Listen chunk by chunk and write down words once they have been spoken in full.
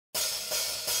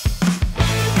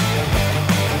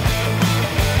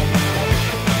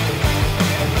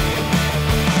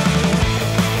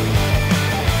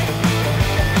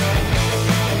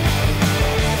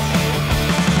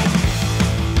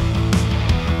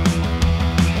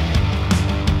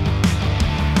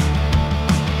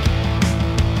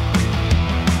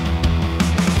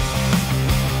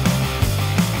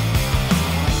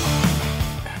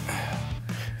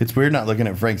It's weird not looking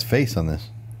at Frank's face on this.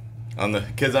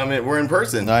 Because we're in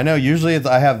person. I know. Usually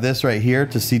I have this right here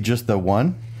to see just the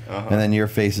one, and then your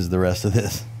face is the rest of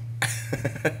this.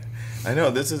 I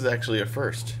know. This is actually a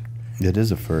first. It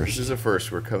is a first. This is a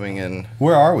first. We're coming in.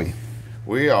 Where are we?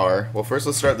 We are. Well, first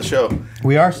let's start the show.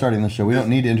 We are starting the show. We don't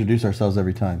need to introduce ourselves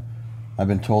every time. I've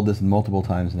been told this multiple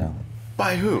times now.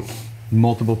 By who?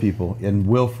 Multiple people, and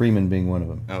Will Freeman being one of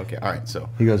them. Okay, all right, so.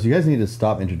 He goes, you guys need to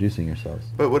stop introducing yourselves.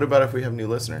 But what about if we have new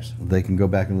listeners? They can go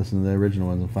back and listen to the original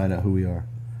ones and find out who we are.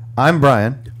 I'm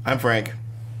Brian. I'm Frank.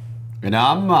 And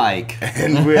I'm Mike.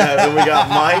 And we got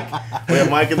Mike. We have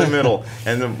Mike in the middle.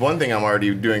 And the one thing I'm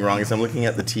already doing wrong is I'm looking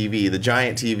at the TV, the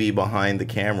giant TV behind the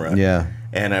camera. Yeah.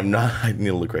 And I'm not, I need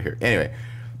to look right here. Anyway,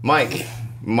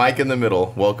 Mike in the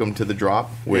middle. Welcome to the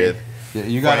drop with... Yeah,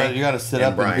 you gotta sit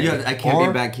up. And I can't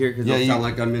be back here because it'll sound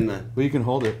like I'm in the... Well, you can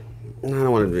hold it. No, I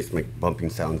don't want to just make bumping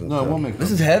sounds and stuff. No, it won't make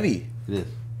This is heavy. It is.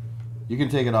 You can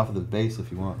take it off of the base if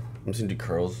you want. I'm just going to do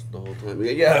curls the whole time.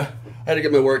 Yeah, I had to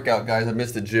get my workout, guys. I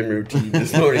missed the gym routine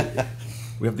this morning.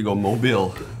 We have to go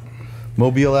Mobile.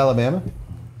 Mobile, Alabama?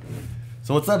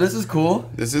 So what's up? This is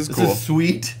cool. This is cool. This is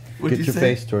sweet. Get your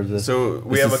face towards this. So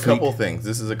we have a couple things.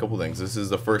 This is a couple things. This is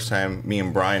the first time me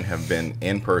and Brian have been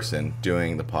in person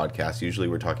doing the podcast. Usually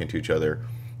we're talking to each other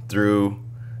through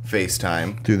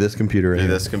FaceTime. Through this computer. Through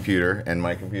this computer and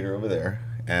my computer over there.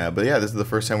 But yeah, this is the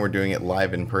first time we're doing it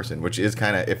live in person, which is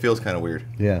it feels kind of weird.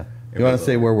 Yeah. You want to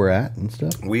say where we're at and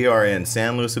stuff? We are in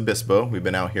San Luis Obispo. We've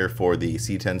been out here for the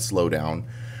C10 SLO Down,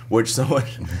 which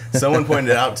someone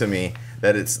pointed out to me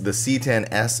that it's the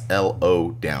C10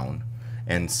 SLO Down.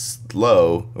 And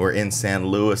slow, we're in San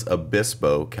Luis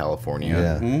Obispo, California.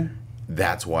 Yeah. Mm-hmm.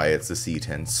 That's why it's the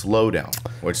C10 SLO Down,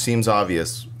 which seems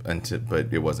obvious,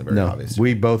 but it wasn't very obvious.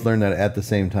 We both learned that at the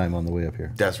same time on the way up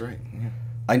here. That's right. Yeah.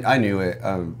 I knew it.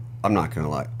 I'm not going to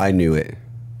lie. I knew it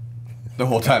the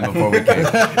whole time before we came.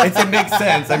 It makes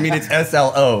sense. I mean, it's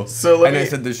SLO. So I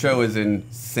said the show is in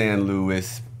San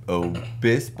Luis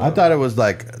Obispo. I thought it was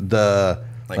like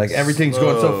everything's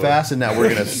going so fast, and now we're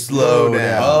gonna slow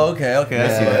down. Oh, okay.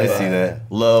 I see that.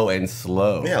 Low and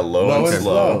slow. Yeah, low and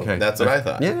slow. Okay. That's what I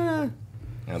thought. Yeah.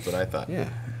 That's what I thought. Yeah.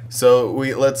 So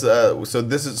we're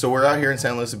out here in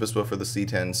San Luis Obispo for the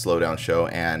C10 SLO Down show,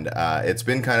 and it's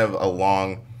been kind of a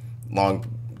long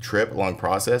trip, long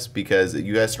process, because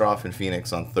you guys start off in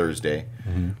Phoenix on Thursday,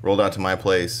 rolled out to my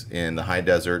place in the high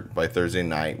desert by Thursday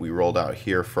night. We rolled out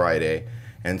here Friday.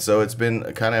 And so it's been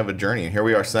kind of a journey. And here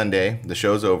we are Sunday. The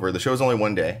show's over. The show's only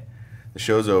one day. The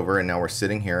show's over, and now we're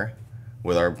sitting here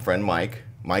with our friend Mike.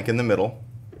 Mike in the middle.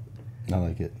 I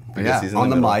like it. On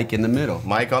the mic in the middle.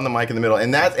 Mike on the mic in the middle.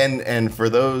 And for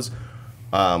those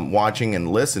watching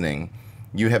and listening,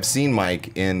 you have seen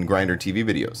Mike in Grindr TV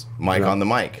videos. Mike on the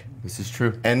mic. This is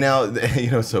true. And now,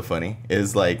 you know what's so funny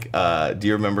is do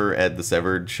you remember at the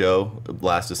Severed show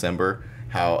last December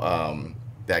how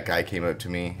that guy came up to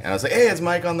me and I was like, hey, it's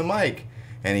Mike on the mic.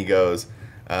 And he goes,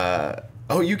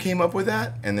 oh, you came up with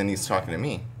that? And then he's talking to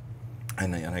me.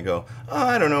 And I go, oh,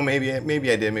 I don't know, maybe I did,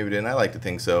 maybe I didn't. I like to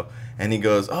think so. And he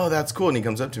goes, oh, that's cool. And he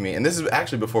comes up to me. And this is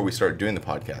actually before we started doing the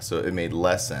podcast, so it made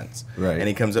less sense. Right. And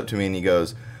he comes up to me and he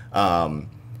goes,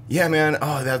 yeah, man,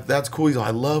 oh, that's cool. He's like,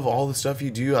 I love all the stuff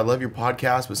you do. I love your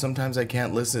podcast, but sometimes I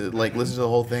can't listen to the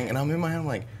whole thing. And I'm in my head, I'm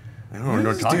like, I don't know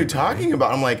what this dude talking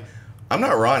about. I'm like, I'm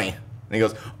not Ronnie. And he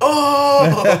goes,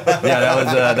 oh!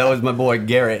 Yeah, that was my boy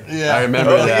Garrett. Yeah. I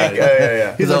remember that.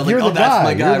 Yeah. He's like, oh, that's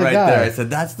my guy right there. I said,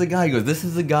 that's the guy. He goes, this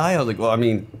is the guy? I was like, well, I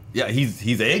mean, yeah,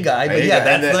 he's a guy, but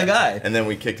that's the guy. And then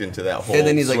we kicked into that whole And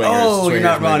then he's like, oh, you're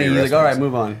not Ronnie. He's like, all right,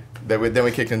 move on. Then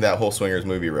we kicked into that whole Swingers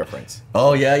movie reference.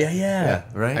 Oh, yeah.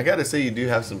 Right? I got to say, you do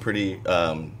have some pretty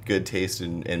good taste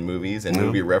in movies and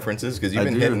movie references, because you've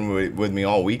been hitting with me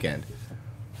all weekend.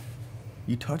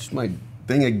 You touched my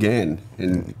thing again.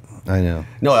 And I know.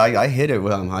 No, I hit it.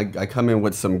 I come in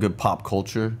with some good pop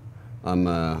culture.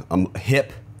 I'm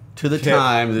hip to the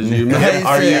times, as you may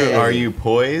say. Are you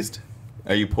poised?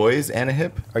 Are you poised and a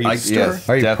hip? Are you yes,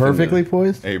 Are you definitely. Perfectly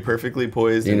poised? Are you perfectly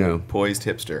poised? Poised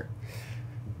hipster.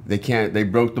 They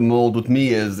broke the mold with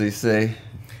me, as they say.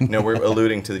 No, we're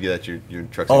alluding to that your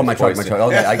truck's my truck.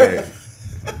 Okay, I get it.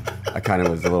 I kind of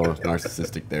was a little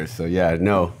narcissistic there, so yeah,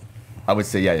 no. I would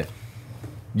say yeah.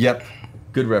 Yep,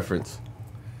 good reference.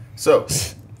 So,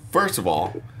 first of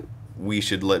all, we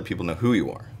should let people know who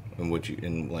you are and what you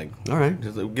All right,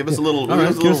 just give us a little. Give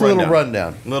us a little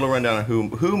rundown. A little rundown of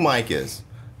who Mike is.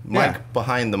 Mike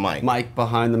behind the mic. Mike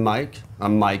behind the mic.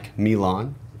 I'm Mike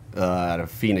Millan, out of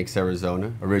Phoenix,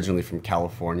 Arizona. Originally from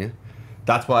California.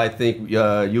 That's why I think you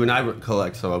and I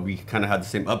collect. So we kind of had the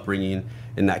same upbringing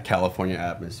in that California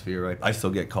atmosphere, right? I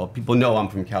still get called. People know I'm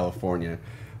from California.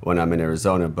 when I'm in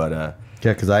Arizona. But yeah,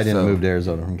 because I didn't move to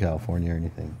Arizona from California or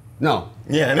anything. No.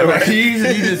 Yeah, I know. Right?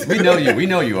 We know you. We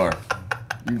know you are.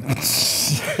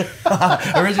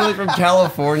 Originally from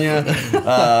California.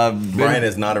 Brian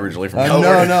is not originally from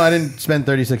California. No, I didn't spend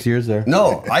 36 years there.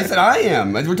 No, I said I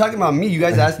am. We're talking about me. You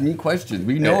guys asked me questions.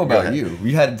 We know about you.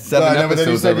 We had 7 episodes but then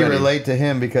you said already. you relate to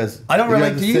him because... I don't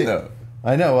relate to you, though.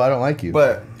 I know, I don't like you.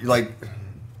 But, like...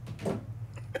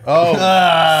 Oh.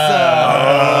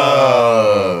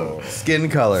 Skin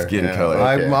color. Skin color.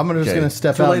 Okay. I'm just going to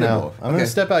step out now. I'm going to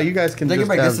step out. You guys can take just a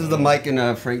break. This is the Mike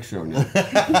and Frank show now.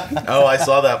 Oh, I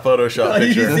saw that Photoshop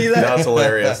picture. You see that? That was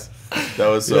hilarious. That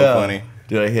was so funny.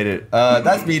 Did I hit it?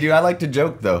 That's me, dude. I like to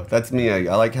joke, though. That's me.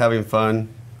 I like having fun.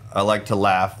 I like to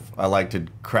laugh. I like to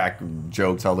crack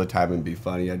jokes all the time and be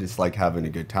funny. I just like having a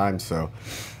good time. So,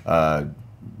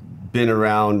 been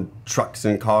around trucks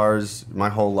and cars my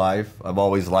whole life. I've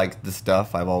always liked the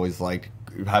stuff. I've always liked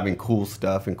having cool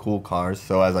stuff and cool cars.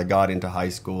 So as I got into high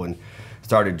school and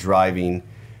started driving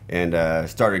and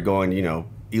started going, you know,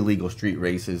 illegal street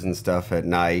races and stuff at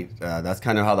night, that's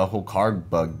kind of how the whole car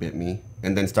bug bit me.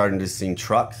 And then starting to see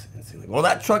trucks and see like, well,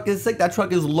 that truck is sick. That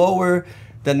truck is lower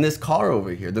than this car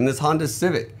over here, than this Honda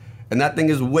Civic. And that thing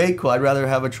is way cool. I'd rather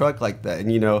have a truck like that.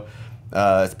 And, you know,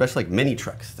 especially like mini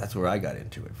trucks. That's where I got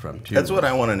into it from, too. That's what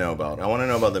I want to know about. I want to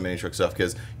know about the mini truck stuff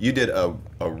because you did a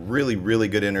really, really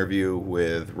good interview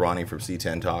with Ronnie from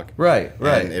C10 Talk. Right.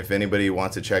 And if anybody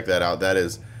wants to check that out,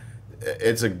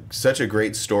 it's such a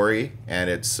great story, and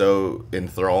it's so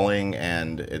enthralling,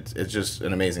 and it's just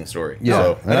an amazing story. Yeah,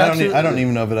 so, and I don't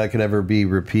even know if it could ever be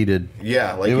repeated.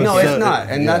 Yeah, like no, it's not,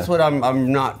 and that's what I'm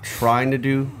not trying to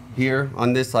do here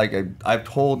on this. Like I've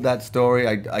told that story.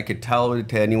 I could tell it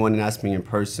to anyone and ask me in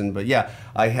person. But yeah,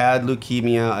 I had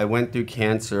leukemia. I went through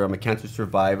cancer. I'm a cancer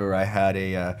survivor. I had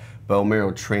a bone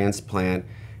marrow transplant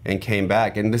and came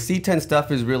back. And the C10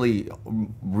 stuff is really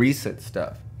recent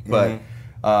stuff. But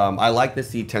I like the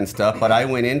C10 stuff. But I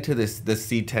went into the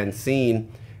C10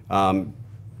 scene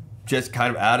just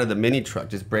kind of out of the mini truck,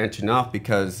 just branching off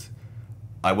because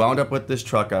I wound up with this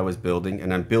truck I was building,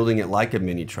 and I'm building it like a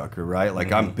mini trucker, right?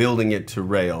 Like I'm building it to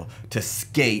rail, to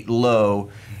skate low,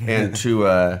 and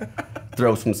to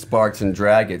throw some sparks and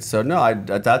drag it. So no,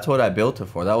 that's what I built it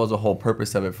for. That was the whole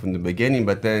purpose of it from the beginning.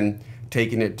 But then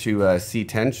taking it to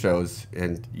C10 shows,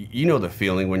 and you know the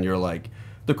feeling when you're like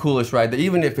the coolest ride,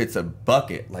 even if it's a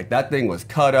bucket. Like that thing was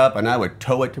cut up, and I would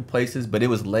tow it to places, but it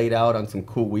was laid out on some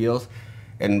cool wheels.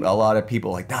 And a lot of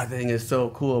people like, that thing is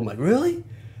so cool. I'm like, really?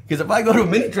 Because if I go to a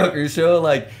mini trucker show,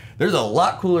 like, there's a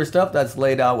lot cooler stuff that's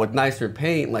laid out with nicer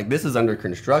paint. Like, this is under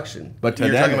construction. But to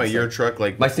you're them, talking about your truck,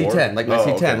 like my before? C10, like my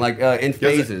C10, okay. like in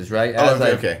phases, right? Oh, As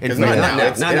okay. It's not now.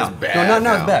 It's bad.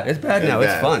 No, it's bad. It's bad now. Bad.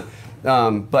 It's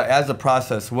fun. But as the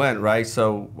process went, right?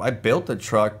 So I built the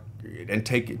truck and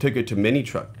took it to mini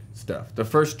truck stuff. The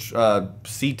first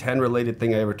C10 related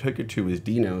thing I ever took it to was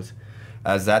Dino's,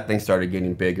 as that thing started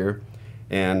getting bigger.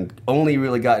 And only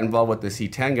really got involved with the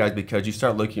C10 guys because you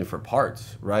start looking for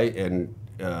parts, right? And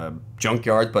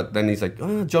junkyards, but then he's like,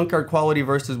 oh, junkyard quality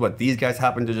versus what these guys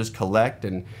happen to just collect,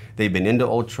 and they've been into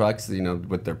old trucks, you know,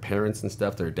 with their parents and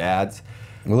stuff, their dads.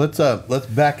 Well, let's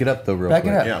back it up though, real quick.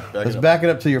 Back it up. Yeah, let's back it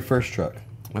up to your first truck.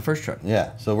 My first truck.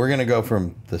 Yeah. So we're gonna go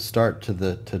from the start to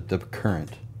the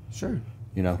current. Sure.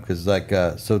 You know, because like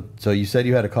so you said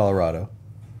you had a Colorado.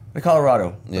 A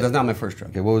Colorado. Yeah. That's not my first truck.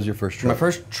 Okay, what was your first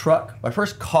truck? My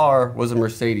first car was a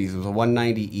Mercedes. It was a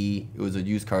 190E. It was a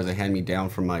used car they handed me down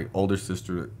from my older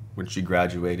sister when she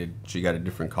graduated. She got a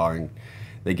different car and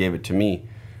they gave it to me.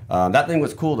 That thing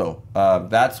was cool though.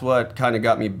 That's what kind of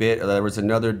got me bit. There was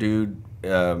another dude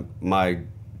my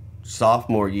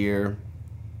sophomore year,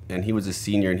 and he was a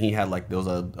senior, and he had like those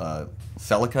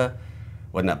Celica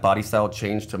when that body style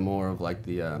changed to more of like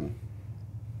the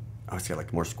I would say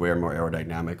like more square, more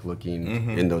aerodynamic looking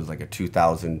in those like a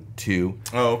 2002.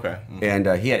 Oh, okay. And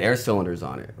he had air cylinders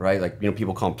on it, right? Like, you know,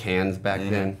 people call them cans back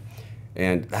then.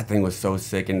 And that thing was so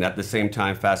sick. And at the same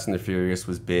time, Fast and the Furious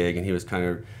was big, and he was kind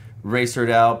of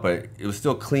racered out, but it was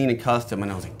still clean and custom.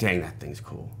 And I was like, dang, that thing's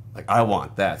cool. Like, I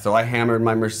want that. So I hammered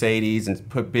my Mercedes and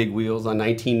put big wheels on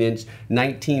 19-inch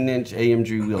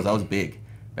AMG wheels. That was big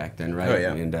back then, right? Oh,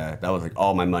 yeah. And that was like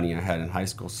all my money I had in high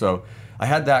school. So I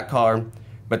had that car.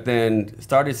 But then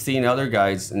started seeing other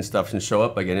guys and stuff and show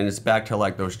up again, and it's back to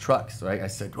like those trucks, right? I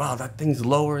said, wow, that thing's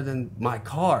lower than my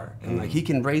car. And like he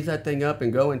can raise that thing up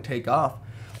and go and take off.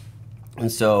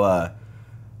 And so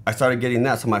I started getting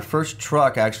that. So my first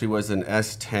truck actually was an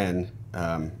S10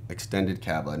 extended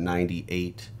cab, a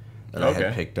 98 that I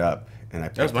had picked up. And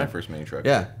That was my first mini truck.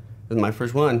 Yeah, that was my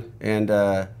first one. And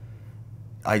I,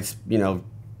 you know,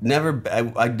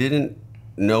 I didn't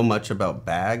know much about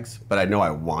bags, but I know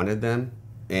I wanted them,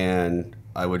 and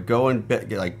I would go and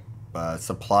get like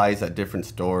supplies at different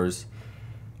stores.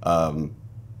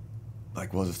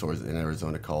 Like, what was the stores in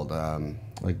Arizona called?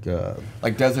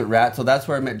 Like Desert Rat. So that's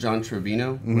where I met John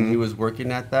Trevino when he was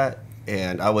working at that.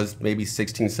 And I was maybe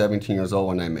 16, 17 years old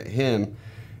when I met him.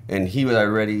 And he was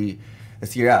already,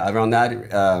 around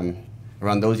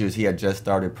those years, he had just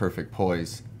started Perfect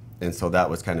Poise. And so that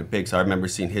was kind of big. So I remember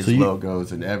seeing his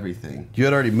logos and everything. You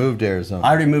had already moved to Arizona. I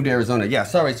already moved to Arizona. Yeah,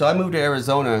 sorry. So I moved to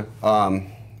Arizona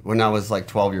when I was like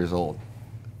 12 years old.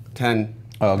 10.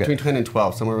 Oh, okay. Between 10 and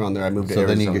 12, somewhere around there, I moved to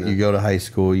Arizona. So then you go to high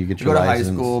school, you get your license. Go to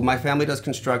high school. My family does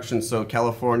construction, so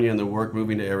California and the work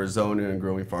moving to Arizona and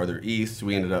growing farther east.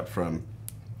 We ended up from,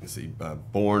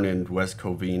 born in West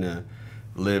Covina,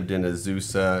 lived in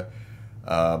Azusa,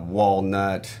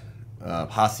 Walnut,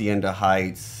 Hacienda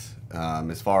Heights,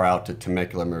 as far out to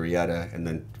Temecula, Murrieta, and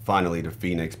then finally to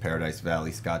Phoenix, Paradise Valley,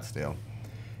 Scottsdale,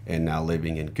 and now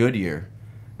living in Goodyear.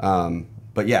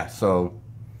 But yeah, So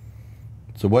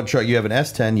what truck? You have an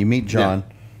S10, you meet John.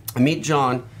 Yeah. I meet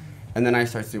John, and then I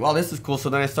start to say, well, this is cool. So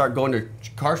then I start going to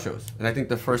car shows. And I think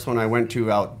the first one I went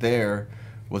to out there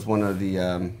was one of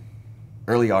the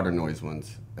early Auto Noise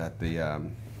ones at the...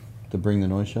 The Bring the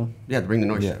Noise show? Yeah, the Bring the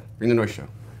Noise show. Bring the Noise show.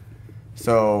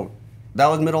 So that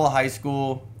was middle of high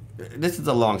school. This is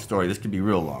a long story. This could be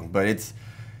real long. But it's...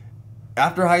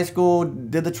 After high school,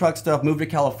 did the truck stuff, moved to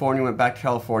California, went back to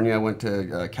California. I went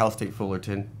to Cal State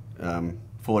Fullerton.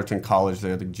 Fullerton College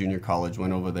there, the junior college,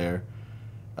 went over there.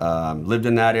 Lived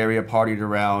in that area, partied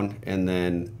around, and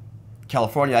then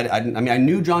California. I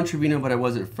knew John Trevino, but I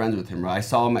wasn't friends with him, right? I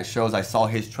saw him at shows. I saw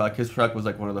his truck. His truck was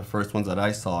like one of the first ones that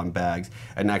I saw in bags,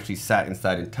 and actually sat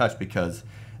inside and touched because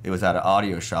it was at an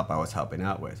audio shop I was helping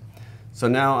out with. So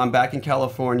now I'm back in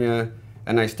California,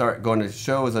 and I start going to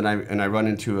shows, and I run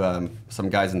into some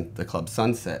guys in the club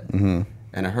Sunset, and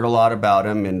I heard a lot about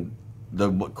him, and the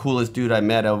coolest dude I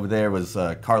met over there was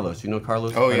Carlos. You know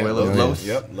Carlos? Oh, yeah. Los.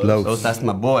 Yep. Los. That's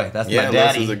my boy. That's my daddy.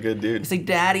 Los is a good dude. I say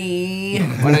daddy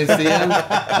when I see him.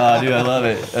 Oh, dude, I love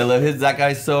it. I love that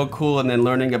guy's so cool. And then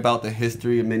learning about the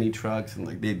history of mini trucks, and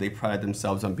like they pride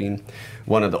themselves on being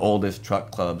one of the oldest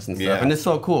truck clubs and stuff. Yeah. And it's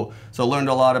so cool. So I learned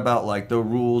a lot about like the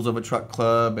rules of a truck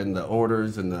club and the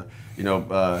orders and the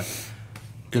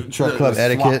the truck club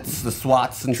etiquette, the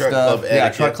SWATs and stuff. Yeah,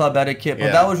 truck club etiquette.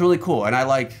 But that was really cool, and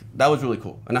that was really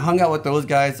cool. And I hung out with those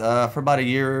guys for about a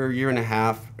year and a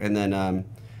half, and then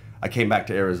I came back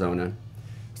to Arizona.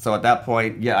 So at that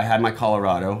point, I had my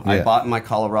Colorado. Yeah. I bought my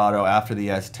Colorado after the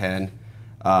S10.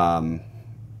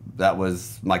 That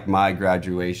was like my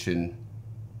graduation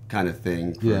kind of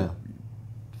thing.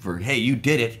 For hey, you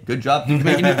did it. Good job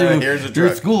making it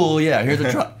through school. Yeah, here's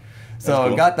a truck. So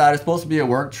cool. I got that. It's supposed to be a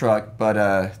work truck,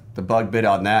 but the bug bit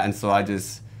on that, and so I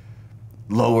just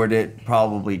lowered it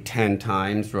probably 10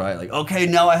 times, right? Like, okay,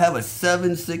 now I have a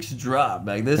 7.6 drop.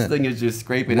 Like, this thing is just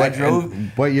scraping.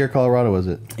 What year Colorado was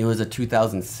it? It was a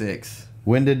 2006.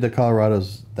 When did the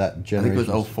Colorados that generation? I think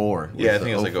it was 04. Yeah, I think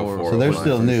it was like 04. So they're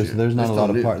still new, so there's not a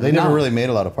lot of parts. They never really made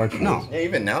a lot of parts for this. Yeah,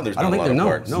 even now there's not a lot of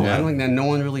parts. No, I don't think that no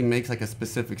one really makes like a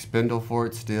specific spindle for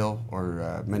it still,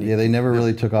 or many. Yeah, they never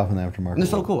really took off in the aftermarket. And they're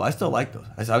so cool. I still like those.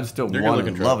 I would still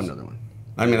love another one.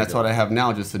 I mean, that's what I have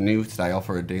now, just a new style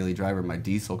for a daily driver, my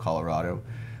diesel Colorado.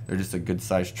 They're just a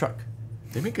good-sized truck.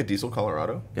 They make a diesel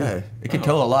Colorado? Yeah. It could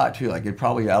tow a lot, too. Like, it'd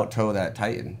probably out-tow that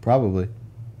Titan. Probably.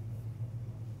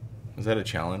 Is that a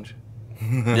challenge?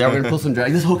 Yeah, we're going to pull some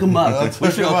drag. Just hook them up. We're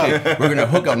going to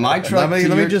hook up my truck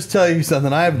Let me just tell you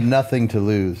something. I have nothing to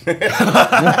lose. I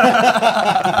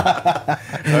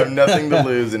have nothing to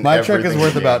lose. My truck is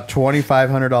worth about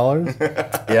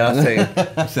 $2,500.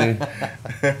 Yeah, same.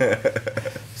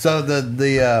 So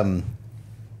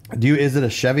is it a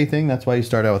Chevy thing? That's why you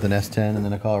start out with an S10 and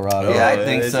then a Colorado? Yeah, I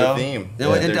think so. It's a theme.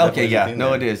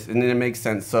 It is. And then it makes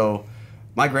sense. So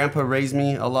my grandpa raised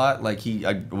me a lot. Like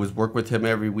I was work with him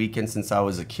every weekend since I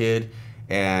was a kid,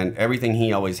 and everything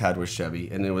he always had was Chevy,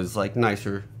 and it was like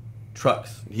nicer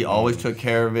trucks. He always took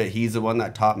care of it. He's the one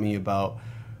that taught me about.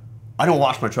 I don't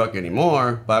wash my truck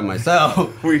anymore by myself,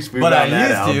 but I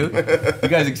used to. You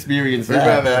guys experienced that.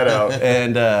 We found that out.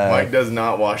 And Mike does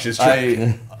not wash his truck.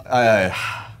 Let's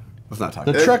not talk.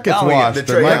 The truck gets washed,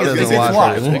 but Mike doesn't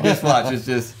wash it. It gets washed. It's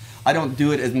just. I don't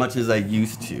do it as much as I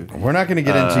used to. We're not going to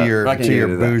get into your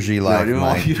bougie life,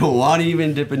 Mike. You don't want to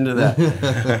even dip into that.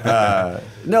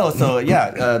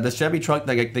 The Chevy truck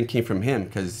that I think came from him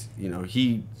because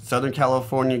he Southern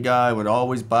California guy would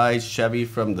always buy Chevy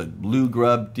from the Blue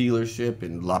Grub dealership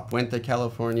in La Puente,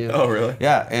 California. Oh, really?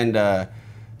 Yeah, and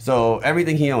So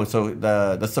everything he owns. So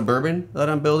the Suburban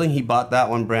that I'm building, he bought that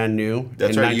one brand new.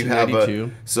 That's in right. You have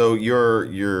 1992. So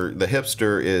the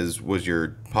Hipster was your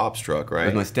pop's truck, right?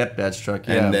 It was my stepdad's truck.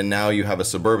 Yeah. And then now you have a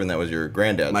Suburban that was your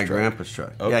granddad's my truck. grandpa's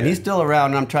truck. Okay. Yeah, and he's still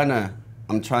around. And I'm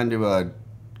trying to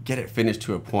get it finished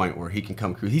to a point where he can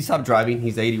come cruise. He stopped driving.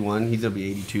 He's 81. He's gonna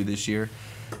be 82 this year.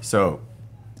 So,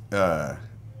 yeah,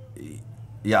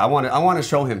 I want to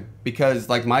show him because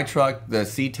like my truck, the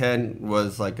C10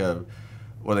 was like a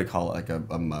what do they call it, like a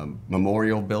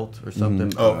memorial built or something.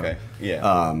 Mm-hmm. Oh, okay.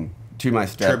 Yeah. To my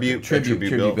step tribute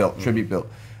built.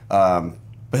 But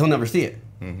he'll never see it,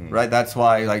 right? That's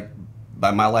why like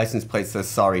my license plate says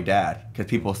 "Sorry, Dad," because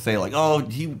people say like, "Oh,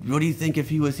 what do you think if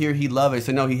he was here? He'd love it." I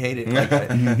said, "No, he hated it."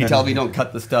 Like, he told me don't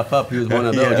cut the stuff up. He was one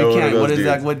of those. You can't. What is dudes.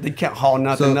 That? What they can't haul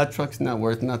nothing. So, that truck's not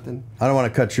worth nothing. I don't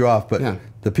want to cut you off, but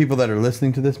the people that are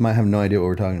listening to this might have no idea what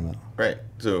we're talking about. Right.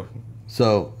 So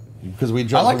because we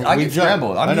jump. I get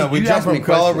scrambled. I know we jump from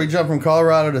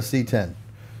Colorado to C10.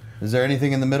 Is there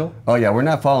anything in the middle? Oh yeah, we're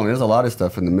not following. There's a lot of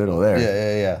stuff in the middle there.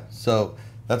 Yeah. So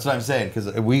that's what I'm saying,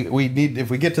 because we need,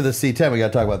 if we get to the C10, we got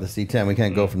to talk about the C10. We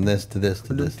can't go from this to this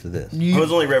to this to this. I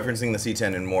was only referencing the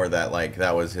C10 and more that like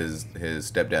that was his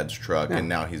stepdad's truck, and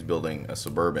now he's building a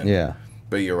Suburban. Yeah.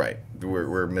 But you're right.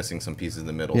 We're missing some pieces in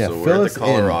the middle. Yeah, so we're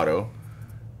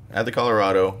at the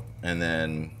Colorado, and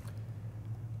then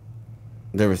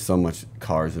there was so much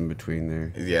cars in between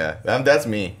there. Yeah, that's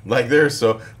me. Like there's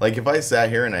like if I sat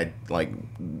here and I like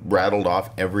rattled off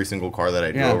every single car that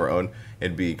I drove or owned,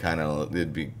 it'd be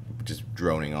just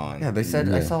droning on. Yeah, they said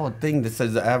I saw a thing that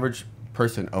says the average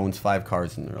person owns 5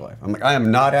 cars in their life. I'm like, I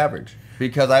am not average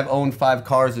because I've owned 5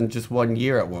 cars in just 1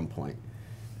 year at one point,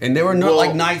 and they were not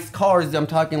like nice cars. I'm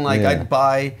talking like I'd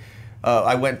buy.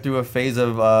 I went through a phase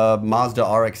of Mazda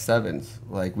RX-7s.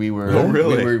 Like we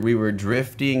were, we were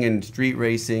drifting and street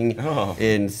racing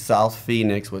in South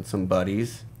Phoenix with some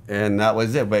buddies, and that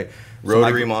was it. But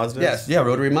rotary Mazdas. Yes, yeah,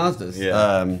 rotary Mazdas.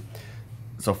 Yeah.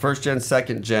 So first gen,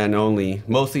 second gen only,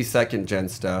 mostly second gen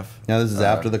stuff. Now this is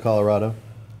after the Colorado.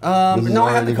 No,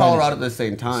 I had the Colorado at the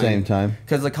same time. Same time.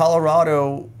 Because the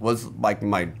Colorado was like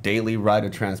my daily ride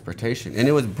of transportation, and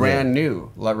it was brand new,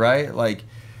 right? Like.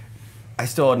 I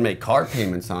still had to make car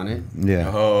payments on it. Yeah.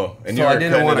 Oh, and so I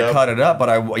didn't want to cut it up,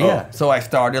 but So I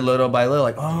started little by little,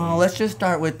 like, let's just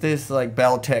start with this like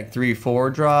Beltec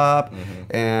 3.4 drop,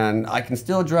 and I can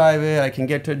still drive it. I can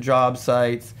get to job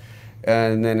sites,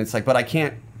 and then it's like, but I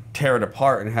can't tear it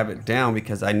apart and have it down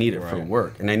because I need it for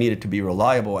work, and I need it to be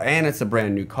reliable, and it's a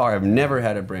brand new car. I've never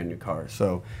had a brand new car,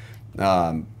 so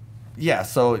yeah.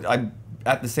 So I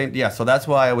at the same so that's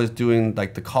why I was doing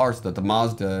like the car stuff, the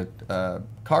Mazda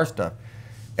car stuff.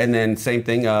 And then same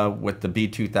thing with the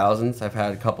B2000s. I've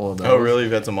had a couple of those. Oh, really?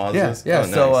 You've had some Mazdas? Yeah. Oh,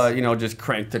 nice. So, you know, just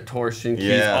crank the torsion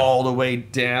keys all the way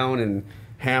down and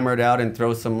hammer it out and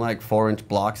throw some like 4-inch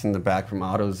blocks in the back from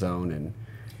AutoZone, and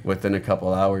within a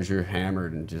couple hours you're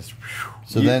hammered and just.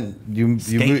 So then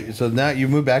now you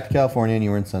moved back to California and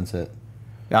you were in Sunset.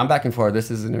 Yeah, I'm back and forth.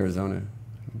 This is in Arizona.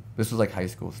 This was like high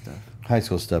school stuff. High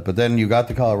school stuff, but then you got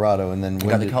to Colorado, and then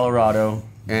Colorado.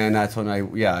 And that's when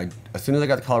as soon as I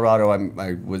got to Colorado, I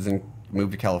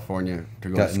moved to California to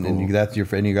go to school. And you got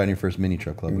in your first mini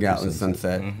truck club. Yeah, in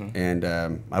Sunset. And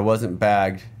I wasn't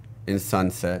bagged in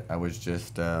Sunset. I was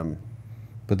just.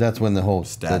 But that's when the whole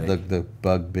the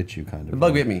bug bit you kind of. The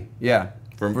bug bit me, yeah.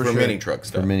 For mini truck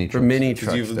stuff. For mini truck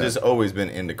stuff. You've just always been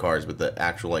into cars, but the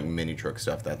actual like mini truck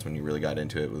stuff, that's when you really got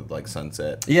into it with like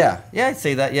Sunset. Yeah, I'd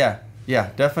say that.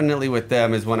 Yeah, definitely with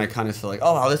them is when I kind of saw like,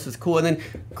 oh, wow, this is cool. And then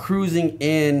cruising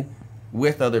in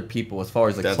with other people as far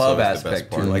as the club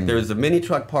aspect too. Like there's a mini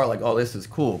truck part, like, oh, this is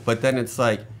cool. But then it's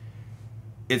like,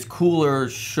 it's cooler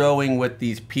showing with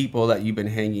these people that you've been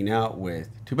hanging out with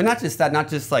too. But not just that, not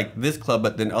just like this club,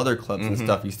 but then other clubs and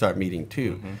stuff you start meeting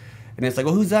too. And it's like,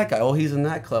 well, who's that guy? Oh, he's in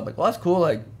that club. Like, well, that's cool.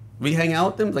 Like, we hang out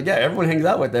with them. It's like, yeah, everyone hangs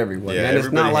out with everyone. Yeah, and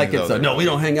it's not like it's no, we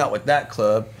don't hang out with that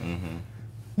club.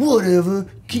 Whatever,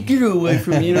 get away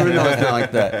from me. You never know. It's not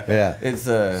like that. Yeah, it's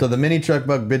so the mini truck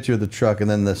bug bit you with the truck, and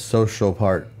then the social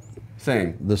part,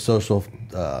 the social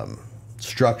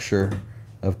structure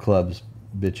of clubs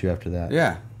bit you after that.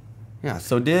 Yeah.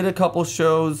 So did a couple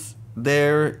shows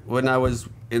there when I was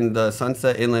in the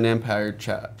Sunset Inland Empire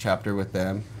chapter with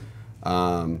them.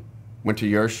 Went to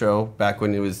your show back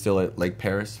when it was still at Lake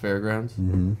Paris Fairgrounds.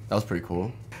 That was pretty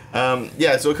cool.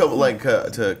 Yeah, so a couple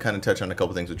to kind of touch on a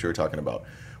couple things that you were talking about.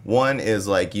 One is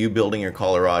like you building your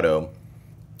Colorado,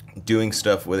 doing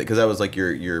stuff with it, because that was like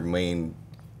your main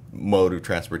mode of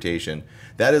transportation.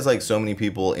 That is like so many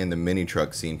people in the mini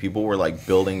truck scene. People were like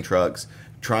building trucks,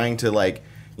 trying to like,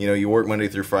 you know, you work Monday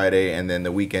through Friday, and then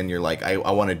the weekend you're like, I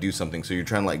want to do something. So you're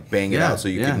trying to like bang it out so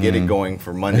you can get it going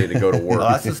for Monday to go to work.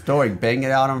 Well, that's the story. Bang it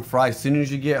out on Friday. As soon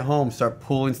as you get home, start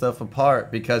pulling stuff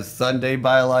apart, because Sunday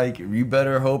by like, you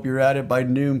better hope you're at it by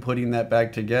noon putting that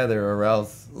back together, or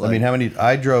else. Like, I mean,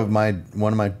 I drove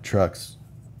one of my trucks,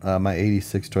 my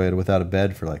 '86 Toyota, without a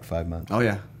bed for like 5 months. Oh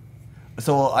yeah.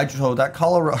 So I drove that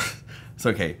Colorado. It's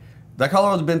okay. That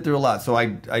Colorado's been through a lot. So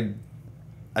I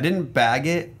didn't bag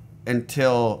it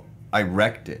until I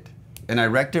wrecked it. And I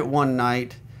wrecked it one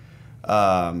night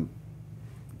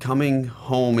coming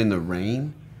home in the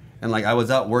rain. And like I was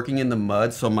out working in the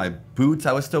mud, so my boots,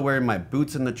 I was still wearing my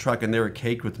boots in the truck, and they were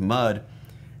caked with mud.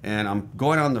 And I'm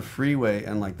going on the freeway,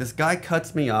 and like this guy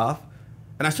cuts me off,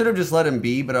 and I should have just let him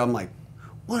be, but I'm like,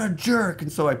 what a jerk.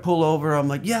 And so I pull over, I'm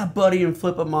like, yeah, buddy, and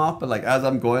flip him off. But like as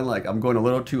I'm going a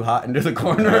little too hot into the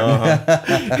corner.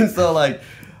 And so like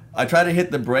I try to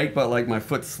hit the brake, but like my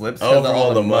foot slips because of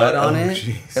all the mud on it.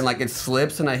 Geez. And like it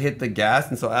slips, and I hit the gas.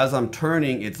 And so as I'm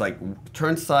turning, it's like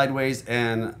turns sideways,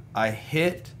 and I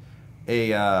hit a,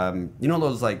 you know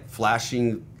those like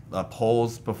flashing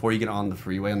poles before you get on the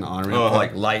freeway on the on-ramp,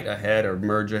 like light ahead or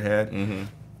merge ahead.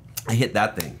 I hit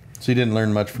that thing. So you didn't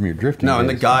learn much from your drifting No, days. and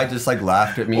the guy just like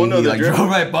laughed at me. Well, no, he like drove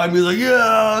right by me. He was like,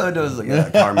 yeah. And I was like,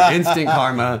 yeah, karma, instant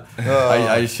karma.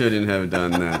 I shouldn't have done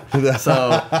that.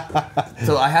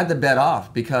 So I had to bet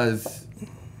off because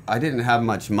I didn't have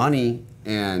much money,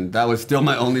 and that was still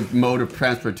my only mode of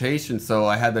transportation. So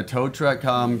I had the tow truck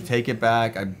come, take it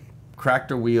back. I cracked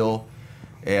a wheel,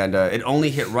 and it only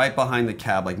hit right behind the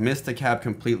cab, like missed the cab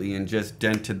completely and just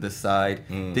dented the side.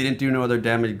 Didn't do no other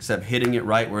damage except hitting it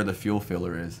right where the fuel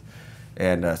filler is.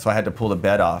 And so I had to pull the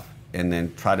bed off and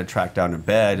then try to track down a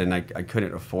bed, and I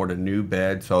couldn't afford a new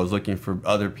bed, so I was looking for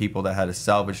other people that had a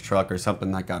salvage truck or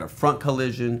something that got a front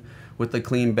collision with a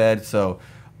clean bed. So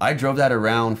I drove that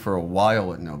around for a while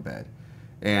with no bed.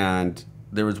 And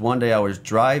there was one day I was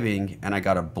driving, and I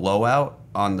got a blowout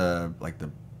on the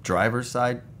driver's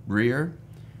side rear,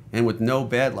 and with no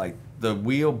bed, like the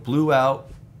wheel blew out,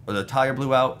 or the tire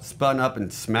blew out, spun up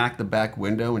and smacked the back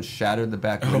window and shattered the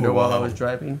back window while I was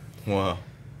driving. Wow.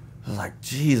 I was like,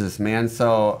 Jesus, man.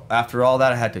 So after all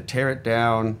that, I had to tear it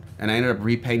down, and I ended up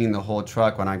repainting the whole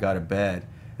truck when I got a bed.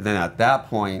 And then at that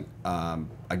point, I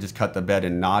just cut the bed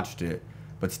and notched it,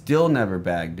 but still never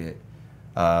bagged it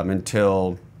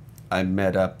until I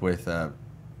met up with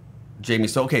Jamie.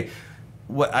 So, okay,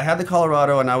 I had the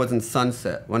Colorado, and I was in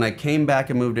Sunset. When I came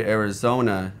back and moved to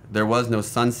Arizona, there was no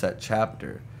Sunset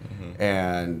chapter.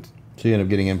 And so you ended up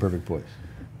getting Imperfect Poised.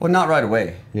 Well, not right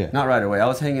away. Yeah. Not right away. I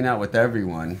was hanging out with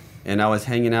everyone, and I was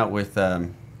hanging out with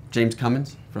James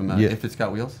Cummins from If It's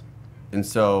Got Wheels. And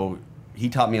so he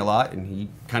taught me a lot, and he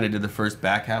kind of did the first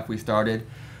back half we started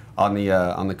on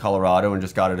the Colorado, and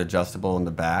just got it adjustable in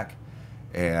the back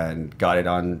and got it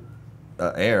on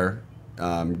air.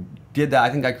 Did that. I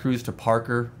think I cruised to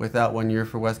Parker with that 1 year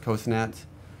for West Coast Nats.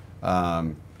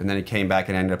 And then it came back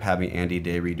and ended up having Andy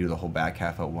Day redo the whole back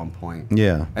half at one point.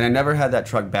 Yeah. And I never had that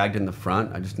truck bagged in the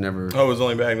front. I just never. Oh, it was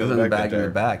only bagged in the back. In the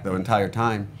back the entire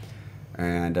time.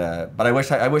 And but I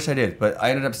wish I did. But I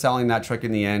ended up selling that truck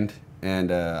in the end,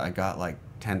 and I got like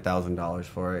 $10,000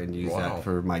 for it, and used that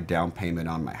for my down payment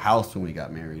on my house when we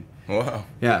got married. Wow.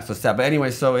 Yeah. So sad. But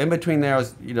anyway, so in between there, I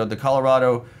was the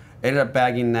Colorado, ended up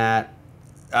bagging that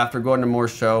after going to more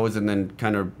shows, and then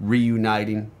kind of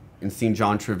reuniting and seeing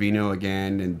John Trevino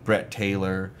again, and Brett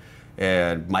Taylor,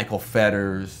 and Michael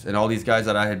Fetters, and all these guys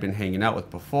that I had been hanging out with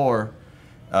before.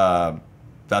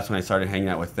 That's when I started hanging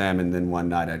out with them, and then one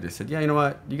night I just said, yeah, you know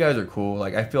what? You guys are cool.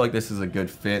 Like, I feel like this is a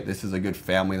good fit. This is a good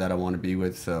family that I want to be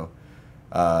with, so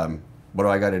what do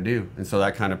I got to do? And so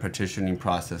that kind of petitioning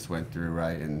process went through,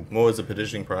 right? And what was the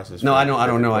petitioning process? No, I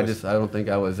don't know. I don't think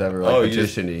I was ever like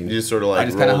petitioning. You just sort of like I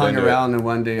just kind of hung around, and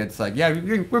one day it's like, yeah,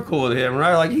 we're cool with him,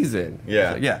 right? Like, he's in.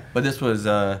 Yeah. Like, yeah. But this was,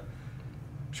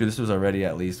 this was already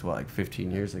at least, like 15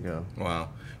 years ago. Wow.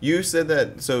 You said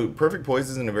that, so Perfect Poised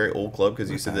isn't a very old club, because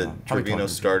you said that Trevino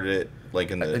started it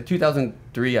like in the...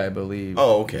 2003, I believe.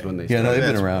 Oh, okay. When they yeah, no, they've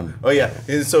been around. Oh, yeah.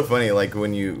 It's so funny, like,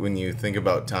 when you think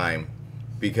about time,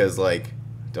 because, like,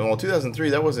 well, 2003,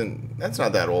 that's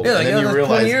not that old. Yeah, and then you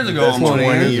realize 20 years ago. That's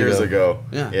 20 years ago.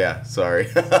 Yeah. Yeah, sorry.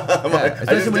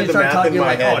 Especially when you start talking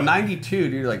like, 92,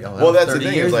 dude, like, oh, well, that's the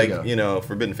thing, is like, ago.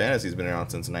 Forbidden Fantasy's been around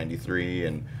since 93,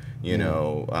 and,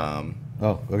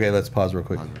 oh, okay, let's pause real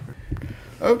quick.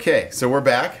 Okay, so we're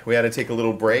back. We had to take a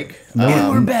little break. And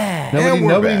we're back.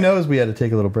 Nobody knows we had to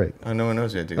take a little break. Oh, no one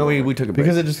knows we had to take a break. We took a break.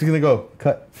 Because it's just going to go,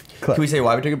 cut. Can we say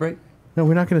why we took a break? No,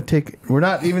 we're not going to take... We're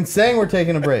not even saying we're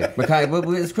taking a break.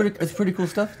 It's pretty cool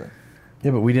stuff, though. Yeah,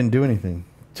 but we didn't do anything.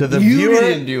 To the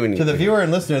viewer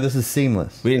and listener, this is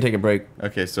seamless. We didn't take a break.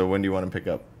 Okay, so when do you want to pick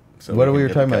up? So what are we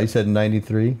talking about? You said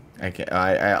 93. Okay,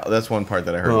 that's one part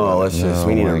that I heard. Oh, let's just.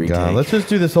 We need a retake. God. Let's just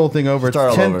do this whole thing over. It's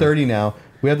 10:30 now.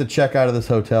 We have to check out of this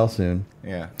hotel soon.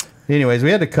 Yeah. Anyways, we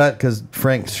had to cut because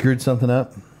Frank screwed something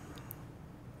up.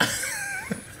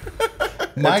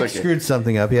 Mike screwed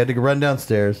something up. He had to run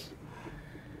downstairs.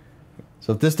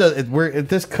 So if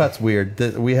this cuts weird,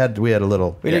 we had a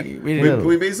little.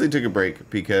 We basically took a break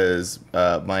because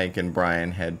Mike and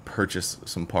Brian had purchased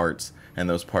some parts, and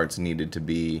those parts needed to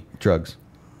be drugs.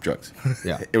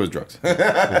 Yeah, it was drugs.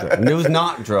 It was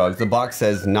not drugs. The box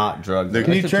says not drugs.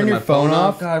 Can you turn your phone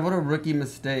off? God, what a rookie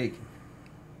mistake.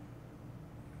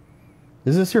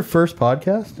 Is this your first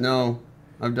podcast? No,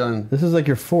 I've done. This is like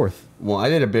your fourth. Well, I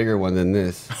did a bigger one than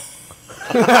this.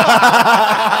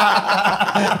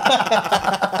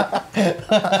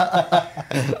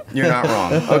 You're not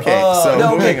wrong. Okay,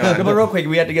 so moving on. No, but real quick,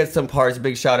 we had to get some parts.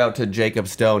 Big shout out to Jacob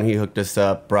Stone. He hooked us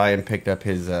up. Brian picked up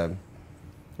his.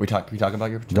 We talk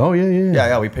about your. Oh yeah.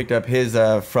 Yeah. We picked up his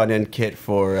front end kit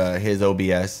for his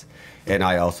OBS, and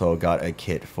I also got a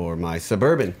kit for my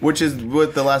Suburban. Which is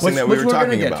what the last thing that we were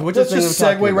talking about. Let's just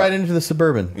segue right into the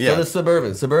Suburban. Yeah. So the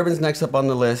Suburban. Suburban's next up on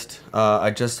the list.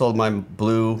 I just sold my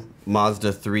blue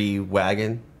Mazda 3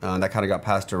 wagon. That kind of got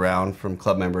passed around from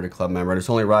club member to club member. And it's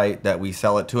only right that we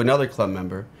sell it to another club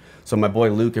member. So my boy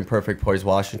Luke in Perfect Poised,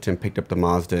 Washington picked up the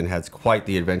Mazda and had quite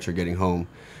the adventure getting home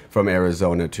from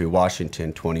Arizona to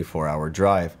Washington, 24-hour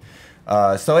drive.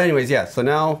 So anyways, yeah. So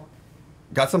now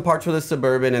got some parts for the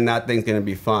Suburban, and that thing's going to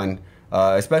be fun,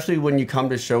 especially when you come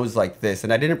to shows like this.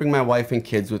 And I didn't bring my wife and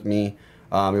kids with me.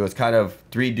 It was kind of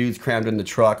 3 dudes crammed in the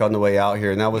truck on the way out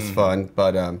here, and that was fun.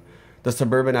 But the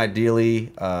Suburban,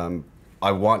 ideally,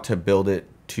 I want to build it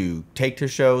to take to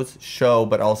shows,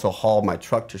 but also haul my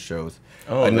truck to shows.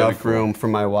 Oh, enough room for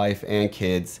my wife and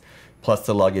kids, plus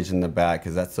the luggage in the back,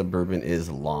 because that Suburban is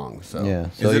long. So yeah,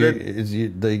 so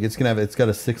it's got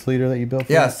a 6-liter that you built.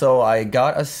 Yeah, so I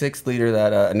got a 6-liter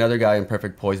that another guy in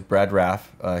Perfect Poise, Brad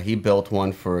Raff, he built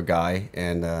one for a guy,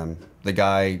 and the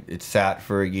guy, it sat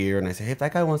for a year, and I said, hey, if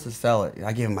that guy wants to sell it,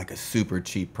 I gave him like a super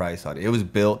cheap price on it. It was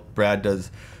built. Brad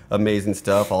does amazing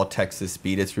stuff, all Texas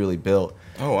speed. It's really built.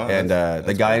 Oh wow! And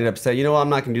the guy ended up saying, you know what, I'm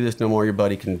not gonna do this no more. Your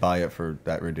buddy can buy it for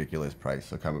that ridiculous price.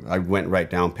 So I went right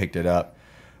down, picked it up.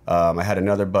 I had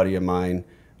another buddy of mine,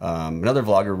 another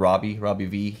vlogger, Robbie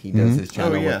V. He does his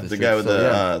channel. Oh yeah, with the guy with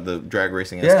the drag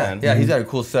racing S10. Yeah, he's got a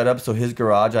cool setup. So his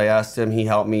garage, I asked him. He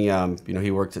helped me.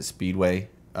 He works at Speedway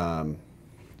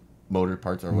Motor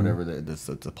Parts or whatever the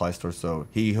supply store. So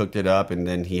he hooked it up, and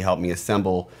then he helped me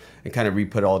assemble and kind of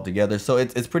re-put it all together. So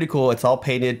it's pretty cool. It's all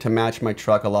painted to match my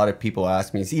truck. A lot of people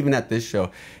ask me, even at this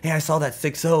show, hey, I saw that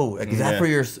 6.0. Is that for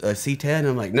your C10?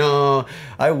 I'm like, no,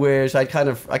 I wish. I kind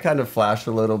of flash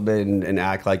a little bit and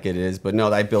act like it is. But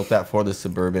no, I built that for the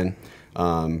Suburban.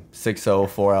 6.0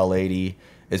 4L80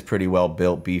 is pretty well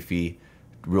built, beefy,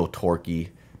 real torquey,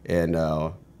 and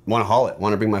want to haul it.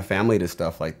 Want to bring my family to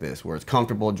stuff like this, where it's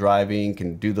comfortable driving,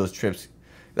 can do those trips.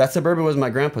 That Suburban was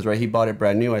my grandpa's, right? He bought it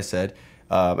brand new, I said.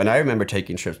 And I remember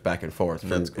taking trips back and forth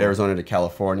from Arizona to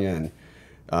California,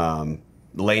 and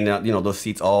laying out, those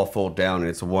seats all fold down, and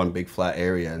it's one big flat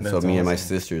area. And so me and my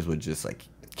sisters would just like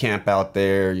camp out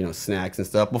there, snacks and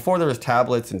stuff. Before there was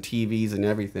tablets and TVs and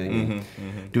everything,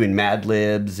 doing Mad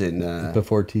Libs and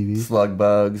before TVs, Slug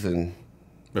Bugs and.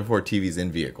 Before TVs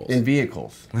in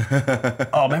vehicles.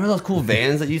 Oh, remember those cool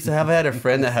vans that you used to have? I had a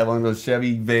friend that had one of those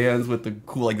Chevy vans with the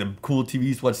cool TV. You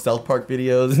used to watch South Park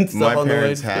videos and stuff. My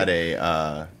parents had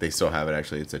they still have it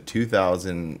actually. It's a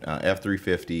 2000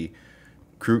 F350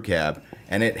 crew cab,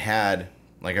 and it had,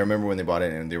 like, I remember when they bought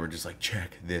it, and they were just like,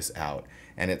 check this out.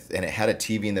 And it had a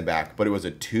TV in the back, but it was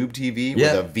a tube TV with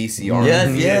a VCR.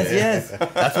 Yes.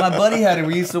 That's what my buddy had, and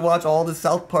we used to watch all the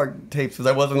South Park tapes because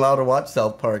I wasn't allowed to watch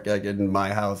South Park in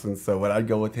my house. And so when I'd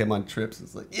go with him on trips,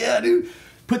 it's like, yeah, dude,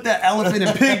 put that elephant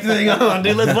and pig thing on,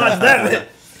 dude. Let's watch that.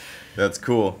 That's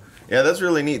cool. Yeah, that's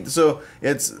really neat. So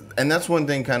that's one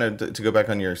thing, kind of to go back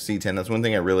on your C10. That's one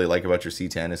thing I really like about your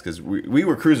C10 is because we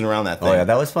were cruising around that thing. Oh yeah,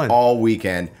 that was fun all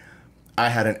weekend. I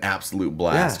had an absolute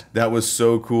blast. Yeah. That was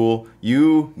so cool.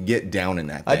 You get down in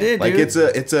that thing. I did, like dude.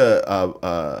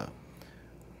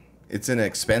 It's an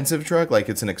expensive truck. Like,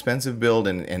 it's an expensive build,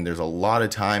 and there's a lot of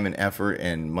time and effort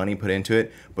and money put into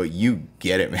it. But you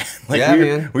get it, man. Like,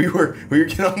 man. We were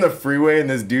getting on the freeway, and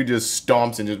this dude just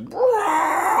stomps and just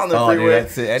on the freeway.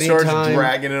 Dude, starts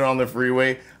dragging it on the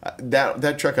freeway.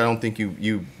 That truck, I don't think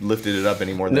you lifted it up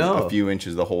any more than a few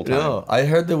inches the whole time. No, I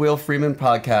heard the Will Freeman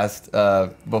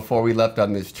podcast before we left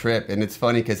on this trip, and it's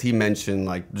funny because he mentioned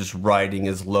like just riding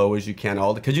as low as you can,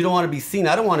 because you don't want to be seen.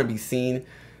 I don't want to be seen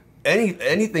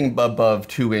anything above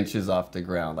 2 inches off the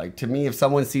ground. Like, to me, if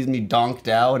someone sees me donked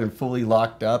out and fully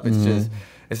locked up, it's just,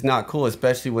 it's not cool,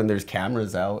 especially when there's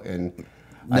cameras out and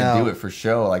I do it for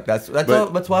show. Like, that's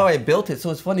why I built it. So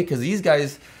it's funny because these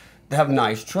guys have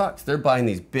nice trucks. They're buying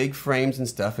these big frames and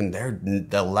stuff, and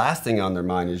the last thing on their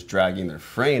mind is dragging their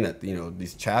frame at, you know,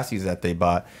 these chassis that they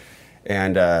bought.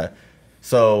 And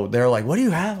so they're like, what do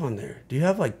you have on there? Do you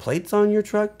have like plates on your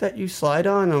truck that you slide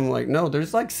on? I'm like, no,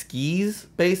 there's like skis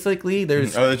basically.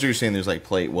 There's that's what you're saying. There's like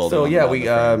plate welding. So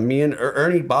yeah, me and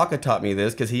Ernie Baca taught me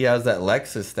this because he has that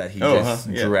Lexus that he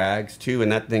drags too,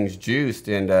 and that thing's juiced.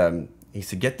 And he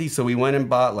said, get these. So we went and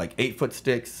bought like 8-foot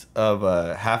sticks of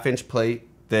a 1/2-inch plate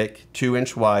thick,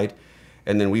 2-inch wide,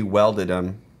 and then we welded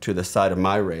them to the side of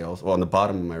my rails, well, on the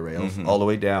bottom of my rails, all the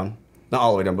way down. Not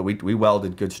all the way down, but we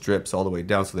welded good strips all the way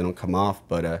down so they don't come off.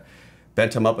 But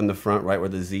bent them up in the front, right where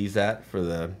the Z's at for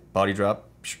the body drop.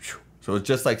 So it's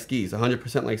just like skis,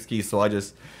 100% like skis. So I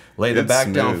just lay the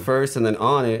back down first and then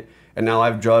on it. And now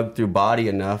I've drugged through body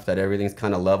enough that everything's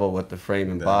kind of level with the frame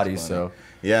and body. Funny. So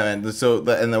yeah, man.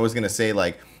 And I was gonna say,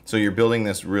 like, so you're building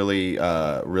this really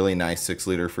really nice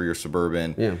 6-liter for your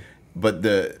Suburban. Yeah.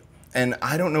 But and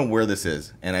I don't know where this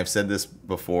is, and I've said this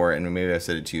before, and maybe I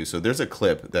said it to you. So there's a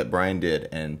clip that Brian did,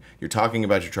 and you're talking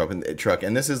about your truck,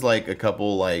 and this is like a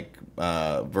couple like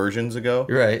versions ago,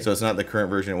 right? So it's not the current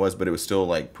version it was, but it was still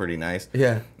like pretty nice.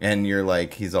 Yeah. And you're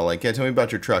like, he's all like, yeah, tell me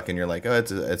about your truck, and you're like, oh,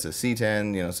 it's a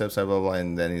C10, you know, blah blah blah,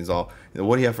 and then he's all,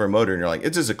 what do you have for a motor? And you're like,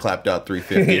 it's just a clapped out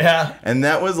 350. Yeah. And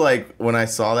that was like when I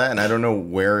saw that, and I don't know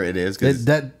where it is.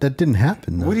 That didn't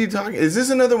happen, though. What are you talking? Is this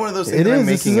another one of those things it that is. I'm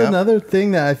This making is up? another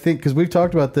thing that I think, because we've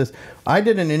talked about this. I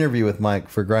did an interview with Mike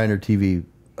for Grindr TV,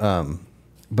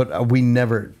 but we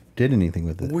never did anything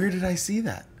with it. Where did I see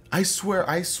that? I swear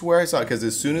I saw it, because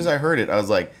as soon as I heard it, I was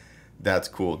like, that's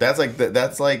cool. That's like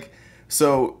the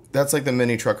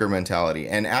mini trucker mentality.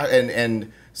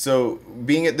 And so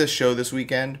being at this show this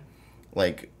weekend,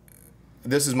 like,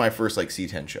 this is my first like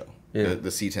C10 show. Yeah. The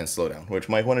C10 Slowdown, which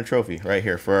Mike won a trophy right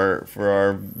here for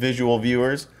our visual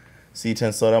viewers. C10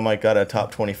 Slowdown, Mike got a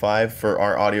top 25. For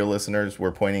our audio listeners,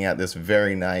 we're pointing at this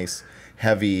very nice,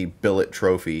 heavy billet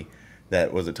trophy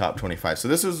that was a top 25. So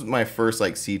this was my first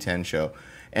like C10 show,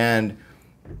 and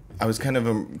I was kind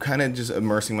of just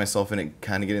immersing myself in it,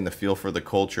 kind of getting the feel for the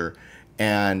culture,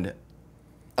 and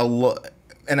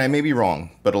and I may be wrong,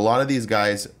 but a lot of these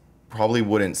guys probably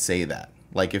wouldn't say that.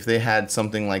 Like, if they had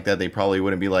something like that, they probably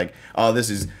wouldn't be like, oh, this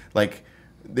is like,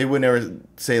 they would never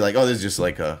say like, oh, this is just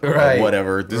like a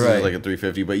whatever. This is like a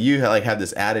 350. But you like have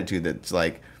this attitude that's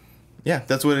like, yeah,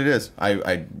 that's what it is.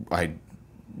 I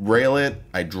rail it,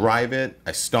 I drive it,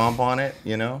 I stomp on it.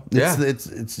 You know.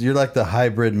 It's you're like the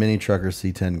hybrid mini trucker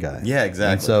C10 guy. Yeah,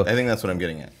 exactly. And so I think that's what I'm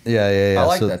getting at. Yeah. I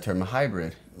like that term, a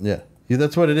hybrid. Yeah,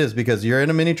 that's what it is, because you're in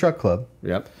a mini truck club.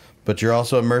 Yep. But you're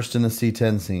also immersed in the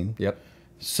C10 scene. Yep.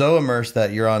 So immersed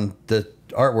that you're on the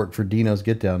artwork for Dino's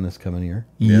Get Down this coming year.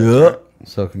 Yep.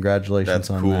 So congratulations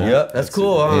on cool. that. Yep, that's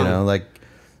cool. Huh? You know, like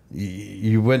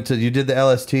you did the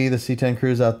LST, the C10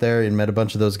 cruise out there, and met a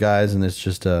bunch of those guys, and it's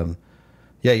just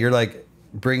you're like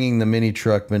bringing the mini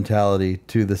truck mentality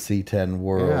to the C10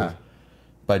 world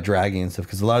by dragging and stuff,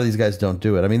 because a lot of these guys don't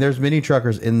do it. I mean, there's mini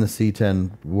truckers in the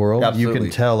C10 world. Absolutely. You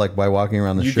can tell, like, by walking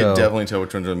around the show. You can definitely tell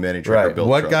which one's a mini trucker built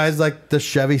What trucks. guy's like the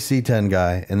Chevy C10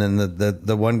 guy, and then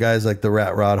the one guy's like the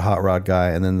rat rod, hot rod guy,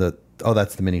 and then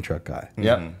that's the mini truck guy.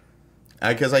 Yep.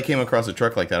 Because I came across a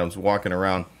truck like that. I was walking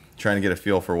around trying to get a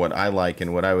feel for what I like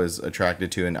and what I was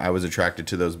attracted to, and I was attracted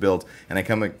to those builds. And I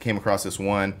came across this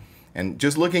one, and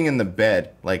just looking in the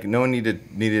bed, like, no one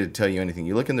needed to tell you anything.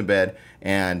 You look in the bed,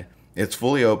 and it's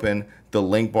fully open. The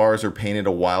link bars are painted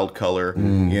a wild color.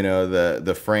 You know,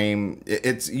 the frame,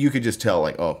 you could just tell,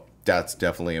 like, oh, that's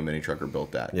definitely a mini trucker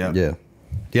built that. Yeah.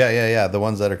 The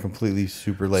ones that are completely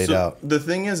super laid out. The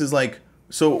thing is like,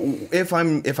 so if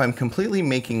I'm completely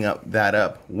making that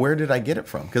up, where did I get it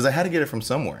from? Because I had to get it from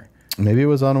somewhere. Maybe it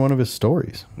was on one of his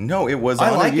stories. No, it was I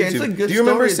on like YouTube. It's a good Do you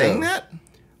remember story, saying though. that?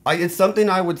 It's something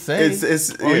I would say.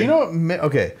 You know what?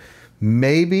 Okay,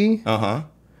 maybe.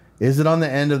 Is it on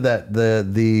the end of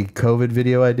the COVID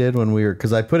video I did when we were?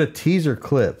 Because I put a teaser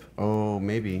clip. Oh,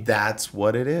 maybe. That's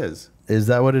what it is. Is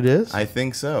that what it is? I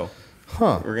think so.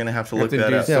 Huh. We're gonna have to look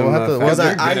that up. Yeah, we'll have to. Because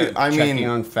I mean, checking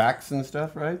on facts and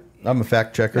stuff, right? I'm a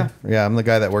fact checker. Yeah, I'm the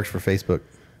guy that works for Facebook.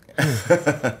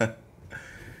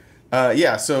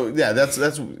 That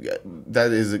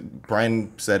is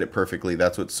Brian said it perfectly.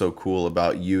 That's what's so cool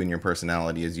about you and your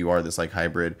personality, is you are this like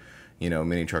hybrid, you know,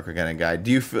 mini trucker kind of guy.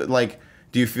 Do you feel like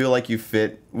you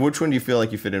fit? Which one do you feel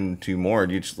like you fit into more?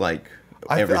 Do you just like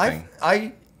everything?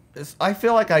 I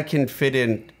feel like I can fit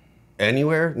in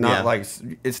anywhere. Not like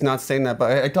it's not saying that,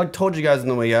 but I told you guys on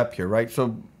the way up here, right?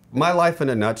 So my life in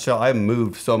a nutshell, I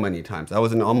moved so many times. I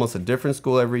was in almost a different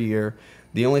school every year.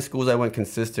 The only schools I went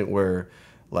consistent were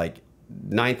like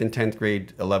 9th and 10th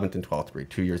grade, 11th and 12th grade,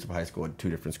 2 years of high school at 2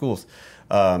 different schools.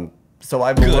 So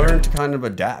I've learned to kind of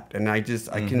adapt, and I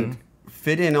can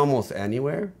fit in almost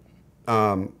anywhere.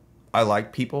 I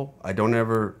like people. I don't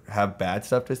ever have bad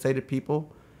stuff to say to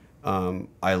people.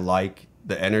 I like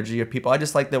the energy of people. I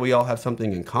just like that we all have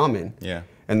something in common. Yeah.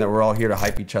 And that we're all here to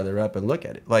hype each other up and look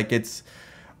at it. Like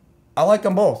I like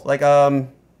them both. Like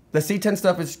the C10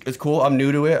 stuff is cool. I'm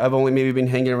new to it. I've only maybe been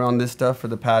hanging around this stuff for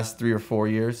the past 3 or 4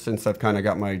 years since I've kind of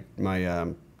got my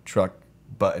truck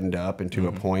buttoned up and to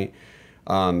a point.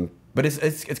 But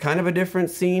it's kind of a different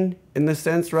scene in the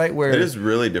sense, right? Where it is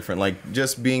really different. Like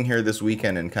just being here this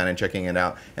weekend and kind of checking it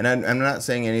out. And I'm not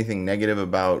saying anything negative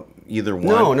about either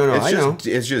one. No.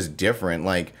 It's just different.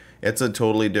 Like it's a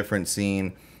totally different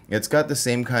scene. It's got the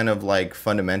same kind of like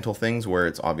fundamental things where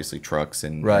it's obviously trucks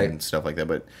and stuff like that.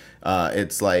 But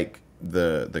it's like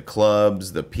the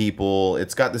clubs, the people.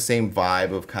 It's got the same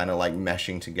vibe of kind of like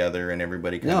meshing together and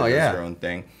everybody kind of does their own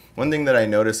thing. One thing that I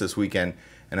noticed this weekend,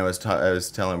 and I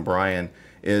was telling Brian,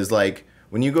 is like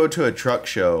when you go to a truck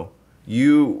show,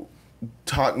 you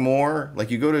talk more.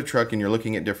 Like you go to a truck and you're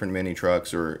looking at different mini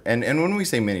trucks, and when we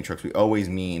say mini trucks, we always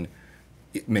mean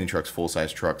mini trucks, full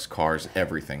size trucks, cars,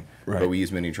 everything. Right. But we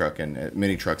use mini truck, and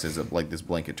mini trucks is like this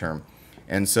blanket term.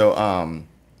 And so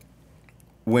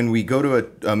when we go to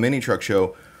a mini truck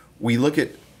show, we look at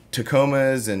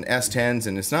Tacomas and S10s,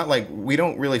 and it's not like we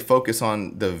don't really focus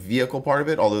on the vehicle part of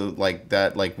it, although like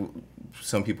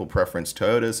some people preference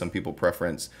Toyotas, some people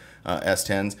preference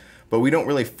S10s, but we don't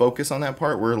really focus on that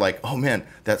part. We're like, oh man,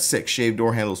 that's sick, shaved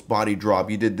door handles, body drop,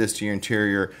 you did this to your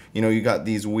interior, you got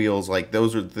these wheels. Like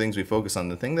those are the things we focus on.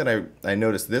 The thing that I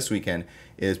noticed this weekend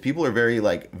is people are very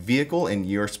like vehicle and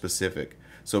year specific.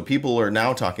 So people are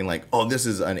now talking like, oh, this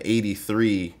is an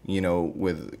 83,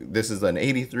 this is an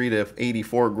 83 to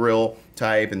 84 grill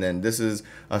type, and then this is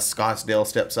a Scottsdale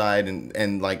step side,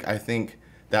 and like I think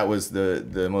that was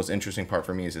the most interesting part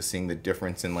for me, is just seeing the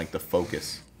difference in like the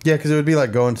focus. Yeah, because it would be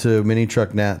like going to mini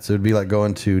truck nats. It would be like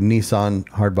going to Nissan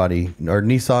hardbody or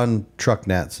Nissan truck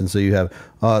nats, and so you had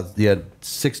 620s,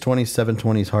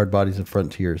 720s hardbodies and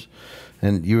Frontiers,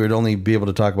 and you would only be able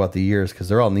to talk about the years because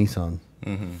they're all Nissan.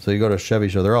 Mm-hmm. So you go to a Chevy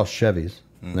show, they're all Chevys.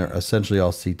 Mm-hmm. They're essentially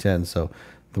all C10s. So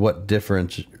what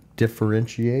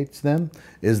differentiates them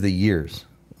is the years.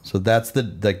 So that's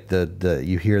the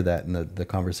you hear that in the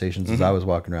conversations as I was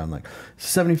walking around, like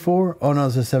 74. Oh no,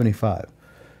 it's a 75.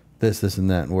 This and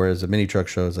that. Whereas a mini truck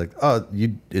show is like, oh,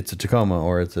 it's a Tacoma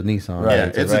or it's a Nissan. Right,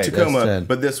 it's a Tacoma, S10.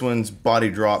 But this one's body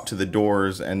drop to the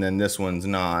doors, and then this one's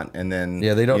not, and then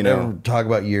they don't ever talk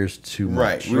about years too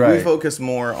much. Right. We focus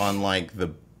more on like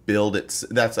the build. I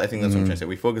think that's what I'm trying to say.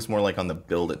 We focus more like on the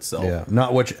build itself. Yeah,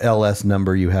 not which LS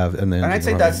number you have, and then. And I'd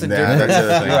say that's the difference.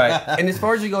 Right. And as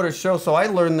far as you go to show, so I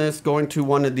learned this going to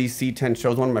one of these C10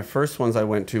 shows. One of my first ones I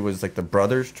went to was like the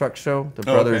Brothers truck show. The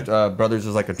Brothers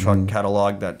is like a truck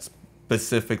catalog that's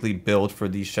specifically built for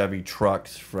these Chevy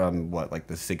trucks from like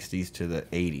the 60s to the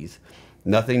 80s.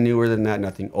 Nothing newer than that,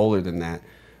 nothing older than that.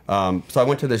 So I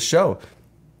went to this show.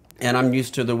 And I'm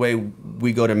used to the way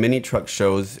we go to mini truck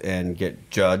shows and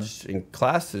get judged in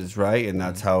classes, right? And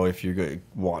that's how, if you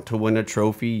want to win a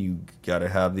trophy, you got to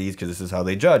have these because this is how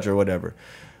they judge or whatever.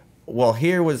 Well,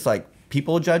 here was like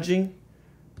people judging,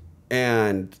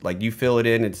 and like you fill it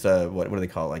in. It's what do they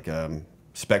call it? Like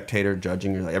spectator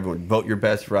judging, or like everyone vote your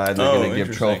best ride. They're going to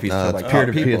give trophies to like peer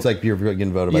to peer. It's like you're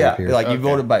getting voted by your peers. Like you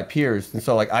voted by peers. And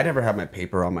so like I never had my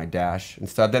paper on my dash and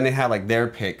stuff. Then they had like their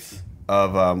picks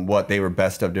of what they were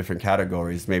best of different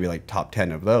categories, maybe like top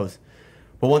 10 of those.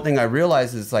 But one thing I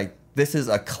realized is like this is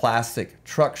a classic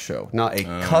truck show, not a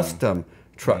custom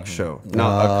truck show,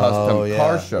 not a custom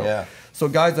car show. Yeah. So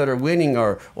guys that are winning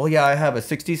are, well, yeah, I have a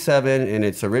 67 and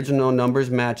it's original numbers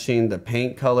matching. The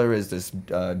paint color is this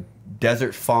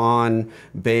desert fawn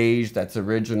beige that's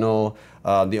original.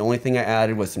 The only thing I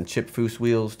added was some chip foose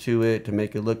wheels to it to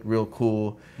make it look real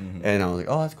cool. And I was like,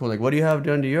 oh, that's cool. Like, what do you have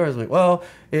done to yours? I'm like, well,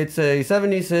 it's a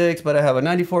 76, but I have a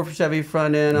 94 Chevy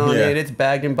front end on it. It's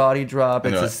bagged and body drop.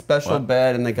 It's a special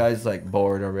bed. And the guy's like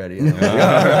bored already. Like,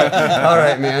 all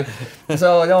right, man.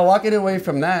 So walking away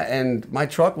from that, and my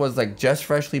truck was like just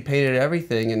freshly painted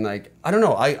everything. And like, I don't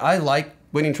know, I like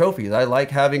winning trophies. I like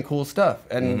having cool stuff.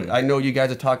 And I know you guys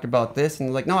have talked about this,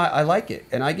 and like, no, I like it.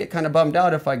 And I get kind of bummed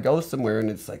out if I go somewhere and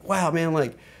it's like, wow, man,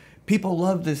 like people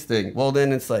love this thing. Well,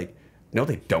 then it's like, no,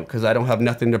 they don't, because I don't have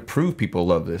nothing to prove people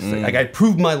love this thing. Like, I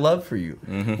proved my love for you.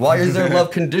 Why is their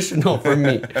love conditional for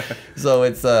me? So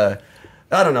it's,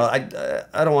 I don't know.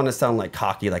 I don't want to sound like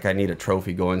cocky, like I need a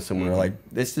trophy going somewhere. Like,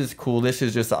 this is cool. This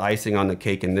is just the icing on the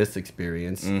cake in this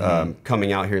experience.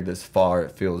 Coming out here this far,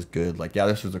 it feels good. Like, yeah,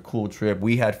 this was a cool trip.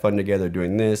 We had fun together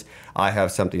doing this. I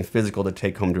have something physical to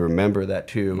take home to remember that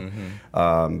too.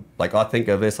 Like, I'll think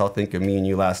of this. I'll think of me and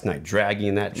you last night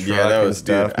dragging that truck. Yeah, that was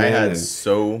stuff, dude. I had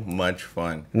so much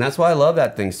fun. And that's why I love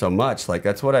that thing so much. Like,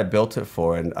 that's what I built it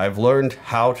for. And I've learned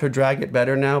how to drag it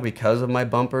better now because of my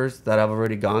bumpers that I've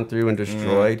already gone through and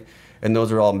destroyed. And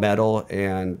those are all metal.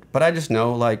 But I just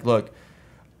know, like, look,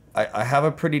 I have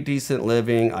a pretty decent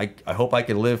living. I hope I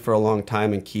can live for a long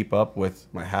time and keep up with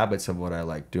my habits of what I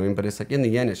like doing. But it's like, in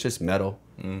the end, it's just metal.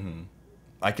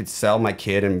 I could sell my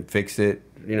kid and fix it,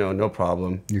 you know, no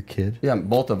problem. Your kid? Yeah,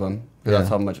 both of them. Yeah. That's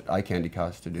how much eye candy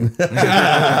costs to do.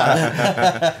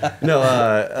 No,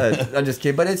 I'm just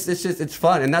kidding. But it's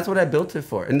fun, and that's what I built it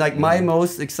for. And like my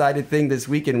most excited thing this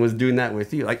weekend was doing that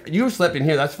with you. Like, you slept in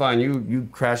here, that's fine. You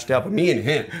crashed out, but me and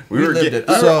him, we lived it.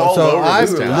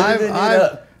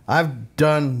 I've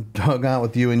done hung out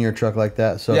with you in your truck like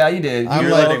that. So yeah, you did. I'm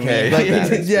You're like,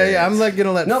 okay. yeah. I'm like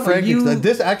gonna let Frank. you...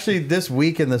 This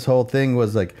weekend, this whole thing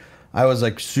was like, I was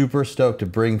like super stoked to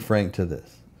bring Frank to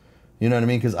this. You know what I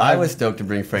mean? Because I was stoked to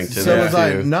bring Frank to this. So was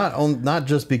I. Not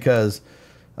just because,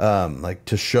 like,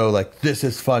 to show like this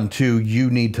is fun too. You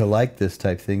need to like this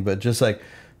type thing, but just like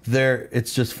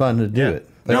it's just fun to do it.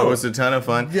 Like, no, it was a ton of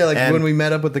fun. Yeah, like when we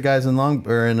met up with the guys in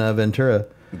Ventura.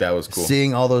 That was cool.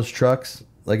 Seeing all those trucks.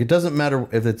 Like, it doesn't matter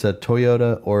if it's a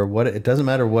Toyota or what. It doesn't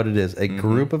matter what it is. A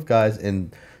group of guys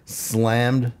in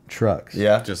slammed trucks.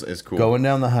 Yeah, just it's cool. Going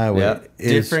down the highway. Yeah,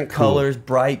 different colors,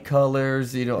 bright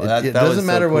colors. You know, it doesn't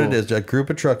matter what it is. A group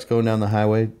of trucks going down the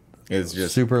highway. It's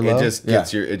just super low. It just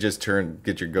gets your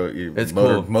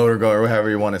motor going, or however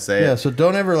you want to say it. Yeah. So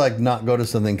don't ever like not go to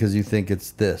something because you think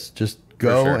it's this. Just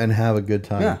go and have a good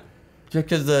time. Yeah,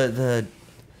 because the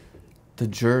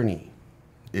journey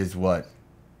is what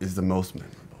is the most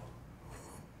memorable.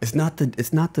 It's not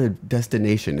the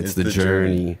destination. It's the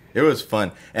journey. It was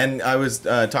fun, and I was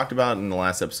talked about in the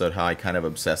last episode how I kind of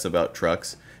obsess about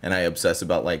trucks, and I obsess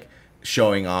about like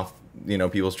showing off, you know,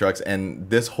 people's trucks. And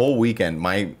this whole weekend,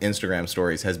 my Instagram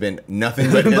stories has been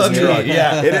nothing but his truck.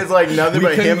 Yeah, it is like nothing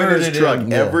but him and his truck.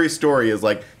 Yeah. Every story is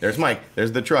like, there's Mike,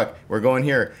 there's the truck, we're going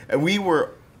here. And we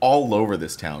were all over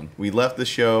this town. We left the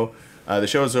show. The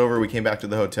show was over. We came back to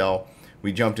the hotel.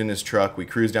 We jumped in his truck. We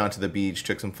cruised down to the beach,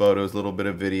 took some photos, a little bit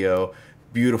of video.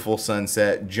 Beautiful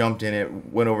sunset. Jumped in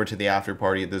it. Went over to the after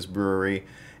party at this brewery,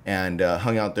 and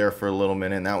hung out there for a little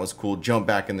minute. And that was cool. Jumped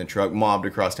back in the truck, mobbed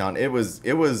across town. It was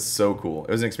so cool.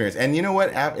 It was an experience. And you know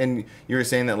what? And you were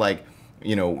saying that, like,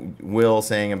 you know, Will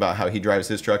saying about how he drives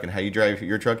his truck and how you drive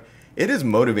your truck. It is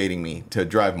motivating me to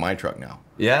drive my truck now.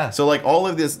 Yeah. So like all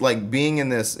of this, like being in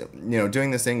this, you know, doing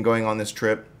this thing, going on this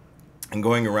trip, and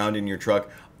going around in your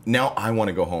truck. Now I want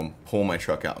to go home, pull my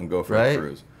truck out, and go for a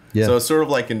cruise. Yeah. So it sort of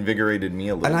like invigorated me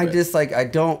a little bit. And I just like, I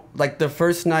don't, like the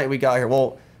first night we got here,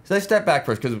 well, so let's step back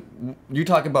first, because you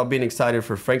talk about being excited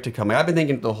for Frank to come. I've been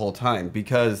thinking the whole time,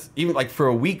 because even like for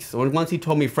a week, so once he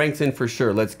told me Frank's in for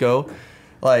sure, let's go.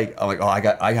 Like, I'm like,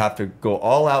 oh, I have to go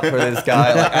all out for this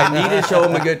guy. Like, I need to show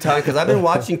him a good time, because I've been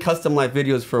watching Kustom Life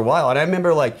videos for a while, and I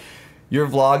remember like your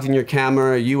vlogs and your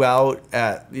camera, you out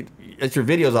at, it's your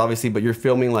videos obviously, but you're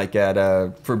filming like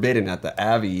at Forbidden at the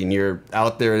Abbey, and you're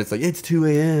out there and it's like, it's 2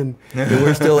 a.m. and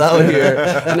we're still out here.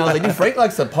 And I was like, dude, Frank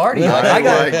likes to party. Like,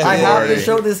 I have to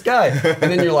show this guy. And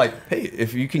then you're like, hey,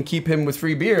 if you can keep him with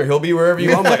free beer, he'll be wherever you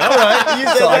want. I'm like, all right. You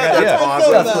so that's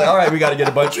awesome. So like, all right, we got to get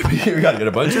a bunch of beer. We got to get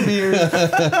a bunch of beers.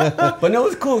 But no, it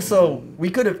was cool. So we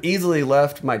could have easily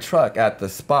left my truck at the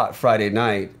spot Friday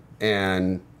night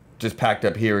and just packed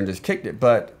up here and just kicked it.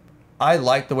 But I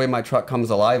like the way my truck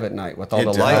comes alive at night with all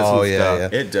the lights and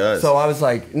stuff. Yeah. It does. So I was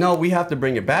like, no, we have to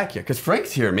bring it back here because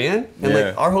Frank's here, man. And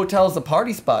like our hotel's the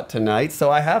party spot tonight,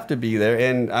 so I have to be there.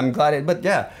 And I'm glad but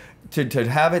yeah, to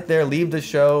have it there, leave the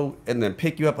show, and then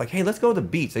pick you up like, hey, let's go to the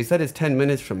beach. They said it's 10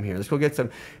 minutes from here. Let's go get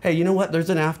some. Hey, you know what? There's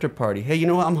an after party. Hey, you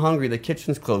know what? I'm hungry. The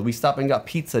kitchen's closed. We stopped and got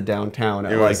pizza downtown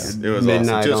at it was midnight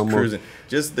awesome. Just almost. cruising.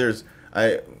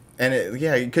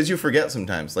 Because you forget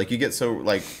sometimes. Like you get so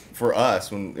like for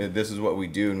us when this is what we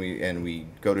do and we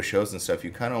go to shows and stuff. You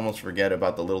kind of almost forget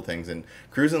about the little things. And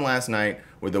cruising last night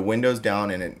with the windows down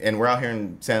and we're out here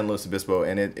in San Luis Obispo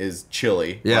and it is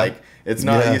chilly. Yeah. Like it's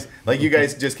not like you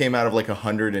guys just came out of like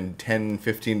 110,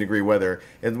 15 degree weather.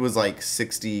 It was like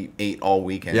 68 all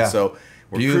weekend. Yeah. So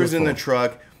we're cruising the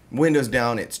truck. Windows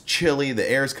down, it's chilly,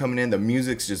 the air's coming in, the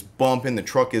music's just bumping, the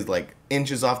truck is like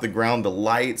inches off the ground, the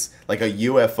lights, like a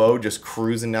UFO just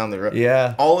cruising down the road.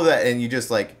 Yeah. All of that, and you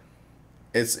just like,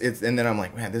 it's and then I'm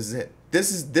like, man, this is it.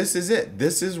 this is it.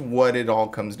 This is what it all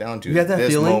comes down to. You had that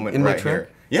this feeling moment in the right truck? here.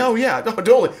 Yeah, oh yeah, no,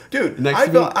 totally, dude.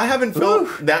 I haven't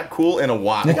felt that cool in a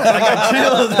while. I got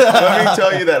chills. Let me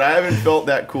tell you that I haven't felt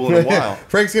that cool in a while.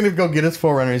 Frank's gonna go get his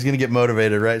 4Runner. He's gonna get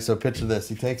motivated, right? So picture this.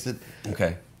 He takes it.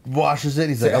 Okay. Washes it.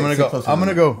 He's like, I'm gonna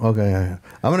go. Okay, yeah.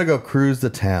 I'm gonna go cruise the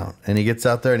town. And he gets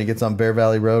out there and he gets on Bear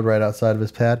Valley Road right outside of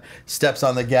his pad. Steps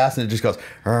on the gas and it just goes.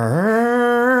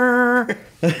 Oh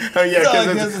yeah,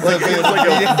 because it's like a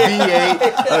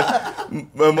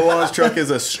V8. Milan's truck is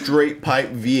a straight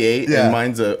pipe V8, and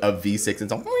mine's a V6.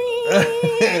 It's all.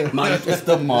 Mine's just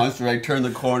a monster. I turn the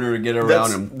corner to get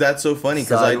around him. That's so funny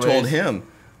because I told him.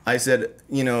 I said,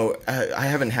 you know, I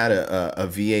haven't had a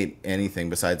V8 anything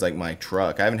besides like my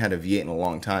truck. I haven't had a V8 in a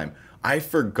long time. I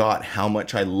forgot how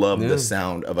much I love the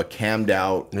sound of a cammed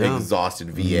out, exhausted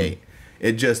V8.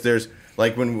 It just, there's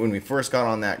like when we first got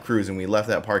on that cruise and we left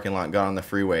that parking lot, got on the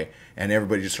freeway, and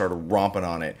everybody just started romping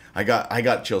on it. I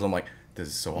got chills. I'm like, this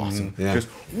is so awesome. Just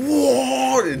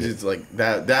whoa! It's just like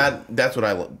that's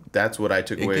what I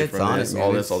took away from this.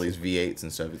 All these V8s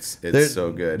and stuff. It's so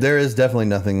good. There is definitely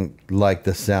nothing like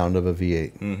the sound of a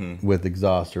V8 with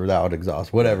exhaust or without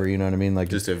exhaust, whatever. You know what I mean? Like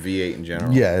just a V8 in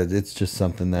general. Yeah, it's just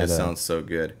something that it sounds so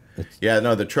good. Yeah,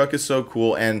 no, the truck is so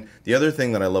cool. And the other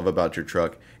thing that I love about your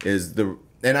truck is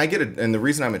and I get it, and the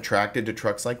reason I'm attracted to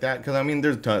trucks like that, because I mean,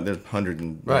 there's hundreds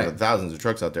and thousands of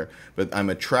trucks out there, but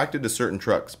I'm attracted to certain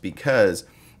trucks because,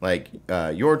 like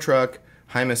your truck,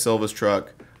 Jaime Silva's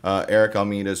truck, Eric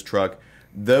Almeida's truck,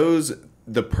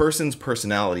 the person's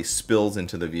personality spills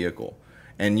into the vehicle,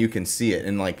 and you can see it,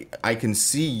 and like I can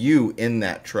see you in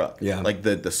that truck. Yeah. Like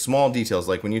the small details,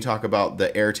 like when you talk about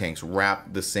the air tanks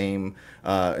wrapped the same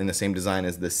in the same design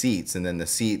as the seats, and then the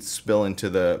seats spill into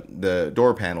the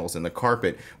door panels, and the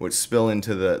carpet which spill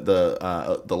into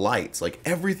the lights. Like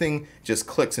everything just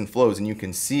clicks and flows, and you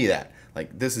can see that.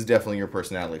 Like this is definitely your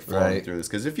personality flowing through this.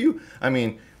 Because if you, I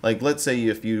mean, like let's say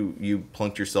if you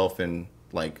plunked yourself in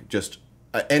like just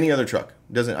any other truck,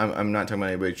 I'm not talking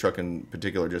about anybody's truck in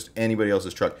particular, just anybody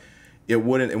else's truck, it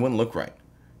wouldn't look right.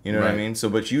 You know what I mean? So,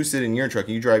 but you sit in your truck,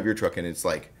 you drive your truck, and it's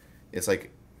like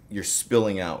you're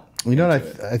spilling out. You know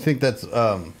what I think that's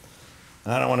I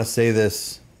don't want to say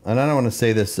this, and I don't want to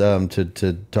say this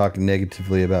to talk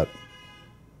negatively about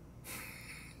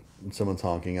someone's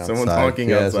honking outside. Someone's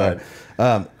honking outside.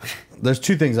 There's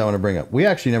two things I want to bring up. We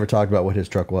actually never talked about what his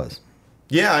truck was.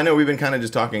 Yeah, I know. We've been kind of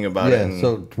just talking about it. Yeah.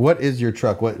 So, what is your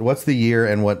truck? What's the year,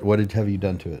 and what have you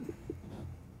done to it?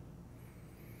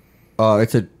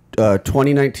 It's a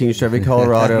 2019 Chevy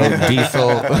Colorado diesel.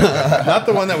 Not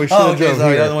the one that we should have drove.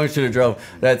 Sorry, not the one we should have drove.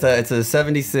 It's a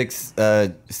 76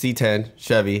 C10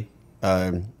 Chevy,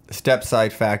 step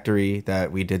side factory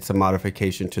that we did some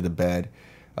modification to the bed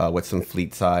with some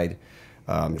fleet side,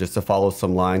 just to follow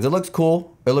some lines. It looks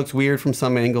cool. It looks weird from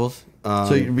some angles.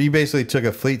 So you basically took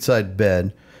a fleet side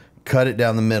bed, cut it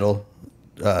down the middle,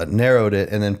 narrowed it,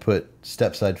 and then put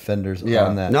step side fenders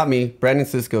on that. Not me. Brandon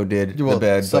Cisco did the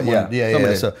bed. Someone,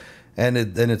 yeah. So, and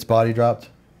it's body dropped?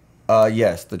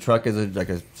 Yes. The truck is like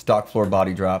a stock floor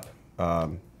body drop.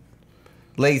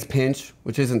 Lay's pinch,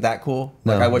 which isn't that cool.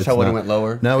 No, I wish I would have went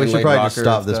lower. No, we should probably just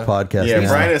stop this podcast. Yeah,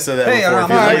 Brian has said that before. All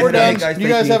right, we're done. You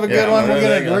guys have a good one.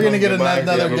 We're gonna get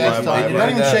another guest on. Don't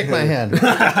even shake my hand.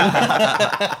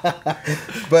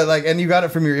 But like, and you got it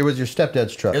from it was your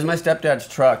stepdad's truck. It was my stepdad's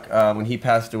truck. When he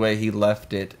passed away, he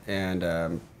left it, and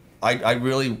I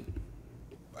really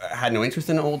had no interest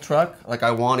in an old truck. Like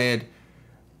I wanted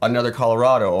another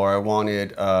Colorado, or I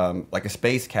wanted like a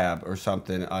space cab or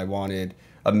something. I wanted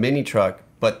a mini truck.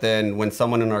 But then when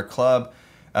someone in our club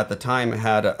at the time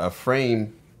had a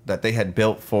frame that they had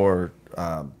built for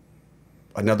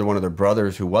another one of their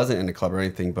brothers who wasn't in the club or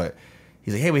anything, but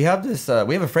he's like, hey, we have this,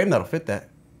 we have a frame that'll fit that.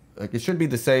 Like, it should be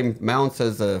the same mounts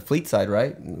as a fleet side,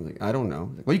 right? And I was like, I don't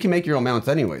know. Like, well, you can make your own mounts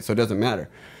anyway, so it doesn't matter.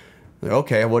 I'm like,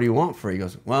 okay, what do you want for it? He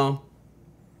goes, well,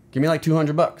 give me like $200.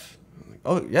 I'm like,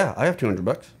 oh yeah, I have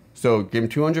 $200. So give him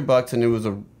 $200, and it was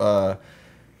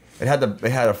it had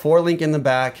a 4-link in the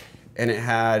back, and it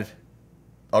had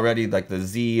already like the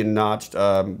Z and notched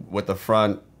with the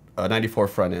front 94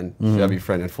 front end, Chevy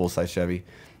front end, full size Chevy.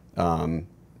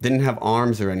 Didn't have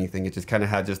arms or anything. It just kind of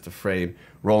had just a frame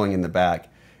rolling in the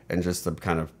back and just the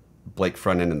kind of Blake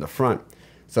front end in the front.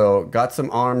 So got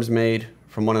some arms made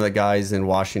from one of the guys in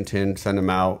Washington, sent them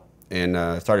out, and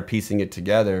started piecing it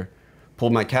together.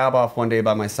 Pulled my cab off one day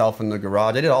by myself in the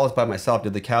garage. I did all this by myself,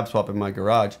 did the cab swap in my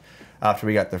garage after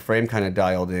we got the frame kind of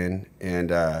dialed in.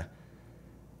 And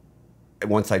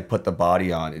once I put the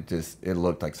body on, it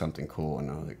looked like something cool.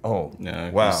 And I was like, oh, yeah,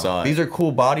 wow, these are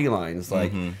cool body lines.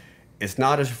 Like, it's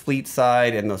not a fleet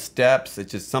side and those steps.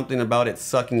 It's just something about it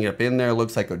sucking you up in there. It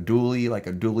looks like a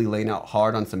dually laying out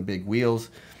hard on some big wheels.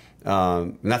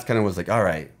 And that's kind of was like, all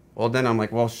right. Well, then I'm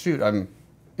like, well, shoot, I'm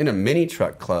in a mini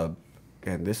truck club,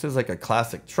 and this is like a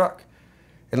classic truck.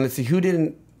 And let's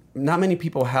see, not many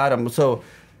people had them. So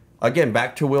again,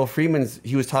 back to Will Freeman's,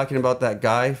 he was talking about that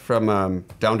guy from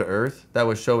Down to Earth that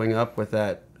was showing up with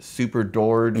that super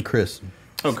doored. Chris.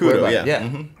 Oh, Kudo, yeah.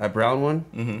 Yeah, that brown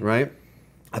one, right?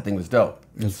 That thing was dope.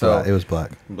 It was black. It was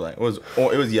black. Black.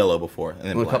 It was yellow before, and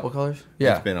then A black. couple colors?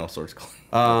 Yeah. It's been all sorts of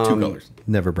colors. 2 colors.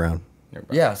 Never brown.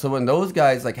 Yeah, so when those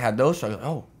guys like had those trucks,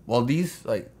 oh, well, these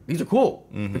are cool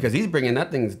because he's bringing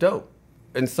that thing's dope.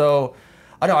 And so,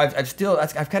 I don't know,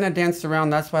 I've kind of danced around.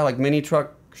 That's why like mini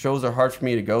truck shows are hard for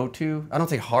me to go to. I don't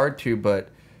say hard to, but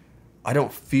I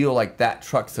don't feel like that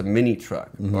truck's a mini truck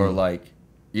or like,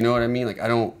 you know what I mean? Like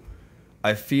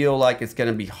I feel like it's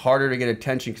gonna be harder to get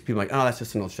attention because people are like, oh, that's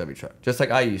just an old Chevy truck. Just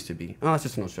like I used to be. Oh, that's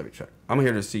just an old Chevy truck. I'm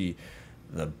here to see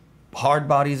the hard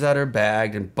bodies that are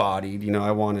bagged and bodied. You know,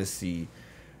 I want to see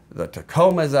the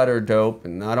Tacomas that are dope,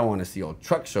 and I don't want to see old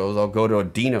truck shows. I'll go to a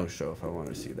Dino show if I want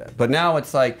to see that. But now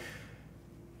it's like,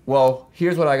 well,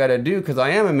 here's what I got to do because I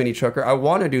am a mini trucker. I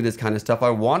want to do this kind of stuff. I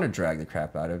want to drag the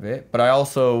crap out of it, but I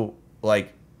also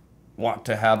like want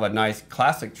to have a nice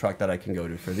classic truck that I can go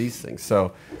to for these things.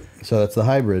 So that's the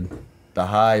hybrid. The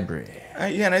hybrid.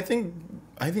 Yeah, and I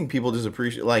think people just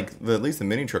appreciate, like, at least the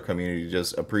mini truck community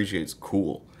just appreciates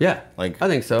cool. Yeah, like I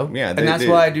think so. Yeah, and that's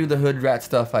why I do the hood rat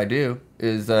stuff. I do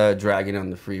is dragging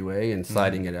on the freeway and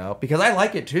sliding it out because I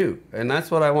like it too, and that's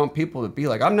what I want people to be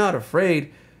like. I'm not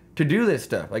afraid to do this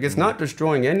stuff. Like it's not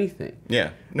destroying anything.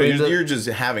 Yeah, no, you're just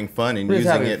having fun and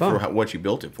using it for what you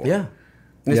built it for. Yeah.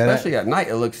 And especially at night,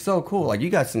 it looks so cool. Like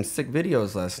you got some sick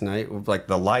videos last night with like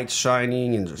the lights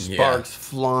shining and the sparks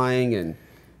flying and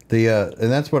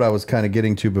and that's what I was kind of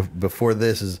getting to before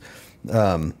this is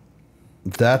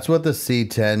that's what the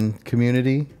C10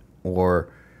 community or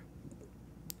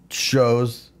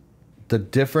shows. The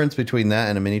difference between that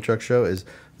and a mini truck show is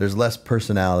there's less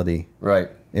personality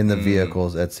in the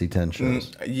vehicles at C10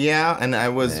 shows. Yeah, and I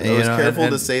was careful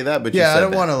to say that, but I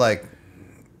don't want to like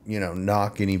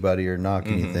knock anybody or knock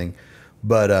anything,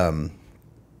 but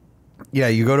you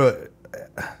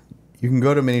can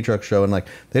go to a mini truck show and like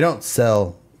they don't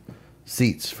sell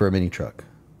seats for a mini truck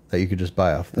that you could just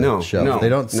buy off the shelf. They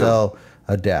don't sell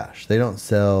a dash. They don't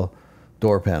sell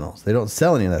door panels. They don't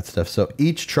sell any of that stuff. So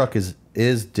each truck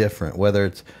is different. Whether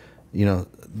it's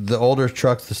the older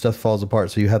trucks, the stuff falls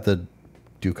apart, so you have to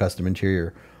do custom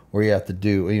interior, or you have to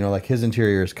do like his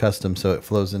interior is custom, so it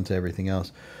flows into everything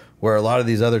else. Where a lot of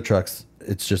these other trucks,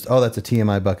 it's just, oh, that's a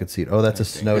TMI bucket seat. Oh, that's a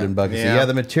Snowden bucket seat. Yeah,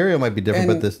 the material might be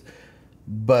different,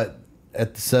 but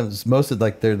at most of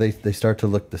like they start to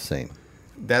look the same.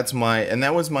 That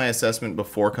was my assessment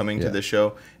before coming to this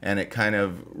show, and it kind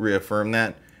of reaffirmed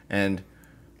that. And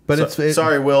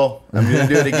sorry, Will, I'm going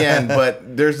to do it again, but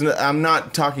I'm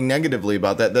not talking negatively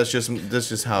about that. That's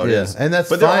just how it is. And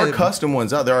but there are custom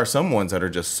ones out. There are some ones that are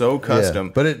just so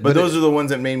custom. Yeah, but those are the ones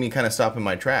that made me kind of stop in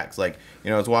my tracks. Like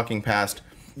I was walking past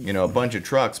a bunch of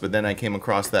trucks, but then I came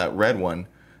across that red one.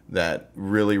 That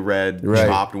really red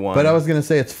chopped one. But I was going to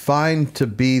say it's fine to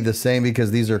be the same because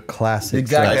these are classic.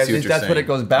 Exactly. That's what it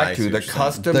goes back to. The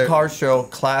custom car show,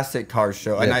 classic car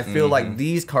show. And I feel like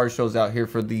these car shows out here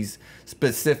for these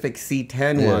specific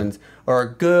C10 ones are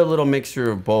a good little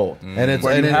mixture of both. And it's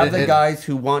where you have the guys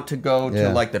who want to go to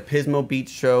like the Pismo Beach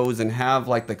shows and have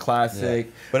like the classic.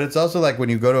 Yeah. But it's also like when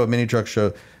you go to a mini truck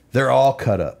show, they're all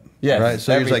cut up. Yeah, right.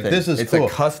 So you're like, this is cool.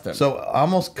 It's a custom. So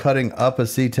almost cutting up a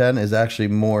C10 is actually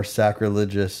more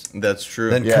sacrilegious. That's true.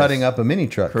 Than cutting up a mini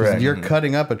truck. Correct. You're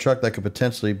cutting up a truck that could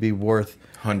potentially be worth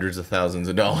hundreds of thousands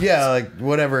of dollars. Yeah, like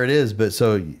whatever it is. But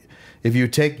so if you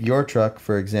take your truck,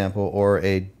 for example, or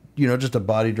a just a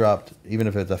body dropped, even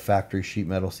if it's a factory sheet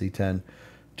metal C10,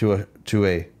 to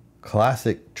a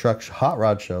classic truck hot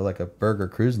rod show like a Burger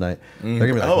Cruise Night, they're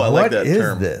gonna be like, I like that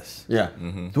term. What is this? Yeah.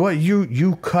 What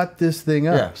you cut this thing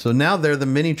up? Yeah. So now they're the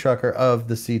mini trucker of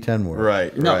the C10 world.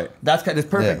 Right. No, right. That's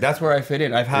perfect. Yeah. That's where I fit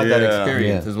in. I've had that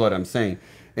experience, is what I'm saying.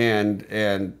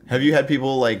 And have you had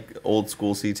people like old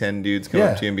school C10 dudes come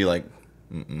up to you and be like,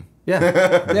 mm-mm. Yeah.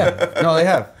 No, they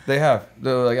have.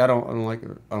 They're like, I don't like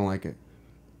it. I don't like it.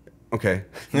 Okay.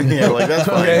 Yeah, like that's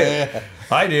fine. Okay.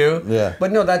 I do. Yeah.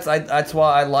 But no, that's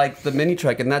why I like the mini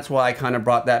truck, and that's why I kind of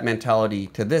brought that mentality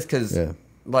to this, because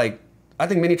like I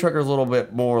think mini trucker is a little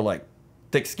bit more like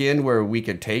thick-skinned, where we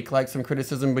could take like some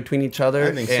criticism between each other,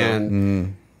 I think so.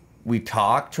 and we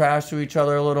talk trash to each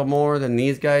other a little more than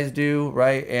these guys do,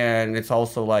 right? And it's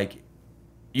also like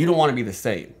you don't want to be the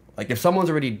same, Like if someone's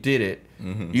already did it,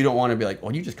 you don't want to be like,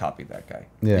 well, you just copied that guy.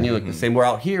 Yeah. And you look the same. We're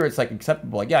out here, it's like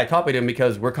acceptable. Like, yeah, I copied him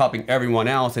because we're copying everyone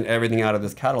else and everything out of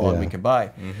this catalog we could buy.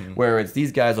 Whereas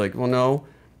these guys are like, well, no,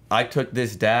 I took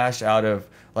this dash out of,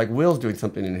 like Will's doing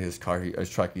something in his car, his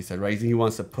truck. He said, right? He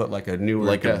wants to put like a newer,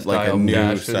 like a new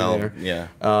dash style, in there. yeah.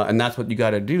 And that's what you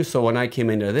got to do. So when I came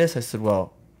into this, I said,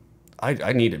 well,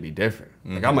 I need to be different.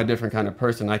 Like I'm a different kind of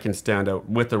person. I can stand out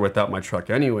with or without my truck,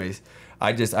 anyways.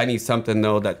 I need something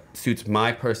though that suits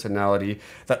my personality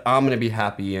that I'm gonna be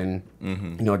happy in,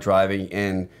 you know, driving.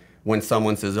 And when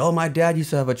someone says, "Oh, my dad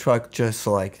used to have a truck just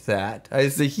like that," I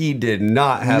say he did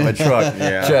not have a truck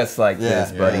just like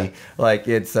this, buddy. Like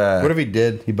it's. What if he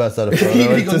did? He busts out a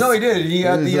photo. he goes, no, he did. He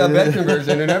had the bed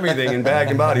conversion and everything, and bag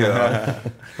and body.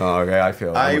 Oh, okay, I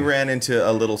feel. I ran into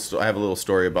a little. I have a little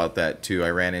story about that too. I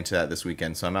ran into that this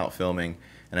weekend. So I'm out filming,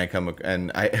 and I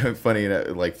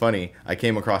I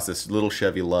came across this little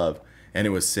Chevy Love, and it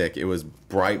was sick. It was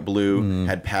bright blue,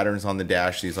 had patterns on the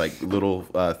dash. These like little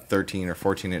 13 or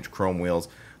 14-inch chrome wheels.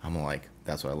 I'm like,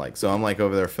 that's what I like. So I'm like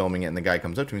over there filming it, and the guy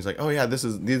comes up to me. He's like, "Oh yeah, this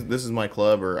is my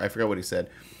club," or I forgot what he said.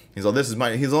 He's like, He's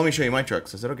like, "Let me show you my truck."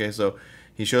 So I said, "Okay." So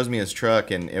he shows me his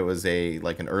truck, and it was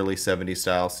like an early '70s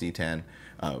style C10.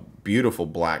 Beautiful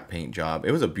black paint job.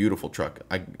 It was a beautiful truck.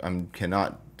 I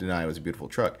cannot deny it was a beautiful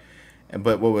truck.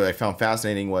 But what I found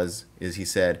fascinating is he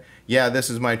said, "Yeah, this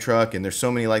is my truck, and there's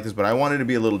so many like this, but I wanted to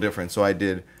be a little different, so I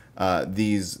did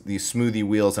these smoothie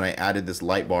wheels, and I added this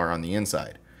light bar on the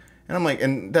inside." And I'm like,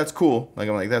 and that's cool. Like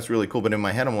I'm like, that's really cool. But in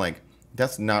my head, I'm like,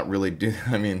 that's not really.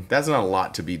 That's not a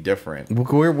lot to be different.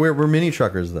 We're mini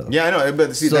truckers though. Yeah, I know.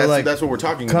 But see, so that's what we're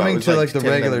talking about. Coming to like the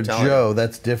regular Joe,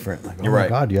 that's different. Like, oh You're my right.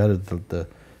 God, you added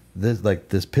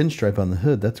this pinstripe on the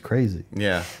hood. That's crazy.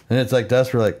 Yeah. And it's like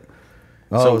us. We're like,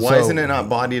 oh, so why isn't it not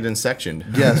bodied and sectioned?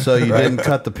 Yeah. So you didn't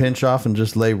cut the pinch off and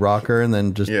just lay rocker and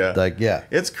then just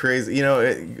It's crazy. You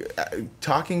know,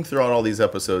 talking throughout all these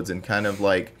episodes and kind of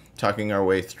like talking our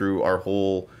way through our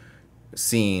whole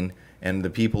scene and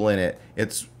the people in it,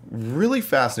 it's really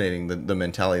fascinating the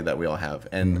mentality that we all have.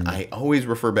 And I always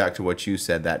refer back to what you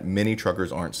said, that mini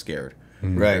truckers aren't scared.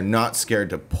 Right. They're not scared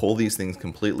to pull these things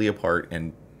completely apart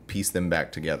and piece them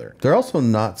back together. They're also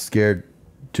not scared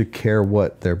to care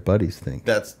what their buddies think.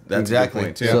 That's exactly a good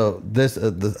point too. So this,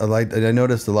 I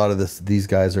noticed a lot of these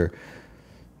guys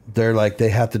they're like, they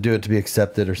have to do it to be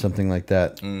accepted or something like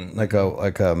that.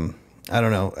 I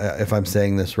don't know if I'm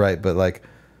saying this right, but like,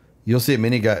 you'll see a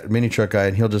mini truck guy,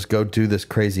 and he'll just go do this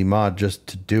crazy mod just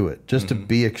to do it, just to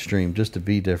be extreme, just to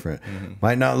be different.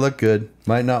 Might not look good,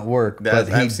 might not work, but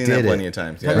I've seen that plenty of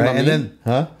times. Yeah. Right? And then,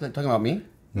 Is that talking about me?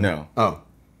 No. Oh.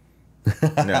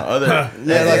 No.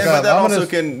 But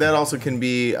that also can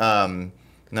be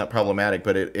not problematic,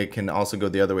 but it can also go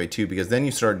the other way too, because then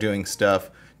you start doing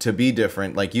stuff to be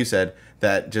different, like you said,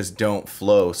 that just don't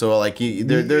flow. So like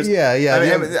there's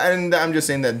I'm just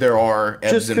saying that there are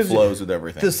ebbs and flows with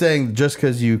everything. Just saying, just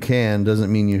because you can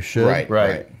doesn't mean you should.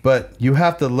 Right. But you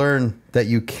have to learn that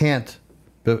you can't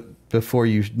before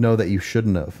you know that you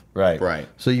shouldn't have. Right.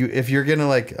 So if you're gonna,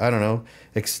 like, I don't know,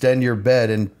 extend your bed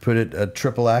and put a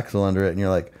triple axle under it, and you're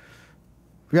like,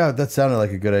 yeah, that sounded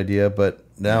like a good idea, but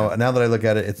now that I look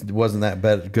at it, it wasn't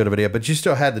that good of an idea. But you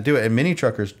still had to do it, and mini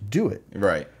truckers do it.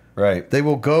 Right. They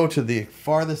will go to the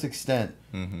farthest extent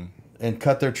and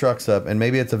cut their trucks up, and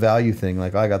maybe it's a value thing.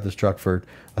 Like, I got this truck for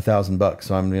 $1,000,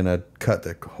 so I'm gonna cut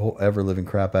the whole ever living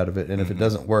crap out of it. And if it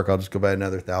doesn't work, I'll just go buy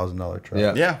another $1,000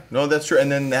 truck. Yeah. No, that's true.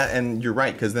 And you're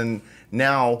right, because then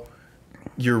now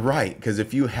you're right, because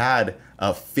if you had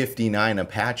a '59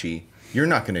 Apache, you're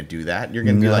not going to do that. You're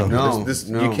going to be like, no,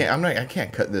 you can't. I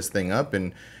can't cut this thing up,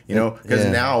 and because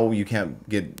now you can't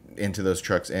get into those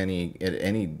trucks at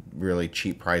any really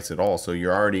cheap price at all. So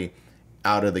you're already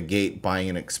out of the gate buying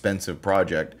an expensive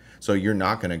project. So you're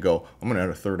not going to go, I'm going to add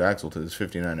a third axle to this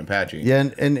 '59 Apache. Yeah,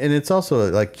 and it's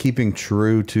also like keeping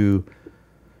true to,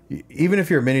 even if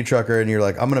you're a mini trucker and you're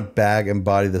like, I'm going to bag and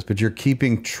body this, but you're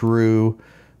keeping true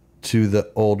to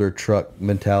the older truck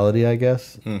mentality, I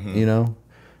guess. You know.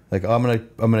 Like, I'm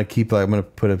gonna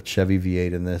put a Chevy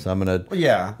V8 in this. I'm gonna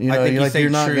I think you're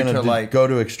not gonna go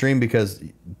to extreme, because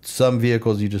some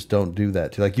vehicles you just don't do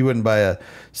that to. Like, you wouldn't buy a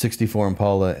 '64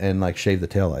 Impala and like shave the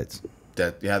taillights.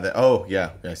 I see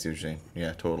what you're saying.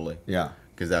 Yeah, totally. Yeah,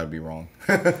 because that would be wrong.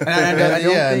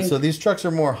 And so these trucks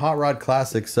are more hot rod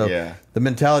classics. So the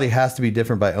mentality has to be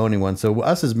different by owning one. So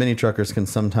us as mini truckers can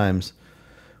sometimes.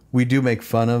 We do make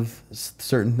fun of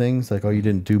certain things, like, oh, you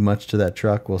didn't do much to that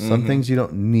truck. Well, some things you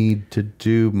don't need to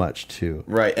do much to.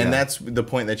 Right, and that's the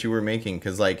point that you were making,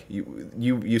 because like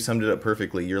you summed it up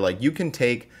perfectly. You're like, you can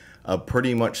take a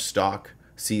pretty much stock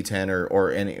C10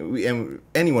 or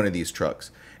any one of these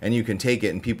trucks, and you can take it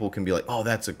and people can be like, oh,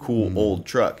 that's a cool old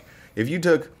truck. If you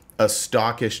took a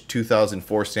stockish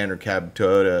 2004 standard cab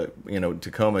Toyota,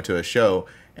 Tacoma to a show,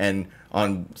 and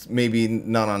on maybe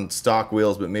not on stock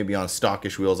wheels, but maybe on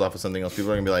stockish wheels off of something else,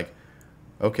 people are gonna be like,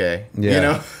 okay,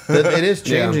 It is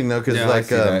changing though,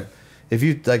 because if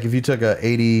you took a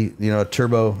 80, a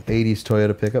turbo 80s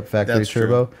Toyota pickup, factory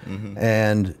turbo,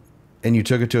 and you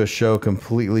took it to a show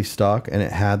completely stock and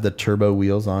it had the turbo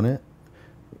wheels on it,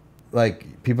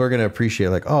 like people are gonna appreciate,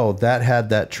 like, oh, that had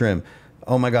that trim.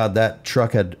 Oh my God, that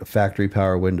truck had factory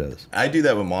power windows. I do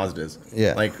that with Mazdas.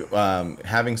 Yeah. Like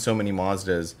having so many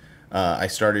Mazdas, I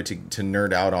started to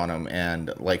nerd out on them,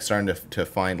 and like starting to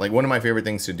find, like, one of my favorite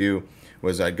things to do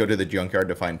was I'd go to the junkyard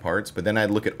to find parts, but then I'd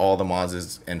look at all the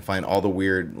Mazdas and find all the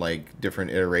weird, like,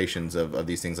 different iterations of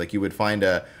these things. Like you would find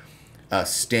a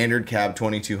standard cab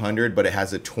 2200, but it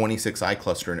has a 26i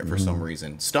cluster in it for some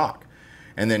reason, stock.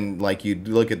 And then, like, you'd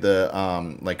look at the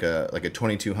like a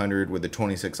 2200 with a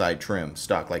 26i trim,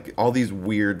 stock, like all these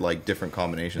weird, like, different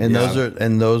combinations. And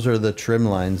those are the trim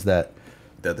lines that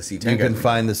the C10 you can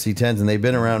find the C10s, and they've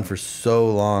been around for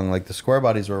so long. Like the square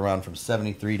bodies were around from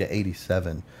 73 to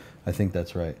 87, I think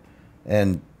that's right.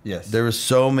 And there was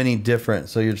so many different.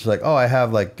 So you're just like, oh, I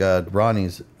have like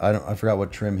Ronnie's. I forgot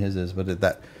what trim his is, but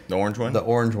the orange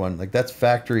one, like that's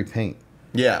factory paint.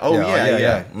 Yeah. Oh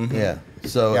yeah. Yeah.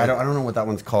 So I don't know what that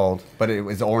one's called, but it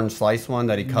was the orange slice one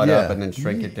that he cut up and then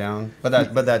shrink it down.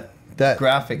 But that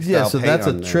graphic style so paint that's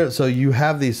on a there. trim. So you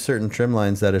have these certain trim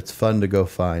lines that it's fun to go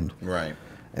find, right?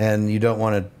 And you don't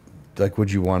want to, like, would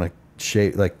you want to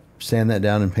shape, like, sand that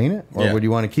down and paint it, or would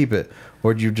you want to keep it,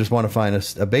 or do you just want to find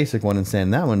a basic one and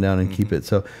sand that one down and keep it?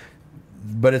 So,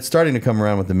 but it's starting to come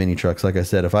around with the mini trucks. Like I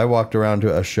said, if I walked around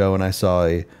to a show and I saw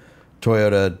a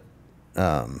Toyota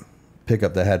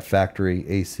pickup that had factory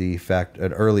AC,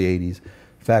 an early 80s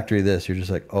factory this, you're just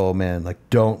like, oh man, like,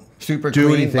 don't super do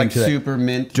clean, anything like to that. super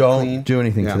mint. Don't clean. do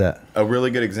anything to that. A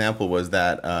really good example was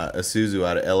that Isuzu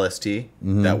out of LST,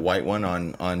 that white one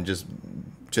on just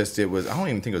it was, I don't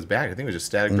even think it was bagged. I think it was just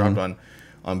static dropped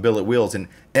on billet wheels, and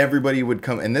everybody would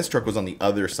come, and this truck was on the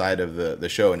other side of the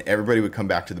show, and everybody would come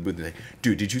back to the booth and say,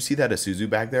 dude, did you see that Isuzu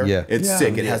back there? Yeah. It's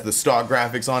sick. It has the stock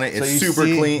graphics on it. It's So super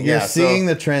clean. You're seeing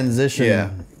the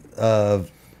transition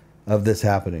of this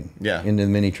happening in the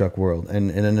mini truck world,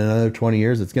 and in another 20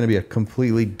 years it's going to be a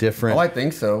completely different. Oh, I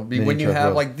think so. When you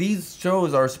have like these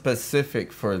shows are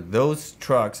specific for those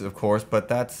trucks, of course, but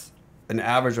that's an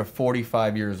average of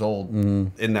 45 years old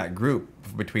in that group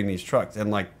between these trucks, and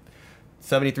like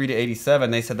 73 to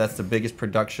 87, they said that's the biggest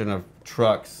production of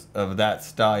trucks of that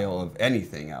style of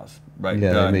anything else, right?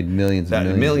 Yeah, they made millions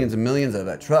and millions of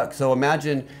that truck. So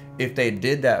imagine if they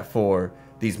did that for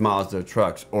these Mazda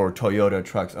trucks or Toyota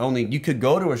trucks only. You could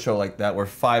go to a show like that where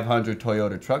 500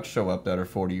 Toyota trucks show up that are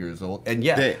 40 years old, and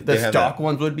the stock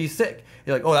ones would be sick.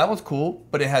 You're like, oh, that one's cool,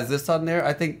 but it has this on there.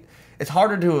 I think it's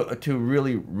harder to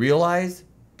really realize,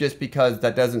 just because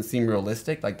that doesn't seem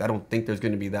realistic. Like, I don't think there's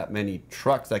going to be that many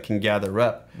trucks that can gather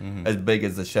up as big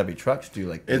as the Chevy trucks do.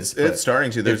 Like this. It's starting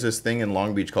to. There's this thing in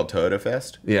Long Beach called Toyota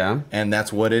Fest. Yeah, and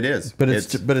that's what it is. But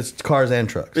it's cars and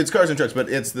trucks. It's cars and trucks, but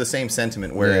it's the same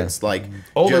sentiment where it's like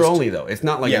older only though. It's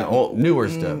not like newer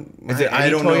stuff. Is it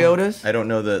any Toyotas? I don't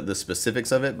know the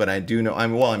specifics of it, but I do know.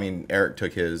 Eric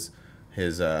took his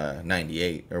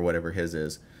 98 or whatever his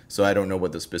is. So I don't know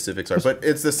what the specifics are, but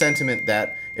it's the sentiment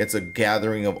that it's a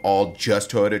gathering of all just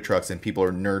Toyota trucks, and people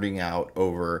are nerding out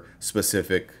over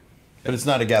specific. But it's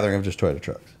not a gathering of just Toyota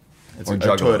trucks. It's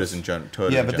Toyotas and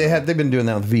Toyota. Yeah, but they've been doing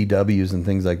that with VWs and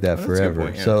things like that forever.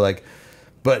 Point, yeah. So like,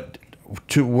 but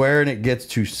to where it gets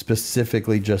to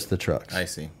specifically just the trucks. I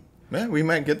see. Yeah, we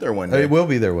might get there one day. It will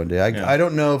be there one day. I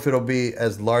don't know if it'll be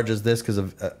as large as this because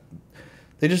of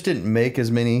they just didn't make as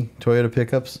many Toyota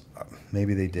pickups.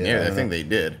 Maybe they did. Yeah, I think they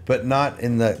did. But not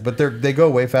in the. But they go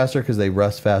way faster because they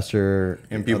rust faster.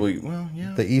 And people,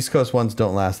 the East Coast ones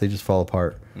don't last; they just fall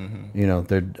apart. You know,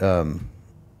 they're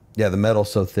the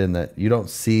metal's so thin that you don't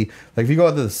see. Like if you go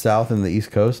out to the South and the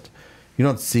East Coast, you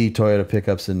don't see Toyota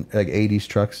pickups and like '80s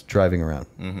trucks driving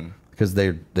around because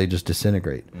they just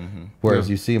disintegrate. Whereas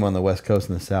you see them on the West Coast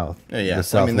and the South. The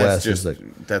Southwest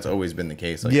that's always been the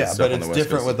case. Like but it's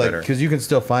different with like because you can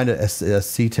still find a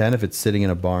C10 if it's sitting in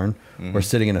a barn or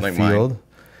sitting in a field.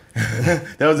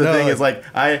 That was the thing. Is like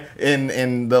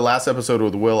in the last episode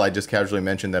with Will, I just casually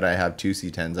mentioned that I have two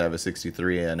C10s. I have a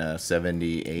 63 and a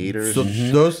 78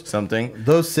 or something.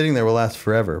 Those sitting there will last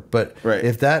forever. But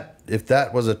if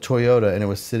that was a Toyota and it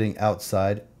was sitting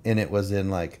outside and it was in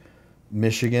like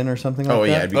Michigan or something like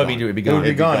that. It'd be gone.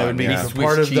 It would be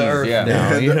part of the earth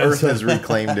now. The earth has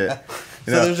reclaimed it.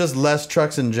 So there's just less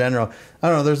trucks in general. I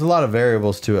don't know. There's a lot of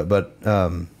variables to it, but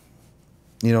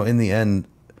you know, in the end,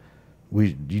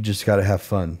 you just got to have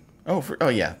fun. Oh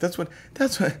yeah, that's what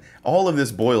all of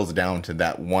this boils down to.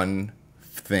 That one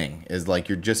thing is like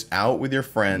you're just out with your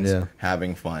friends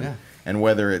having fun. Yeah. And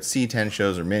whether it's C10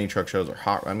 shows or mini truck shows or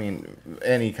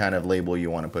any kind of label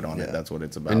you want to put on it, that's what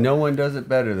it's about. And no one does it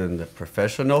better than the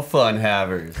professional fun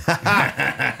havers.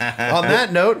 On that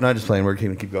note, no, just playing. We're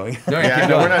keep going. No,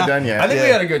 we're not done yet. I think we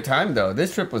had a good time though.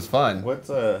 This trip was fun.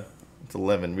 It's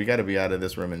 11. We got to be out of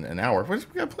this room in an hour. We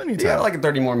got plenty of time. Yeah, like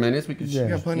 30 more minutes. We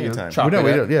got plenty of time.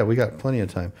 We got plenty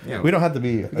of time. Yeah. We don't have to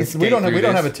be. We don't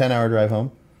have a 10-hour drive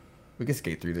home. We can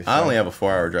skate through this. I only have a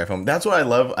 4-hour drive home. That's what I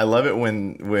love. I love it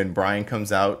when Brian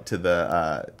comes out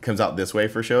comes out this way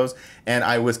for shows. And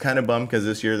I was kind of bummed because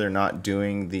this year they're not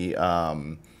doing the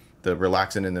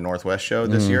Relaxin' in the Northwest show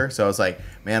this year. So I was like,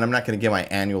 man, I'm not going to get my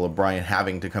annual of Brian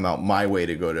having to come out my way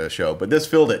to go to a show. But this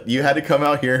filled it. You had to come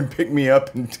out here and pick me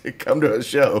up and to come to a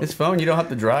show. It's fun. You don't have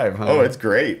to drive, huh? Oh, it's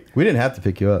great. We didn't have to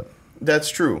pick you up.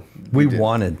 That's true. We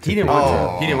wanted to. He didn't want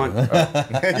to. He didn't want to.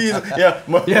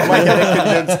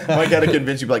 Mike had to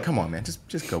convince you, like, come on, man, just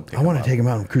go pick him up. I want to take him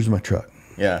out and cruise in my truck.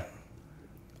 Yeah.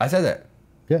 I said that.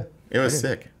 Yeah. It was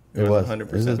sick. It was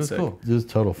 100% sick. Cool. It was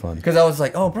total fun. Because I was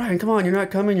like, oh, Brian, come on, you're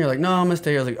not coming. You're like, no, I'm going to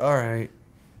stay here. I was like, all right.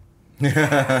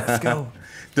 Let's go.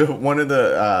 One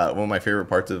of my favorite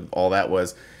parts of all that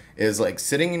is like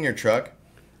sitting in your truck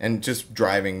and just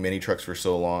driving mini trucks for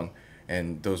so long.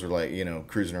 And those are like, you know,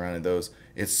 cruising around in those.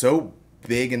 It's so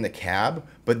big in the cab,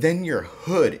 but then your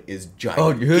hood is gigantic.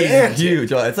 Oh, your hood is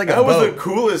huge. It's like a boat. That was the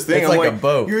coolest thing. It's like a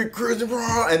boat. You're cruising,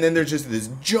 and then there's just this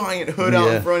giant hood out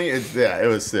in front of you. It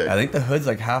was sick. I think the hood's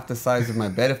like half the size of my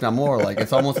bed, if not more. Like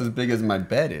it's almost as big as my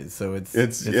bed is. So it's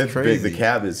crazy. Big. The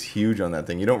cab is huge on that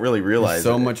thing. You don't really realize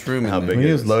so much room in there. When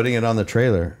he was loading it on the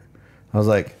trailer, I was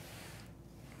like,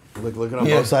 looking on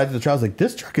both sides of the truck, I was like,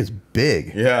 this truck is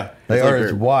big. Yeah.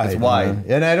 It's wide. It's wide. You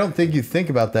know? And I don't think you think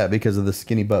about that because of the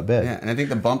skinny butt bed. Yeah, and I think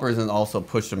the bumpers also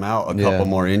push them out a couple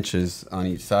more inches on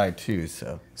each side too.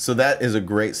 So that is a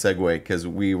great segue because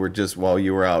we were just, while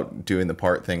you were out doing the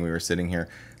part thing, we were sitting here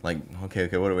like, okay,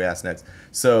 what do we ask next?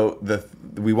 So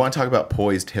we want to talk about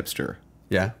Poised Hipster.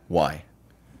 Yeah. Why?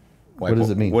 What does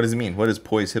it mean? What does it mean? What does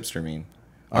Poised Hipster mean?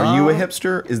 Are you a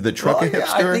hipster? Is the truck a hipster?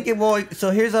 I think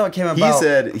so here's how it came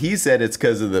about. He said it's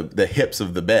because of the hips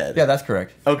of the bed. Yeah, that's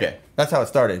correct. Okay. That's how it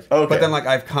started. Okay. But then like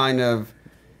I've kind of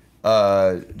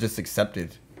just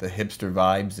accepted the hipster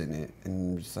vibes in it,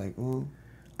 and I'm just like, well,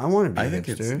 I want to be a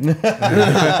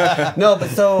hipster. No, but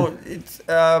so it's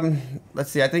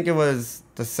let's see. I think it was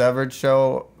the Severed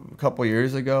show a couple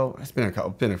years ago. It's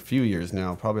been a few years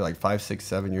now, probably like 5, 6,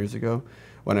 7 years ago,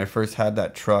 when I first had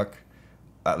that truck.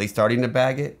 At least starting to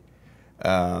bag it.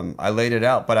 I laid it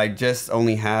out, but I just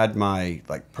only had my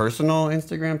like personal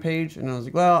Instagram page, and I was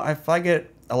like, well, if I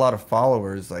get a lot of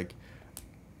followers, like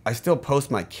I still post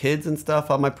my kids and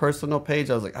stuff on my personal page.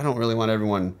 I was like, I don't really want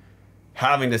everyone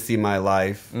having to see my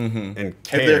life and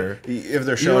care if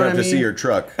they're showing up to see your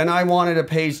truck. And I wanted a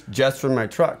page just for my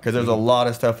truck because there's a lot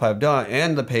of stuff I've done,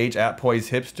 and the page at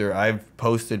Poised Hipster, I've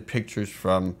posted pictures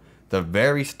from the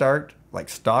very start. Like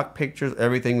stock pictures,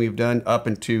 everything we've done up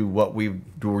into what we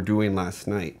were doing last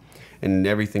night, and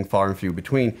everything far and few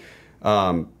between.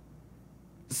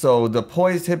 So the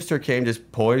Poised Hipster came just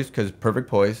poised because perfect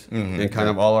poise, and kind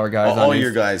of all our guys. All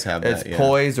your guys have that. It's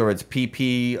poised or it's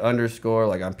PP _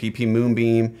 like I'm PP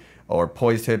Moonbeam or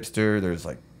Poised Hipster. There's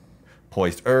like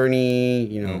Poised Ernie,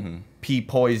 you know, P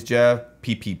Poised Jeff,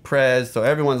 PP Prez. So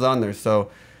everyone's on there.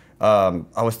 So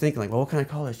I was thinking like, well, what can I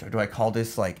call this? Do I call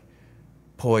this like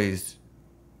Poised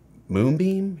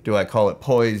Moonbeam? Do I call it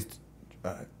Poised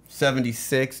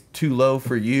 76 too low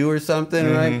for you or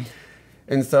something, right?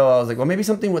 And so I was like, well, maybe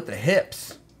something with the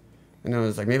hips. And I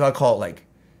was like, maybe I'll call it like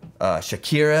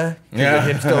Shakira. The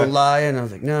hips don't lie. And I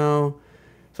was like, no.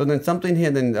 So then something here.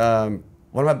 Then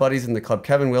one of my buddies in the club,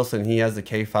 Kevin Wilson, he has the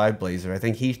K5 Blazer. I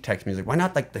think he texted me. He's like, why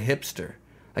not like the hipster?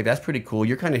 Like that's pretty cool.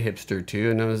 You're kind of hipster too.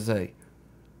 And I was like,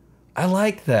 I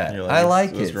like that. I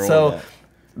like it. So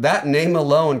that name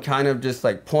alone kind of just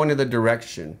like pointed the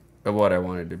direction of what I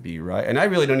wanted to be, right? And I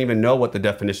really don't even know what the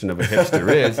definition of a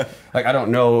hipster is. Like, I don't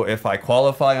know if I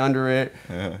qualify under it.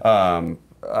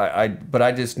 But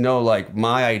I just know like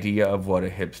my idea of what a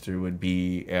hipster would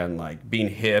be, and like being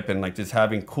hip and like just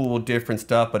having cool different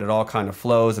stuff, but it all kind of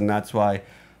flows, and that's why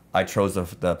I chose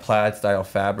the plaid style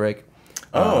fabric.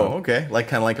 Oh, okay. Like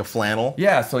kind of like a flannel.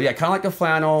 Yeah. So yeah, kind of like a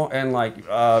flannel, and like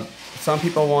some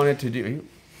people wanted to do.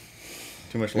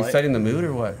 Too much light. You setting the mood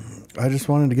or what? I just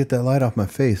wanted to get that light off my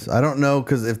face. I don't know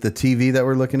because if the TV that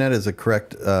we're looking at is a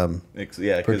correct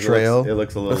portrayal. It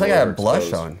looks a little. Looks like I have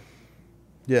blush on.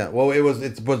 Yeah. Well,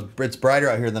 it's brighter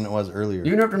out here than it was earlier.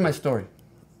 You interrupted my story.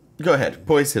 Go ahead.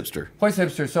 Poised Hipster. Poised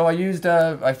Hipster. So I used,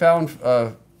 I found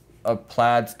a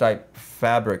plaid type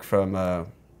fabric from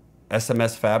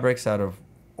SMS Fabrics out of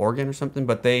Oregon or something,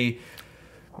 but they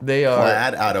are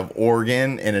plaid out of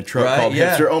Oregon in a truck called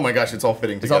Hipster. Oh my gosh, it's all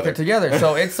fitting together. It's all fit together.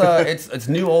 So it's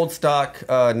new old stock,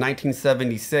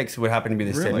 1976 would happen to be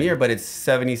the same year, but it's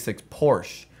 76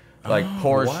 Porsche, like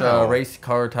Porsche race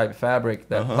car type fabric,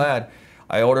 that plaid.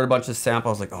 I ordered a bunch of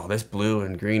samples, like, oh, this blue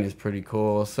and green is pretty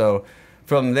cool. So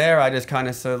from there, I just kind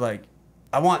of said, like,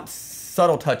 I want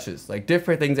subtle touches, like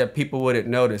different things that people wouldn't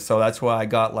notice. So that's why I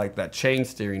got like that chain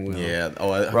steering wheel. Yeah.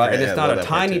 Right. And it's not a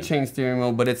tiny chain steering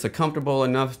wheel, but it's a comfortable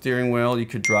enough steering wheel. You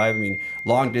could drive, I mean,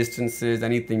 long distances,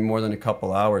 anything more than a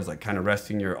couple hours, like kind of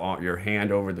resting your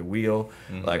hand over the wheel.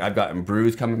 Like I've gotten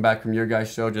bruised coming back from your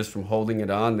guys' show just from holding it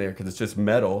on there because it's just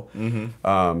metal.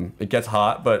 It gets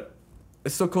hot, but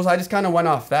it's so cool. So I just kind of went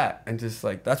off that and just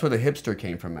like, that's where the hipster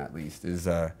came from, at least, is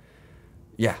the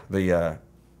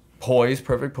poise,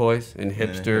 perfect poise, and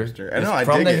hipster. I know, I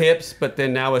from dig the it. hips, but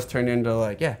then now it's turned into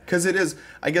like, Because it is,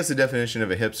 I guess the definition of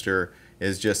a hipster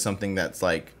is just something that's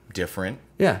like different.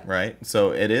 Yeah. Right?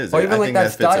 So it is. Or even I like think that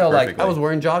fits it style, like perfectly. I was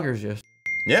wearing joggers just.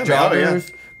 Yeah,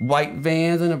 Joggers, white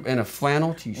Vans, and a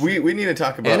flannel t-shirt. We need to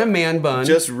talk about and a man bun.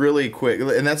 just really quick,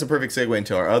 and that's a perfect segue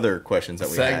into our other questions that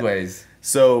we had. Segways.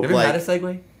 So, You ever had a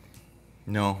Segway?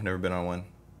 No, never been on one.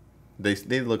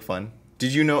 They look fun.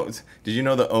 Did you know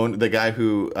the guy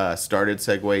who started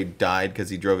Segway died because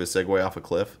he drove his Segway off a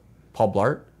cliff? Paul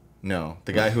Blart? No,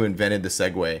 the guy who invented the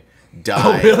Segway Oh,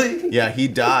 died. really? Yeah, he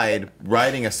died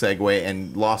riding a Segway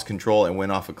and lost control and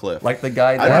went off a cliff. Like the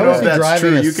guy I that... don't Why know was if he that's driving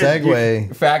true. a You could-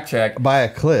 Segway Fact check. by a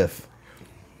cliff?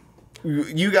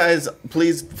 You guys,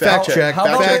 please fact check. How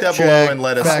Fact about- check that below and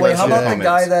let us. Fact Wait, how about check. the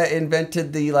guy that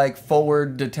invented the like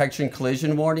forward detection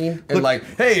collision warning? And like,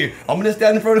 hey, I'm gonna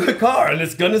stand in front of the car and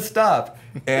it's gonna stop.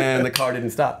 And the car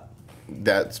didn't stop.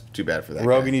 That's too bad for that.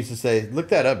 Rogan guy. used to say, "Look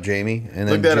that up, Jamie." And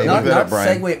Look then that up. Jamie, Look that Not up,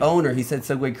 Brian. Segway owner, he said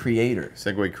Segway creator.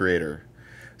 Segway creator.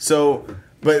 So,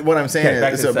 but what I'm saying Okay,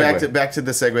 back is, to so the Segway. back to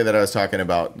the Segway that I was talking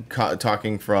about,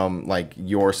 talking from like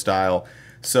your style.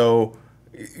 So,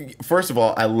 first of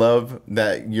all, I love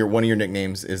that one of your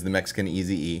nicknames is the Mexican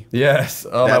Easy-E. Yes.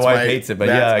 Oh, That's my why- wife hates it, but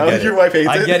that's- yeah, I get it. Your wife hates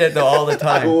it? I get it though all the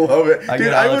time. I love it. I Dude,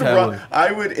 get it all the time.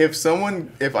 I would,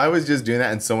 if I was just doing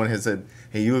that and someone had said,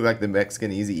 "Hey, you look like the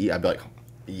Mexican Easy-E," I'd be like,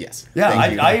 "Yes." Yeah,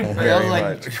 thank you I very was like,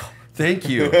 much. thank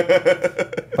you.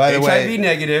 by the HIV way,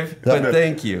 negative, but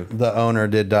thank you. the owner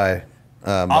did die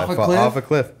Off a cliff? Off a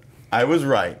cliff. I was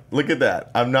right. Look at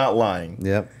that. I'm not lying.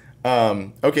 Yep.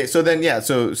 Okay, so then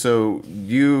so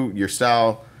your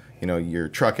style, your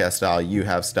truck has style, you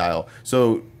have style.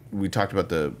 So we talked about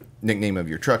the nickname of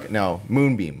your truck. Now,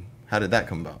 Moonbeam, how did that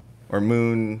come about? Or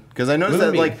Moon? Because I noticed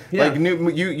Moonbeam,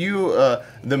 that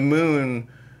the moon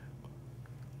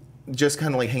just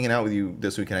kind of like hanging out with you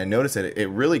this weekend. I noticed that it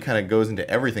really kind of goes into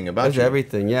everything about There's you.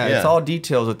 everything, yeah. It's all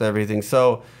details with everything.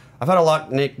 So I've had a lot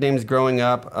of nicknames growing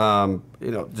up.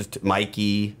 Just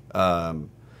Mikey,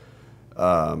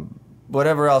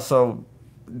 whatever else. So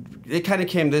it kind of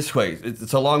came this way.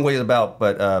 It's a long ways about,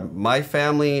 but my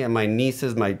family and my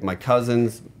nieces, my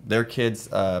cousins, their kids,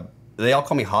 they all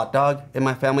call me Hot Dog in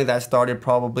my family. That started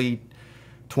probably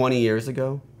 20 years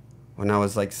ago. When I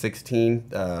was like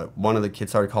 16, one of the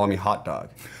kids started calling me Hot Dog.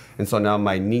 And so now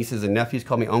my nieces and nephews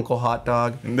call me Uncle Hot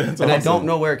Dog. That's and I awesome. don't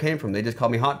know where it came from. They just call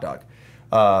me Hot Dog.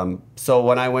 So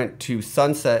when I went to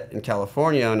Sunset in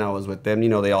California and I was with them,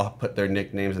 they all put their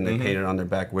nicknames and they painted on their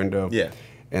back window. Yeah.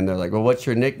 And they're like, well, what's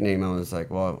your nickname? I was like,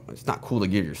 well, it's not cool to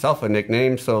give yourself a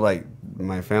nickname. So like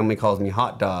my family calls me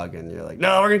Hot Dog. And you're like,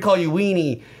 no, we're going to call you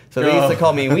Weenie. So they used to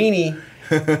call me Weenie.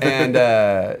 And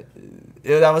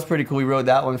that was pretty cool. We rode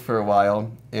that one for a while.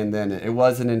 And then it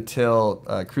wasn't until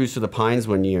Cruise to the Pines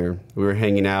one year, we were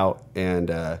hanging out and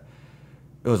it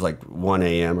was like 1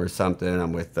 a.m. or something.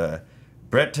 I'm with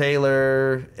Brett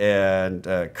Taylor and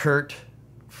Kurt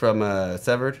from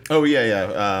Severed. Oh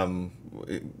yeah.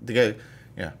 The guy.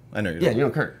 Yeah, I know. Yeah, you know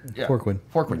Kurt. Yeah. Forkwin.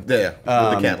 Yeah,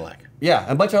 the Cadillac. Yeah,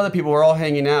 a bunch of other people were all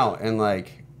hanging out, and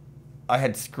like, I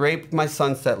had scraped my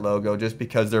Sunset logo just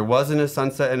because there wasn't a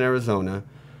Sunset in Arizona.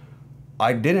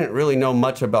 I didn't really know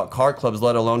much about car clubs,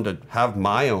 let alone to have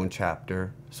my own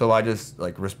chapter. So I just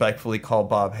like respectfully called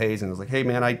Bob Hayes and was like, "Hey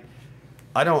man, I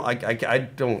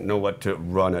don't know what to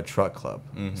run a truck club.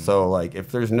 So like,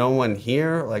 if there's no one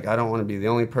here, like I don't want to be the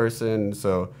only person.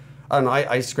 So I don't know.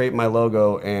 I scraped my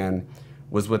logo and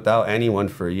was without anyone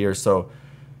for a year. So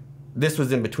this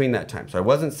was in between that time. So I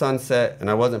wasn't Sunset and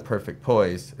I wasn't Perfect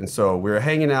Poise. And so we were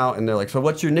hanging out and they're like, so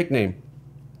what's your nickname?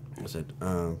 I said,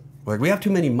 like, we have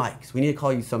too many mics. We need to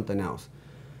call you something else.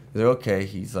 They're okay.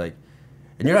 He's like,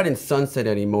 and you're not in Sunset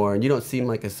anymore, and you don't seem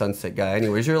like a Sunset guy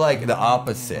anyways. You're like the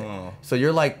opposite. So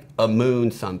you're like a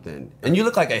Moon something, and you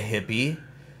look like a hippie.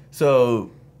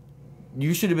 So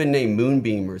you should have been named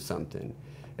Moonbeam or something.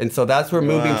 And so that's where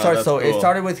Moonbeam started. So it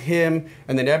started with him,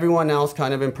 and then everyone else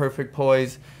kind of in perfect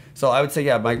poise. So I would say,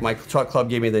 yeah, my truck club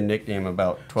gave me the nickname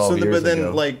about 12 years ago. But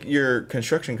then, like, your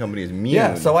construction company is Mune.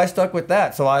 Yeah, so I stuck with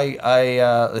that. So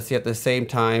let's see, at the same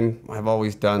time, I've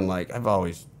always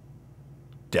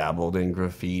dabbled in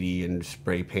graffiti and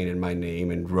spray painted my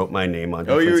name and wrote my name on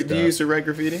different stuff. Do you used to write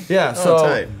graffiti? Yeah,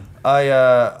 so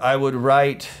I would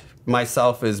write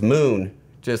myself as Moon.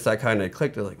 Just I kind of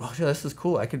clicked, like, oh, yeah, this is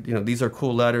cool. I could, these are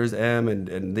cool letters, M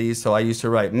and these. So I used to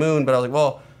write Moon, but I was like,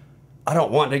 well, I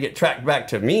don't want to get tracked back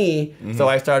to me. So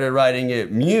I started writing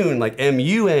it Mune, like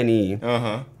M-U-N-E.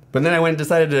 But then I went and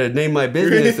decided to name my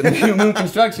business Moon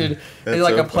Construction. It's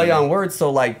like a play on words.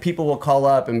 So like people will call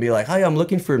up and be like, hi, I'm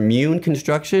looking for Mune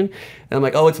Construction. And I'm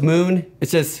like, oh, it's Moon.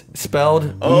 It's just spelled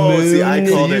Moon. See, I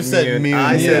called it said Mune.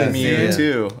 I said Mune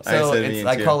too. So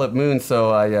I call it Moon.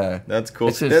 So that's cool.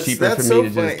 It's just cheaper for me to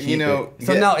just keep it.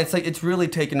 So now it's like it's really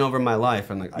taken over my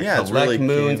life. And like I collect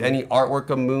moons, any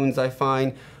artwork of moons I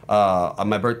find.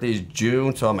 My birthday is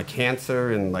June, so I'm a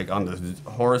Cancer, and like on the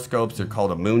horoscopes, they're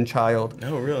called a moon child.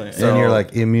 Oh, really? So, and you're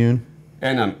like immune?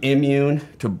 And I'm immune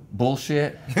to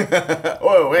bullshit.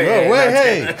 Whoa, wait,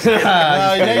 hey!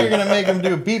 Now you're gonna make him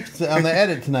do beeps on the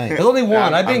edit tonight. There's only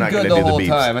one. I've been good the whole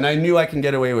time, and I knew I can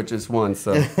get away with just one.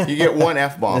 So you get one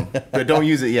F-bomb, but don't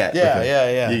use it yet.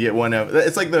 Yeah. You get one F.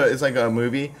 It's like a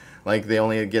movie. Like they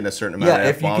only get a certain amount of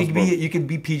F-bombs. Yeah, if you could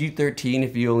be PG-13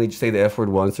 if you only say the F word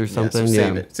once or something. So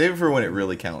save it. Save it for when it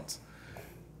really counts.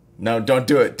 No, don't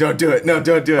do it. Don't do it. No,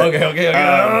 don't do it.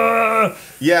 Okay.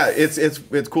 Yeah,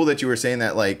 it's cool that you were saying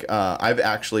that. Like, I've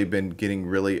actually been getting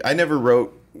really. I never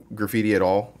wrote graffiti at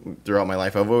all throughout my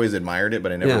life. I've always admired it,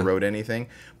 but I never wrote anything.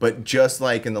 But just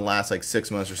like in the last like 6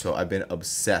 months or so, I've been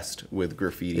obsessed with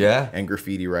graffiti and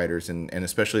graffiti writers, and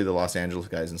especially the Los Angeles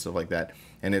guys and stuff like that.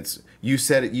 And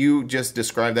you just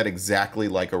described that exactly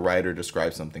like a writer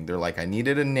describes something. They're like, I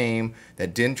needed a name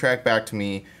that didn't track back to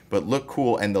me, but looked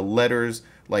cool, and the letters.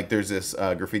 Like there's this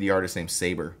graffiti artist named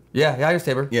Saber. Yeah, I hear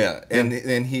Saber. Yeah, and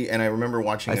I remember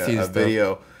watching a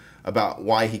video about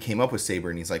why he came up with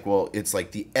Saber, and he's like, well, it's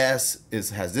like the S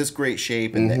has this great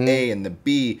shape, and the A and the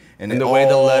B, and the way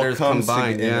the letters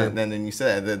combine. And then you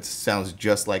said that sounds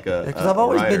just like a because I've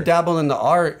always been dabbling in the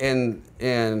art, and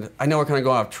I know we're kind of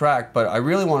going off track, but I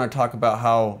really want to talk about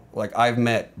how like I've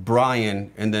met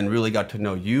Brian and then really got to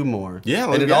know you more.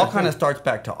 Yeah, and it all kind of starts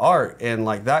back to art, and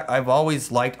like that I've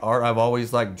always liked art. I've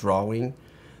always liked drawing,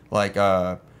 like.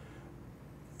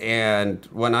 And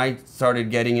when I started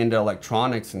getting into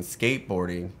electronics and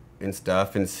skateboarding and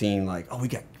stuff and seeing like, oh, we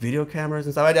got video cameras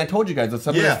and stuff. I told you guys that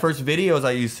some of the first videos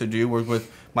I used to do were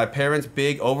with my parents'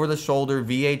 big over-the-shoulder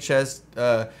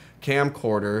VHS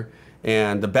camcorder,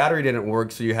 and the battery didn't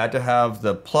work, so you had to have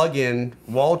the plug-in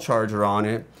wall charger on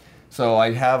it. So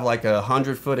I'd have like a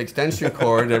 100-foot extension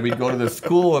cord, and we'd go to the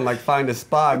school and like find a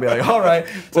spot and be like, all right,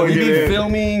 so we need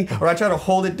filming, or I try to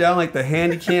hold it down like the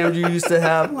handy cams you used to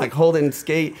have, like hold it and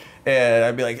skate, and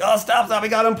I'd be like, oh, stop, we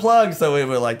got unplugged. So we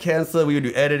would like cancel, we would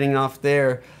do editing off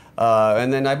there.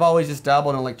 And then I've always just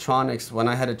dabbled in electronics when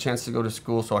I had a chance to go to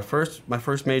school. So my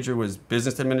first major was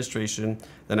business administration,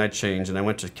 then I changed, and I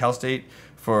went to Cal State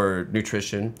for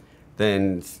nutrition.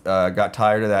 Then got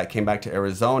tired of that, came back to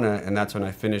Arizona, and that's when I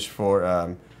finished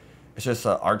for, it's just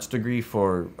an arts degree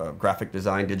for graphic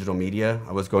design, digital media.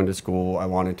 I was going to school, I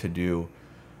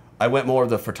went more of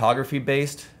the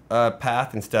photography-based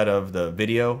path instead of the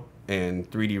video and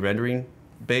 3D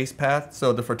rendering-based path.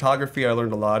 So the photography I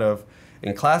learned a lot of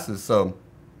in classes, so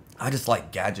I just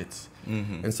like gadgets.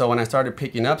 And so when I started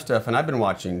picking up stuff, and I've been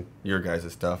watching your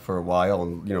guys' stuff for a while,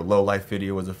 and Low Life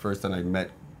Video was the first time I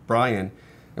met Brian.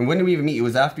 And when did we even meet? It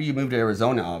was after you moved to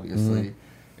Arizona, obviously.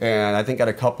 And I think at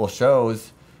a couple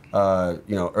shows,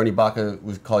 Ernie Baca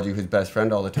called you his best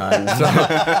friend all the time. So he's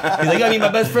like, I need my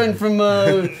best friend from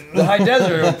the high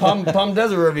desert, or Palm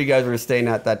Desert, wherever you guys were staying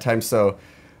at that time. So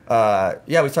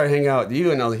we started hanging out with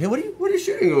you, and I was like, hey, what are you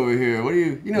shooting over here? What are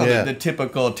you, the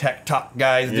typical tech talk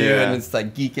guys do, and it's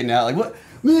like geeking out. Like, what,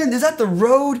 man, is that the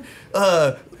Rode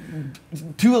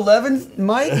 211,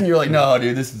 Mike? And you're like, no,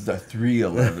 dude, this is a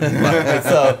 311. And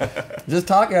so just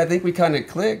talking, I think we kind of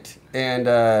clicked, and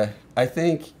I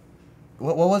think,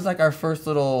 what was like our first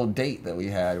little date that we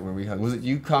had where we hung? Was it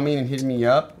you coming and hitting me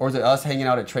up, or was it us hanging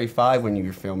out at Tray 5 when you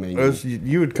were filming? It was,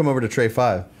 you would come over to Tray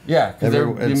 5. Yeah, because they're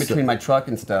in between my truck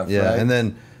and stuff. Yeah, right? and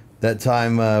then that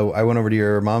time I went over to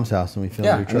your mom's house and we filmed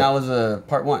your truck. And that was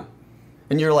part 1.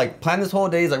 And you're like, plan this whole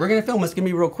day. He's like, we're going to film. It's going to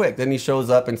be real quick. Then he shows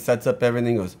up and sets up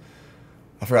everything. Goes,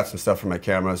 I forgot some stuff for my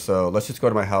camera, so let's just go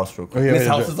to my house real quick. Oh, yeah, His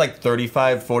house is like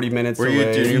 35, 40 minutes away.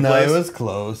 No, it was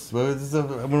close. When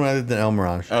I lived in El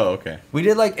Mirage. Oh, okay. We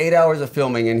did like 8 hours of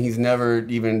filming, and he's never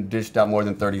even dished out more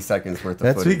than 30 seconds worth of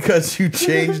That's footage. because you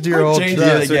changed your whole changed truck.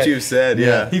 it That's what you said,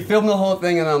 yeah. He filmed the whole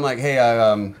thing, and I'm like, hey,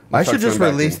 I should just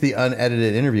release the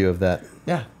unedited interview of that.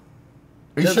 Yeah.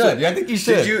 You should. Yeah, I think you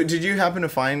should. Did you happen to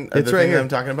find It's the right thing here. that I'm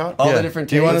talking about? All Yeah. the different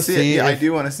Do you wanna takes. see? Yeah, I if-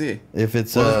 do want to see. If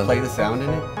it's Will it play the sound in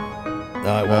it?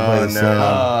 no, it won't play the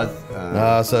no.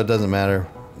 sound. So it doesn't matter.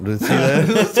 See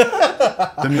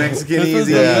that? The Mexican This was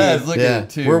Easy. the best. Look at it,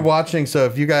 too. We're watching. So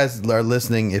if you guys are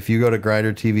listening, if you go to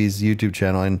Grindr TV's YouTube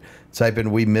channel and type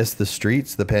in "We Miss the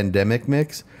Streets," the pandemic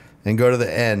mix, and go to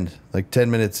the end, like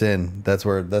 10 minutes in, that's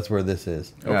where this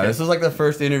is. Yeah, Okay. this was like the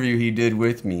first interview he did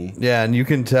with me. Yeah, and you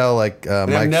can tell like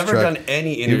Mike's I've never truck. done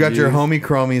any interviews. You got your homie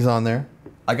chromies on there.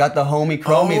 I got the homie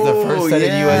chromies, the first set yeah.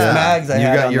 of US mags I you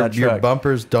had got on that your truck.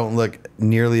 bumpers don't look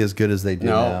nearly as good as they do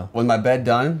No, now. was my bed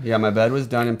done? Yeah, my bed was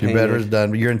done and Your painted. bed was done,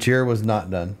 but your interior was not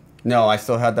done. No, I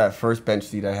still had that first bench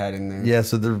seat I had in there. Yeah,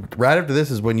 so right after this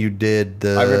is when you did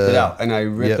the. I ripped it out, and I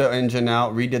ripped Yep. the engine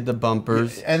out, redid the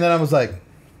bumpers. And then I was like,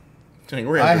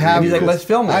 We're I have. He's like, let's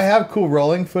film this. I have cool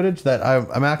rolling footage that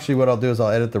I'm actually. What I'll do is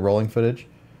I'll edit the rolling footage,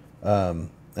 and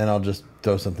I'll just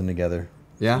throw something together.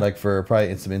 Yeah. Like for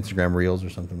probably some Instagram reels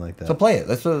or something like that. So play it.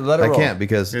 Let's let it I roll. can't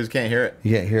because You just can't hear it.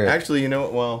 you can't hear it. Actually, you know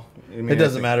what? Well, I mean, It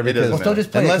doesn't matter It because- doesn't Well, still matter.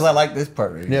 just play it Unless- because I like this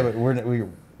part right yeah, here.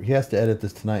 but he has to edit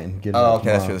this tonight and get it. Oh, out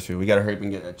okay, that's true, tomorrow. that's true. We got to hurry up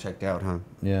and get it checked out, huh?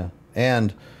 Yeah,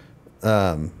 and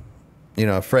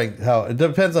Frank. How it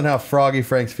depends on how froggy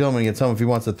Frank's filming. When he gets home, if he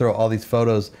wants to throw all these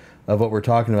photos of what we're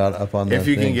talking about up on the If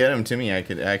you thing. can get them to me, I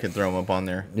could throw them up on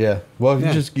there. Yeah. Well, if Yeah.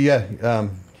 you just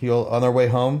he'll on our way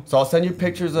home. So I'll send you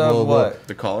pictures of We'll- what?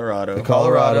 The Colorado.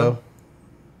 Colorado.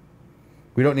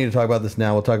 We don't need to talk about this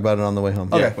now. We'll talk about it on the way home.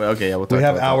 Yeah. Okay. Well, okay. Yeah. We'll talk We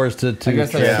have about that. hours to I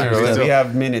guess that's Yeah, true. so- We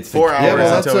have minutes. 4 hours Yeah,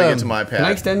 well, until we let's, get to my Can I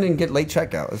pad. extend and get late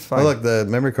checkout? It's fine. Oh, look, the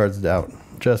memory card's out.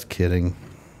 Just kidding.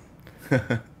 Do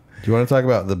you want to talk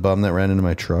about the bum that ran into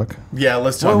my truck? Yeah.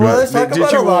 Let's talk Well, about. let's talk Did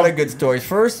about you a lot roll- of good stories.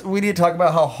 First, we need to talk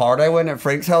about how hard I went at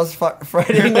Frank's house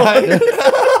Friday night.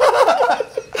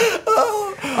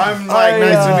 I'm like,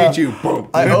 nice to meet you. Boom.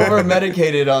 I over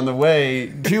medicated on the way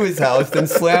to his house, then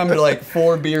slammed like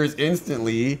 4 beers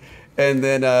instantly, and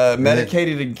then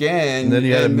medicated again. And then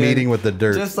you had a and meeting with the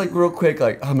dirt. Just like real quick,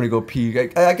 like I'm gonna go pee.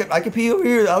 I can pee over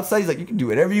here outside. He's like, you can do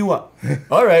whatever you want.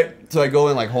 All right. So I go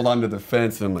and like hold on to the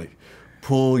fence, and I'm like,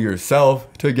 pull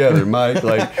yourself together, Mike.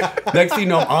 Like next thing you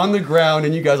know, I'm on the ground,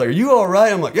 and you guys are like, are you all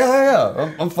right? I'm like,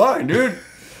 yeah, I'm fine, dude.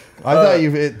 I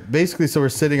thought basically, so we're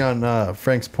sitting on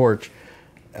Frank's porch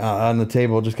on the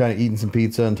table, just kind of eating some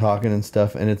pizza and talking and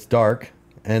stuff, and it's dark.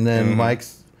 And then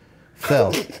Mike's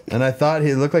fell. And I thought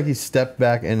he looked like he stepped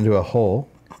back into a hole.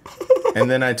 And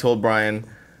then I told Brian,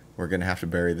 we're gonna have to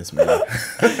bury this man.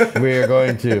 We are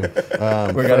going to. We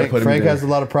gotta put him Frank there. has a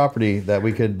lot of property that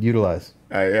we could utilize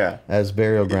Yeah. as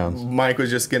burial grounds. Mike was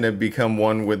just gonna become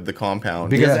one with the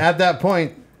compound. Because Yeah. at that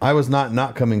point, I was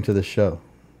not coming to the show.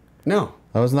 No.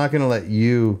 I was not going to let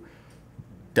you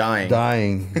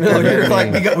dying. No, you're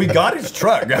like, we got his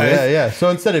truck, guys. Yeah. So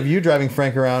instead of you driving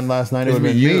Frank around last night, it would have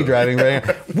been It'd be me you. driving Frank.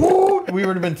 Woo! We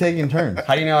would have been taking turns.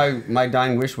 How do you know my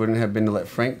dying wish wouldn't have been to let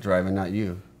Frank drive and not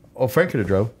you? Oh, Frank could have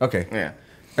drove. Okay. Yeah.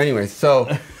 Anyway, so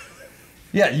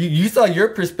yeah, you saw your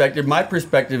perspective. My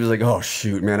perspective is like, oh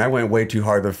shoot, man, I went way too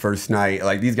hard the first night.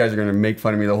 Like these guys are gonna make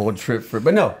fun of me the whole trip.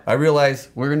 But no, I realized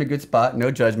we're in a good spot. No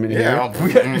judgment Yeah.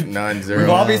 here. None, zero. We've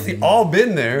obviously all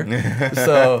been there.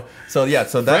 So that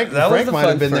Frank was the might fun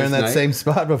have been there in first that night. same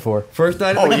spot before. First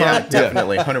night. At Oh the yeah, camp?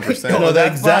 definitely, 100%. No, the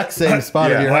that exact spot- same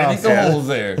spot of Yeah. your I house. think the holes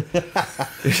there.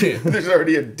 There's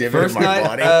already a divot First in my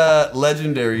night, body.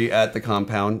 legendary at the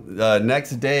compound.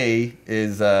 Next day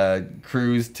is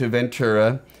cruise to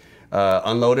Ventura.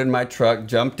 Unloaded my truck,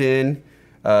 jumped in.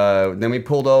 Then we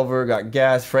pulled over, got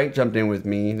gas. Frank jumped in with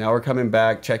me. Now we're coming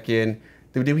back, check in.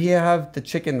 Did we have the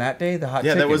chicken that day? The hot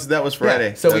Yeah, chicken? that was Friday.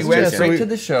 Yeah. So That we was went chicken. straight to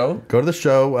the show. Go to the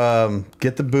show,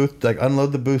 get the booth, like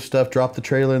unload the booth stuff, drop the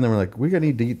trailer, and then we're like, we're gonna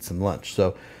need to eat some lunch.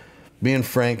 So me and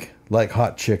Frank like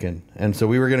hot chicken, and so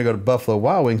we were gonna go to Buffalo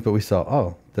Wild Wings, but we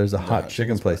saw, there's a hot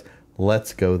chicken place.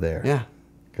 Let's go there. Yeah.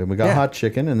 Okay, we got Yeah. hot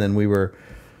chicken, and then we were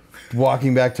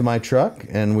walking back to my truck,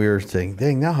 and we were saying,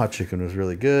 "Dang, that hot chicken was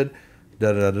really good."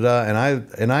 Da da da da.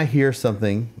 And I hear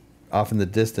something off in the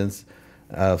distance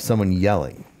of someone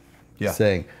yelling,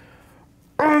 saying,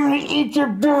 "I'm gonna eat your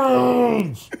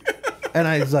brains!" And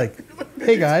I was like,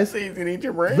 "Hey guys, So you can eat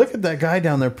your brain? look at that guy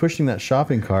down there pushing that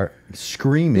shopping cart,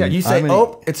 screaming." Yeah, you say, "I'm gonna-"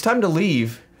 oh, it's time to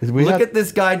leave. Look at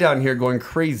this guy down here going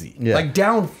crazy. Yeah. Like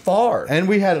down far. And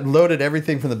we had loaded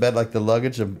everything from the bed, like the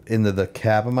luggage, into the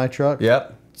cab of my truck.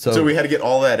 Yep. So we had to get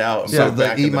all that out. So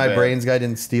the Eat My Brains guy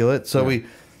didn't steal it. So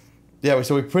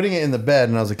we're putting it in the bed,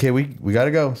 and I was like, okay, we got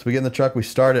to go. So we get in the truck, we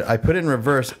start it. I put it in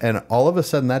reverse, and all of a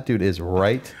sudden that dude is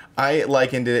right. I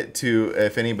likened it to,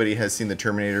 if anybody has seen the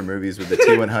Terminator movies with the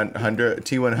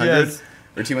T-100 Yes.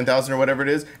 or T-1000 or whatever it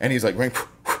is, and he's like, and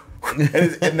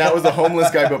that was the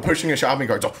homeless guy, but pushing a shopping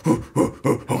cart. So, I'm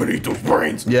going to eat those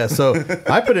brains. Yeah, so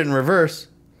I put it in reverse,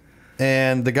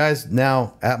 and the guy's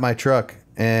now at my truck,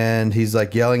 and he's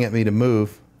like yelling at me to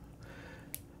move.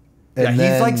 And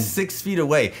he's like 6 feet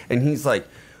away, and he's like,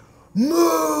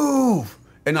 move!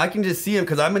 And I can just see him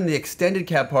because I'm in the extended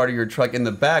cab part of your truck in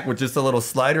the back with just a little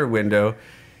slider window.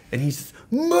 And he's just,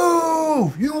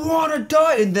 move! You want to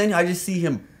die? And then I just see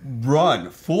him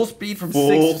run full speed from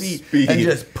 6 feet and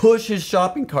just push his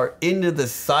shopping cart into the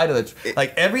side of the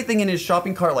like everything in his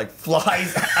shopping cart like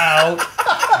flies out.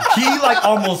 He like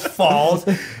almost falls.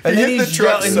 And then hit the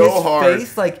truck so hard.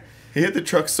 Face, like, he hit the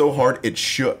truck so hard it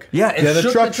shook. Yeah,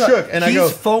 the truck shook, and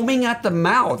he's foaming at the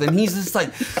mouth, and he's just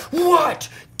like, "What?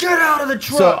 Get out of the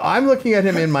truck!" So I'm looking at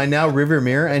him in my now rear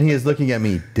mirror, and he is looking at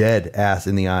me dead ass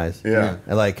in the eyes. Yeah,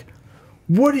 and like,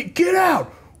 what? Get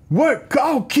out! What?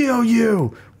 I'll kill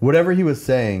you! Whatever he was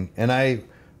saying, and I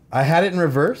had it in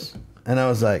reverse, and I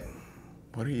was like,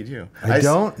 "What do you do?" I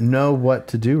don't know what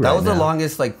to do right now. That was the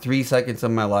longest like 3 seconds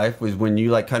of my life was when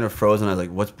you like kind of froze, and I was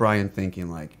like, "What's Brian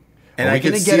thinking?" Like. And I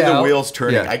could see the wheels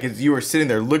turning. Yeah. You were sitting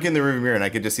there looking in the rearview mirror, and I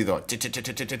could just see the.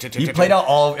 You played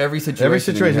out every situation. Every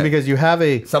situation because you have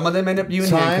a. Some of them end up you in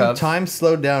handcuffs. Time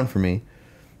slowed down for me,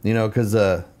 because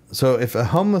so if a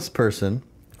homeless person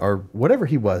or whatever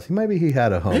he was, he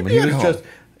had a home, and he was just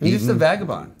a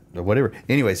vagabond or whatever.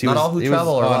 Anyways, he not was all who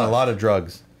travel on are a lot of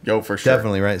drugs. Yo, for sure,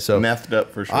 definitely right. So methed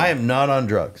up for sure. I am not on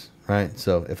drugs. Right,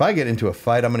 so if I get into a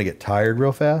fight, I'm going to get tired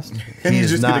real fast.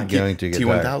 He's not going to get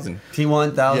T-1000.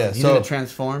 T-1000. Yeah, he's going to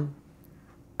transform.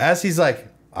 As he's like,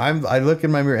 I look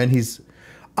in my mirror, and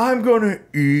I'm going to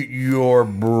eat your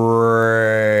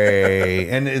brain.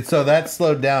 And so that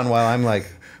slowed down while I'm like,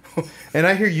 and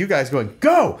I hear you guys going,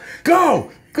 go, go,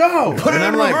 go. Put it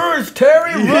in reverse, like,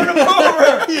 Terry. Run him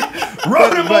over.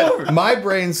 Run him over. My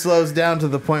brain slows down to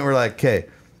the point where like, okay,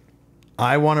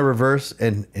 I want to reverse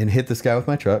and hit this guy with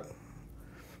my truck.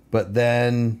 But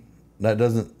then that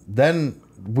doesn't. I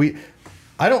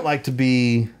don't like to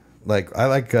be like. I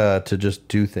like to just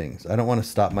do things. I don't want to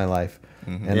stop my life.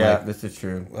 Mm-hmm. And yeah, this is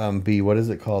true. Be what is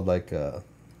it called? Like if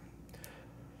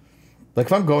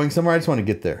I'm going somewhere, I just want to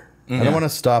get there. Mm-hmm. I don't want to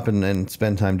stop and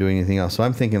spend time doing anything else. So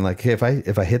I'm thinking like, hey,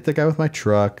 if I hit the guy with my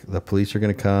truck, the police are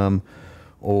gonna come,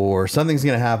 or something's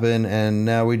gonna happen, and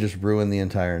now we just ruin the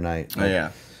entire night. Oh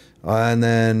yeah. And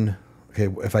then okay,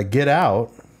 if I get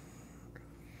out.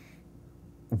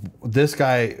 This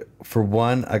guy, for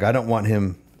one, like I don't want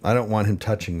him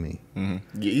touching me.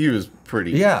 Mm-hmm. He was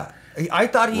pretty. Yeah, I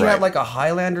thought he had like a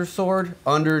Highlander sword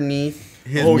underneath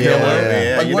his pillow.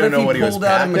 Yeah. Like, you what don't if know what he was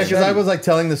packing? Because I was like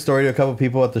telling the story to a couple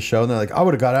people at the show, and they're like, "I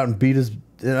would have got out and beat his."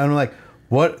 And I'm like,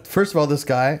 "What?" First of all, this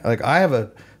guy, like, I have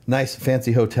a nice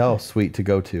fancy hotel suite to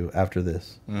go to after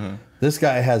this. Mm-hmm. This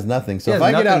guy has nothing. So if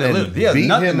I get out and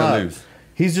beat him up.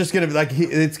 He's just gonna be like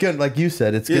it's gonna like you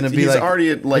said it's gonna be like already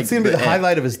at, like it's gonna be the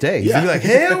highlight of his day. He's gonna be like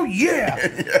hell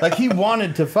yeah, like he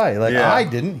wanted to fight. Like I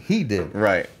didn't, he did.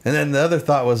 Right. And then the other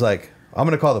thought was like I'm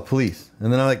gonna call the police.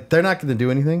 And then I'm like they're not gonna do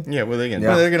anything. Yeah, what are they gonna?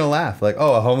 Well, they're gonna laugh like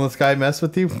oh a homeless guy messed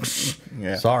with you.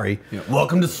 Yeah. Sorry. Yeah.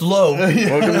 Welcome to SLO.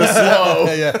 Welcome to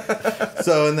SLO. Yeah.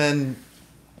 So and then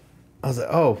I was like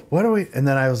oh what do we? And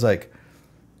then I was like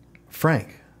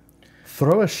Frank.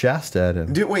 Throw a Shasta at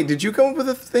him. Wait, did you come up with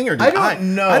a thing or did I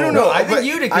don't know. I don't know. I think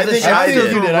you did because the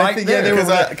Shastas were right there.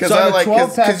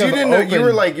 Because you didn't know.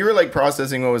 You were like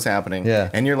processing what was happening. Yeah.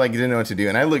 And you're like you didn't know what to do.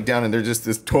 And I looked down and there's just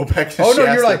this 12-pack of Shasta. Oh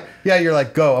no, you're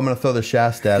like go. I'm gonna throw the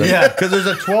Shasta at him. Yeah. Because there's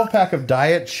a 12-pack of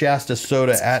Diet Shasta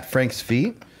soda at Frank's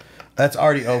feet. That's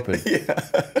already open. Yeah.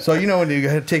 So you know when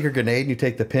you take your grenade and you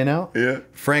take the pin out. Yeah.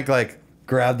 Frank like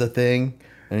grabbed the thing.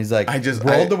 And he's like, I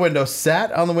rolled the window,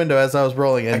 sat on the window as I was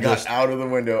rolling, and I got out of the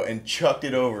window and chucked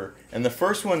it over. And the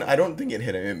first one, I don't think it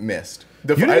hit him. It missed.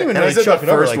 You didn't even really chuck it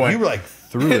over. Like, you were like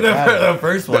threw it. The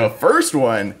first one. The first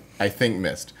one, I think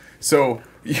missed. So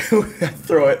you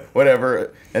throw it,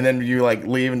 whatever, and then you like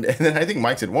leave. And then I think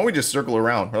Mike said, "Why don't we just circle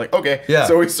around?" We're like, "Okay." Yeah.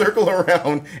 So we circle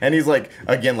around, and he's like,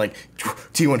 again, like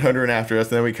T-100 after us.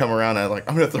 And then we come around, and I'm like,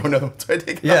 "I'm gonna throw another one." So I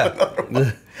take out another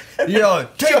one.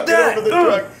 Take that. Over the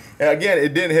truck. And again,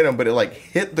 it didn't hit him, but it like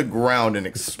hit the ground and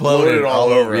exploded all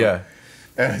over him. Yeah.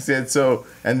 And I said so,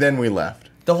 and then we left.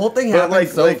 The whole thing happened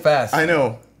so fast. I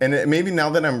know. maybe now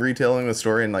that I'm retelling the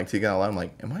story and like taking it out loud, I'm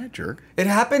like, am I a jerk? It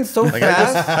happened so Like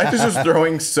fast. I just was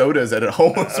throwing sodas at a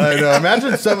homeless man. I know.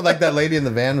 Imagine someone like that lady in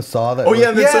the van saw that. Oh yeah,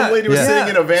 and then some lady was Yeah.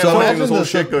 sitting in a van So watching imagine this whole the-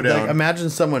 shit go down. Like, imagine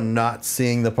someone not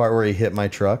seeing the part where he hit my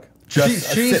truck.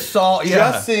 She saw,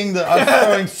 yeah. Just seeing the us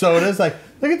throwing sodas. Like,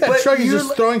 look at that But truck. He's you're just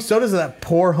like- throwing sodas at that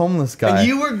poor homeless guy. And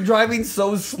you were driving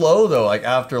so slow though, like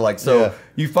after like so Yeah.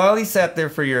 you finally sat there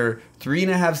for your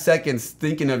 3.5 seconds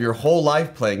thinking of your whole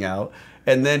life playing out,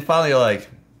 and then finally you're like,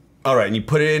 all right, and you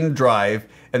put it in drive,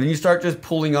 and then you start just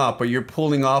pulling off, but you're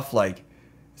pulling off like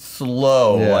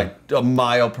slow, Yeah. like a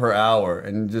mile per hour,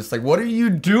 and just like, what are you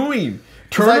doing?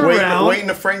 Turn around, waiting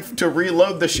to Frank to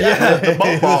reload the shot, the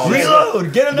bum bombs.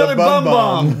 reload, get another bum bum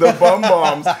bomb. The bum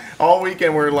bombs. All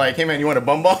weekend we're like, hey man, you want a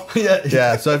bum bomb?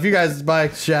 Yeah, so if you guys buy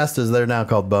Shastas, they're now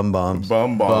called bum bombs.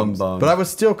 Bum bombs. Bum bomb. But I was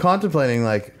still contemplating,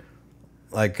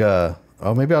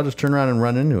 oh, maybe I'll just turn around and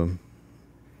run into him.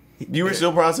 You were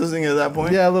still processing at that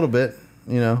point? Yeah, a little bit,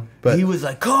 But He was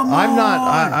like, come on.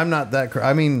 I'm not that.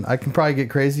 I mean, I can probably get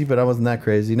crazy, but I wasn't that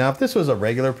crazy. Now, if this was a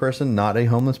regular person, not a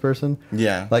homeless person,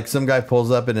 Yeah. like some guy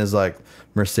pulls up in his like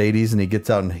Mercedes and he gets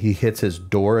out and he hits his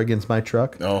door against my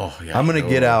truck. Oh, yeah. I'm gonna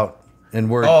get out and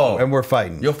we're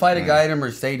fighting. You'll fight a guy in a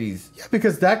Mercedes. Yeah,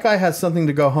 because that guy has something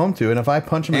to go home to, and if I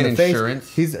punch him in And the insurance.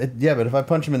 face, but if I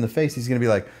punch him in the face, he's gonna be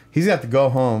like, he's gonna have to go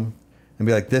home and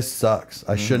be like, this sucks.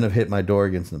 I shouldn't have hit my door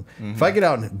against him. If I get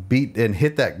out and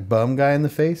hit that bum guy in the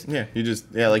face, Yeah,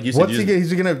 like you said. what's he?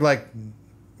 He's gonna like,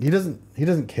 he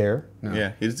doesn't care.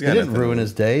 Yeah, he just He got didn't nothing. ruin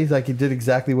his day. He's like, he did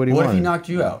exactly what he What wanted. if he knocked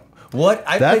you out? What?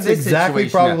 I That's played this exactly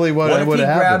situation probably out. what What if would've he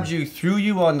happened. grabbed you, threw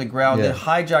you on the ground, Yeah. then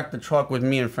hijacked the truck with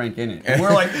me and Frank in it? And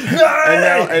we're like,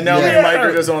 And now me and Mike are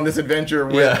yeah. just on this adventure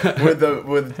with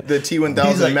the T1000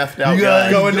 He's like, methed out you guy.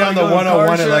 guys going down the Go to a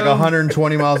 101 car at like show?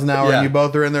 120 miles an hour, Yeah. and you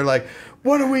both are in there like,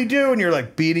 what do we do? And you're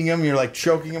like beating him, you're like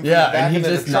choking him from Yeah, the back, and he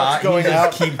then just the truck's not. going He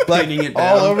just out, keeps like, pinning it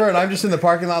all down. over, and I'm just in the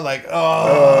parking lot like,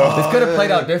 oh. This could have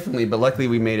played out differently, but luckily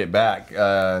we made it back.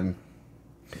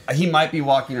 He might be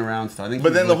walking around still. I think.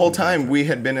 But he then was the whole looking for time we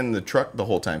had been in the truck the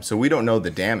whole time, so we don't know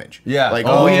the damage. Yeah. Like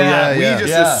Oh, we, yeah, we yeah. just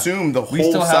Yeah. assume the We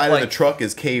whole still have, side of like- the truck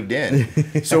is caved in.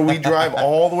 So we drive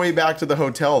all the way back to the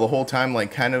hotel the whole time,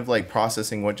 like kind of like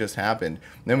processing what just happened.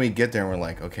 Then we get there and we're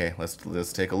like, okay, let's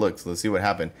take a look. So let's see what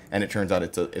happened. And it turns out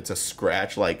it's a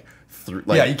scratch like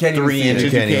Yeah, you can't even 3 see it.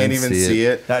 inches. You You can't even see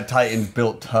it. That Titan's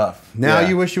built tough. Now Yeah.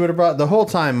 you wish you would have brought, the whole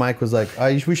time Mike was like,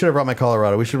 we should have brought my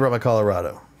Colorado. We should have brought my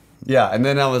Colorado. Yeah, and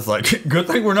then I was like, good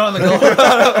thing we're not in the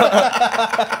Colorado.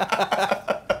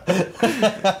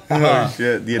 Oh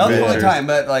shit, the That was a long adventures. time,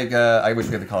 but like, I wish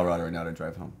we had the Colorado right now to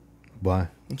drive home. Why?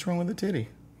 What's wrong with the titty?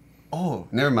 Oh,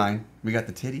 never mind. We got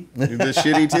the titty. The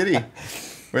shitty titty.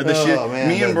 We're the Oh, shit. man,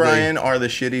 Me and that Brian are the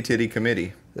shitty titty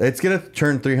committee. It's going to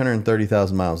turn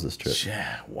 330,000 miles this trip.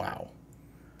 Yeah, wow.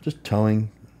 Just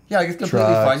towing. Yeah, I guess completely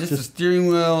Trucks, fine. Just the steering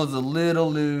wheel is a little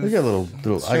loose. We got a little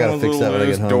I got to fix that when I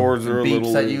get home. Doors are a Beeps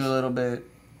little at you a loose. little bit.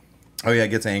 Oh yeah, it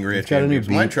gets angry It's at got you. a new Beeps.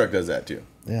 My beep. truck does that too.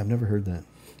 Yeah, I've never heard that.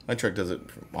 My truck does it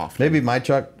often. Maybe my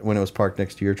truck, when it was parked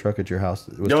next to your truck at your house,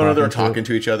 it was No, they're to it. talking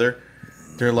to each other.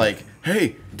 They're like,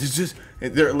 "Hey, does this?"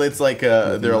 It's like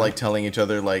they're like telling each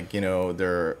other like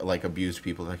they're like abused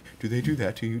people. Like, do they do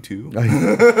that to you too? Show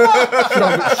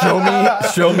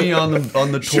me on the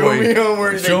toy. Show me on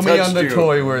where they Show me on touched the you.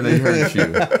 toy where they hurt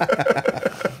you.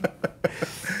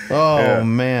 Oh, Yeah.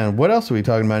 man. What else are we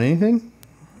talking about? Anything?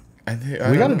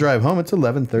 We got to drive home. It's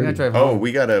 11:30. We're gonna drive Oh, home.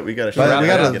 we gotta. But we Wrap got it to up.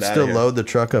 Get outta still here. load the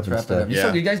truck up and Wrap it stuff. up. Yeah.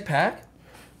 So, do you guys pack?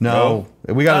 No.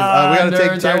 We got to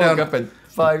take tear I woke down. up at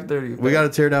 5:30. We got to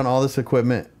tear down all this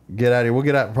equipment. Get out of here. We'll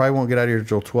get out. Probably won't get out of here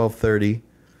until 12:30.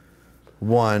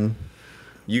 1.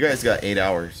 You guys got 8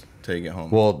 hours till you get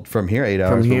home. Well, from here 8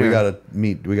 hours. But we here. got to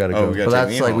meet. We got to Oh, go. we gotta But take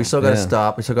that's me like home. we still gotta Yeah.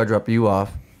 stop. We still gotta drop you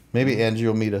off. Maybe Angie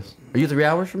will meet us. Are you 3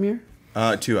 hours from here?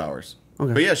 2 hours.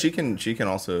 Okay. But yeah, she can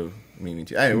also meet me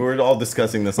too. I mean, we're all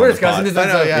discussing this. We're on the discussing pod. this. I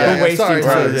know, yeah, We're wasting sorry,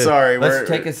 time. Sorry, Let's we're-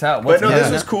 take us out. But no, this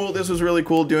Yeah. was cool. This was really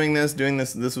cool doing this.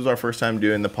 This was our first time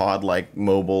doing the pod like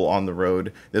mobile on the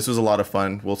road. This was a lot of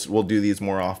fun. We'll do these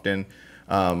more often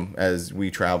as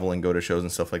we travel and go to shows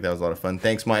and stuff like that. It was a lot of fun.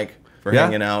 Thanks, Mike, for Yeah.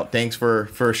 hanging out. Thanks for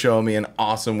showing me an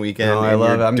awesome weekend. No, I in love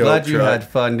your it. I'm dope glad you truck. had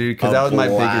fun, dude. Because A that was my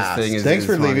blast. biggest thing. Thanks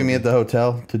for leaving me at the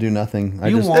hotel to do nothing. I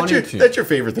You just want- That's your, wanted to. that's your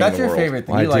favorite thing That's in the your world. favorite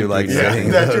thing. I You do like like doing that. that. Yeah,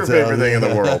 Yeah. that's your Hotel. favorite thing in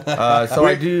the world. So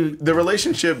I do. The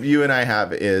relationship you and I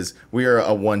have is we are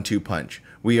a 1-2 punch.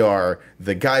 We are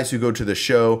the guys who go to the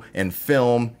show and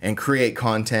film and create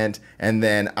content, and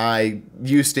then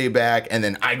you stay back, and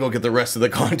then I go get the rest of the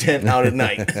content out at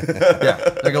night. Yeah,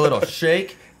 like a little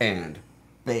shake and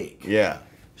bake. Yeah.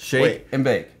 Shake Wait. and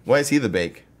bake. Why is he the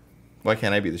bake? Why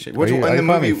can't I be the shake? Are you, in are the you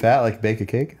calling me movie? fat like bake a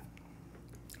cake?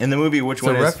 In the movie, which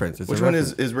one a is reference. It's a which one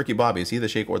reference. is Ricky Bobby? Is he the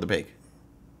shake or the bake?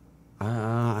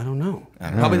 I don't know.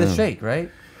 Probably the shake, right?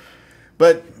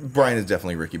 But Brian is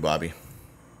definitely Ricky Bobby.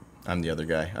 I'm the other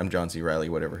guy. I'm John C. Riley,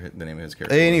 whatever the name of his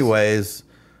character was. Anyways,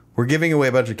 we're giving away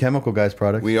a bunch of Chemical Guys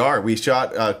products. We are. We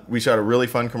shot a really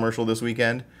fun commercial this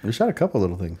weekend. We shot a couple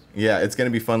little things. Yeah, it's going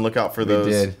to be fun. Look out for those.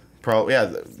 We did.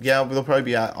 Yeah, they'll probably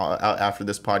be out after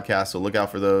this podcast, so look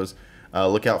out for those.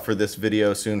 Look out for this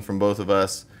video soon from both of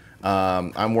us.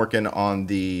 I'm working on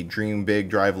the Dream Big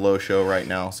Drive Low show right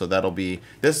now, so that'll be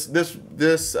this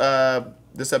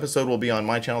episode will be on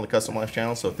my channel, the Kustom Life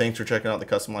channel. So thanks for checking out the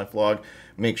Kustom Life vlog.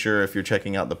 Make sure if you're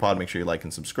checking out the pod, make sure you like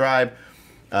and subscribe.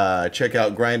 Check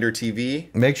out Grinder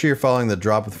TV. Make sure you're following the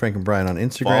Drop with Frank and Brian on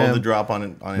Instagram. Follow the Drop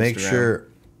on Instagram. Make sure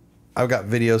I've got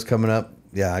videos coming up.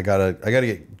 Yeah, I gotta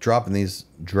get dropping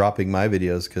my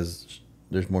videos because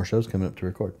there's more shows coming up to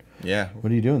record. Yeah.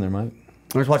 What are you doing there, Mike?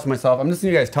 I'm just watching myself. I'm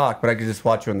listening to you guys talk, but I could just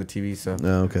watch you on the TV. So.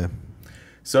 Oh, okay.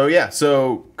 So yeah,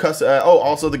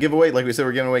 also the giveaway. Like we said,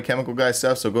 we're giving away Chemical Guy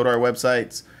stuff. So go to our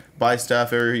websites, buy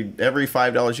stuff. Every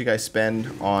 $5 you guys spend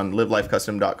on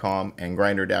livelifecustom.com and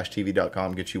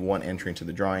grinder-tv.com gets you one entry into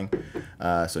the drawing.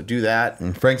 So do that.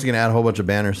 And Frank's gonna add a whole bunch of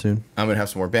banners soon. I'm gonna have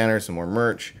some more banners, some more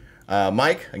merch.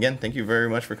 Mike, again, thank you very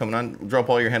much for coming on. Drop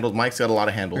all your handles. Mike's got a lot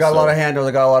of handles. I got a lot of handles.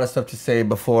 I got a lot of stuff to say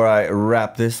before I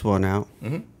wrap this one out.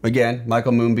 Again,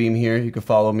 Michael Moonbeam here. You can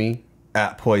follow me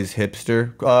at Poised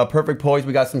Hipster. Perfect Poise.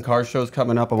 We got some car shows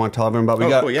coming up. I want to tell everyone about.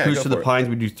 We got Cruise to the Pines.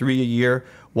 We do 3 a year.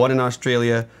 1 in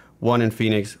Australia, 1 in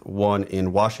Phoenix, 1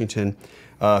 in Washington.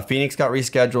 Phoenix got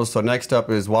rescheduled, so next up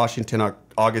is Washington,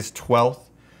 August 12th.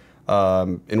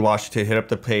 In Washington, hit up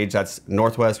the page. That's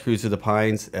Northwest Cruise to the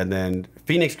Pines, and then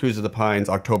Phoenix Cruise to the Pines,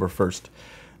 October 1st.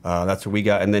 That's what we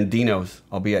got. And then Dino's.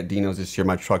 I'll be at Dino's this year.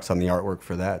 My truck's on the artwork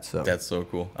for that. So that's so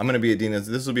cool. I'm gonna be at Dino's.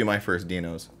 This will be my first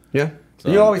Dino's. Yeah. So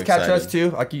you always catch us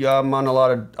too. I'm on a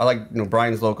lot of. I like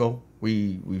Brian's local.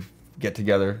 We get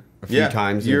together a few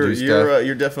times.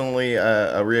 You're definitely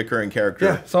a reoccurring character.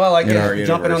 Yeah. So I like it.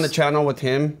 Jumping on the channel with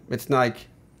him. It's like.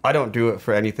 I don't do it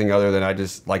for anything other than I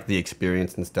just like the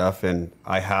experience and stuff, and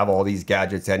I have all these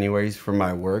gadgets anyways for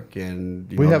my work, and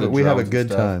we have a good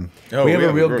time. Oh, we have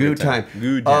a real good time.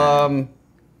 Good time.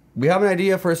 We have an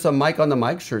idea for some Mike on the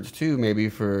Mic shirts too, maybe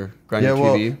for Grinder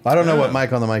TV. I don't know what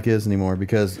Mike on the Mic is anymore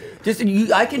because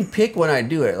I can pick when I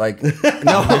do it. Like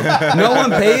no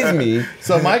one pays me.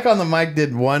 So Mike on the Mic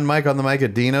did one Mike on the Mic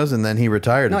at Dino's, and then he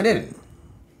retired. No, I didn't.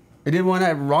 I did one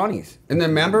at Ronnie's. And then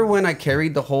remember when I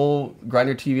carried the whole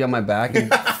Grinder TV on my back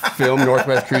and filmed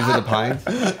Northwest Cruise of the Pines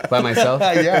by myself?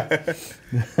 Yeah.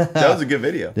 That was a good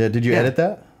video. Yeah, did you edit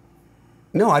that?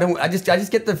 No, I don't. I just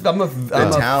get the. I'm a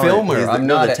filmer. I'm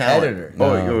not an editor.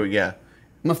 Oh, yeah.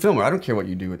 I'm a filmer. I don't care what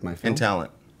you do with my film.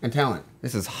 And talent.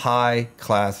 This is high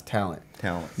class talent.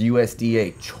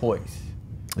 USDA choice.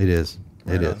 It is.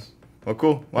 It is. Well,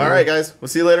 cool. All right, guys. We'll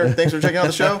see you later. Thanks for checking out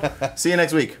the show. See you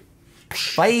next week.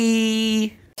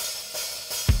 Bye.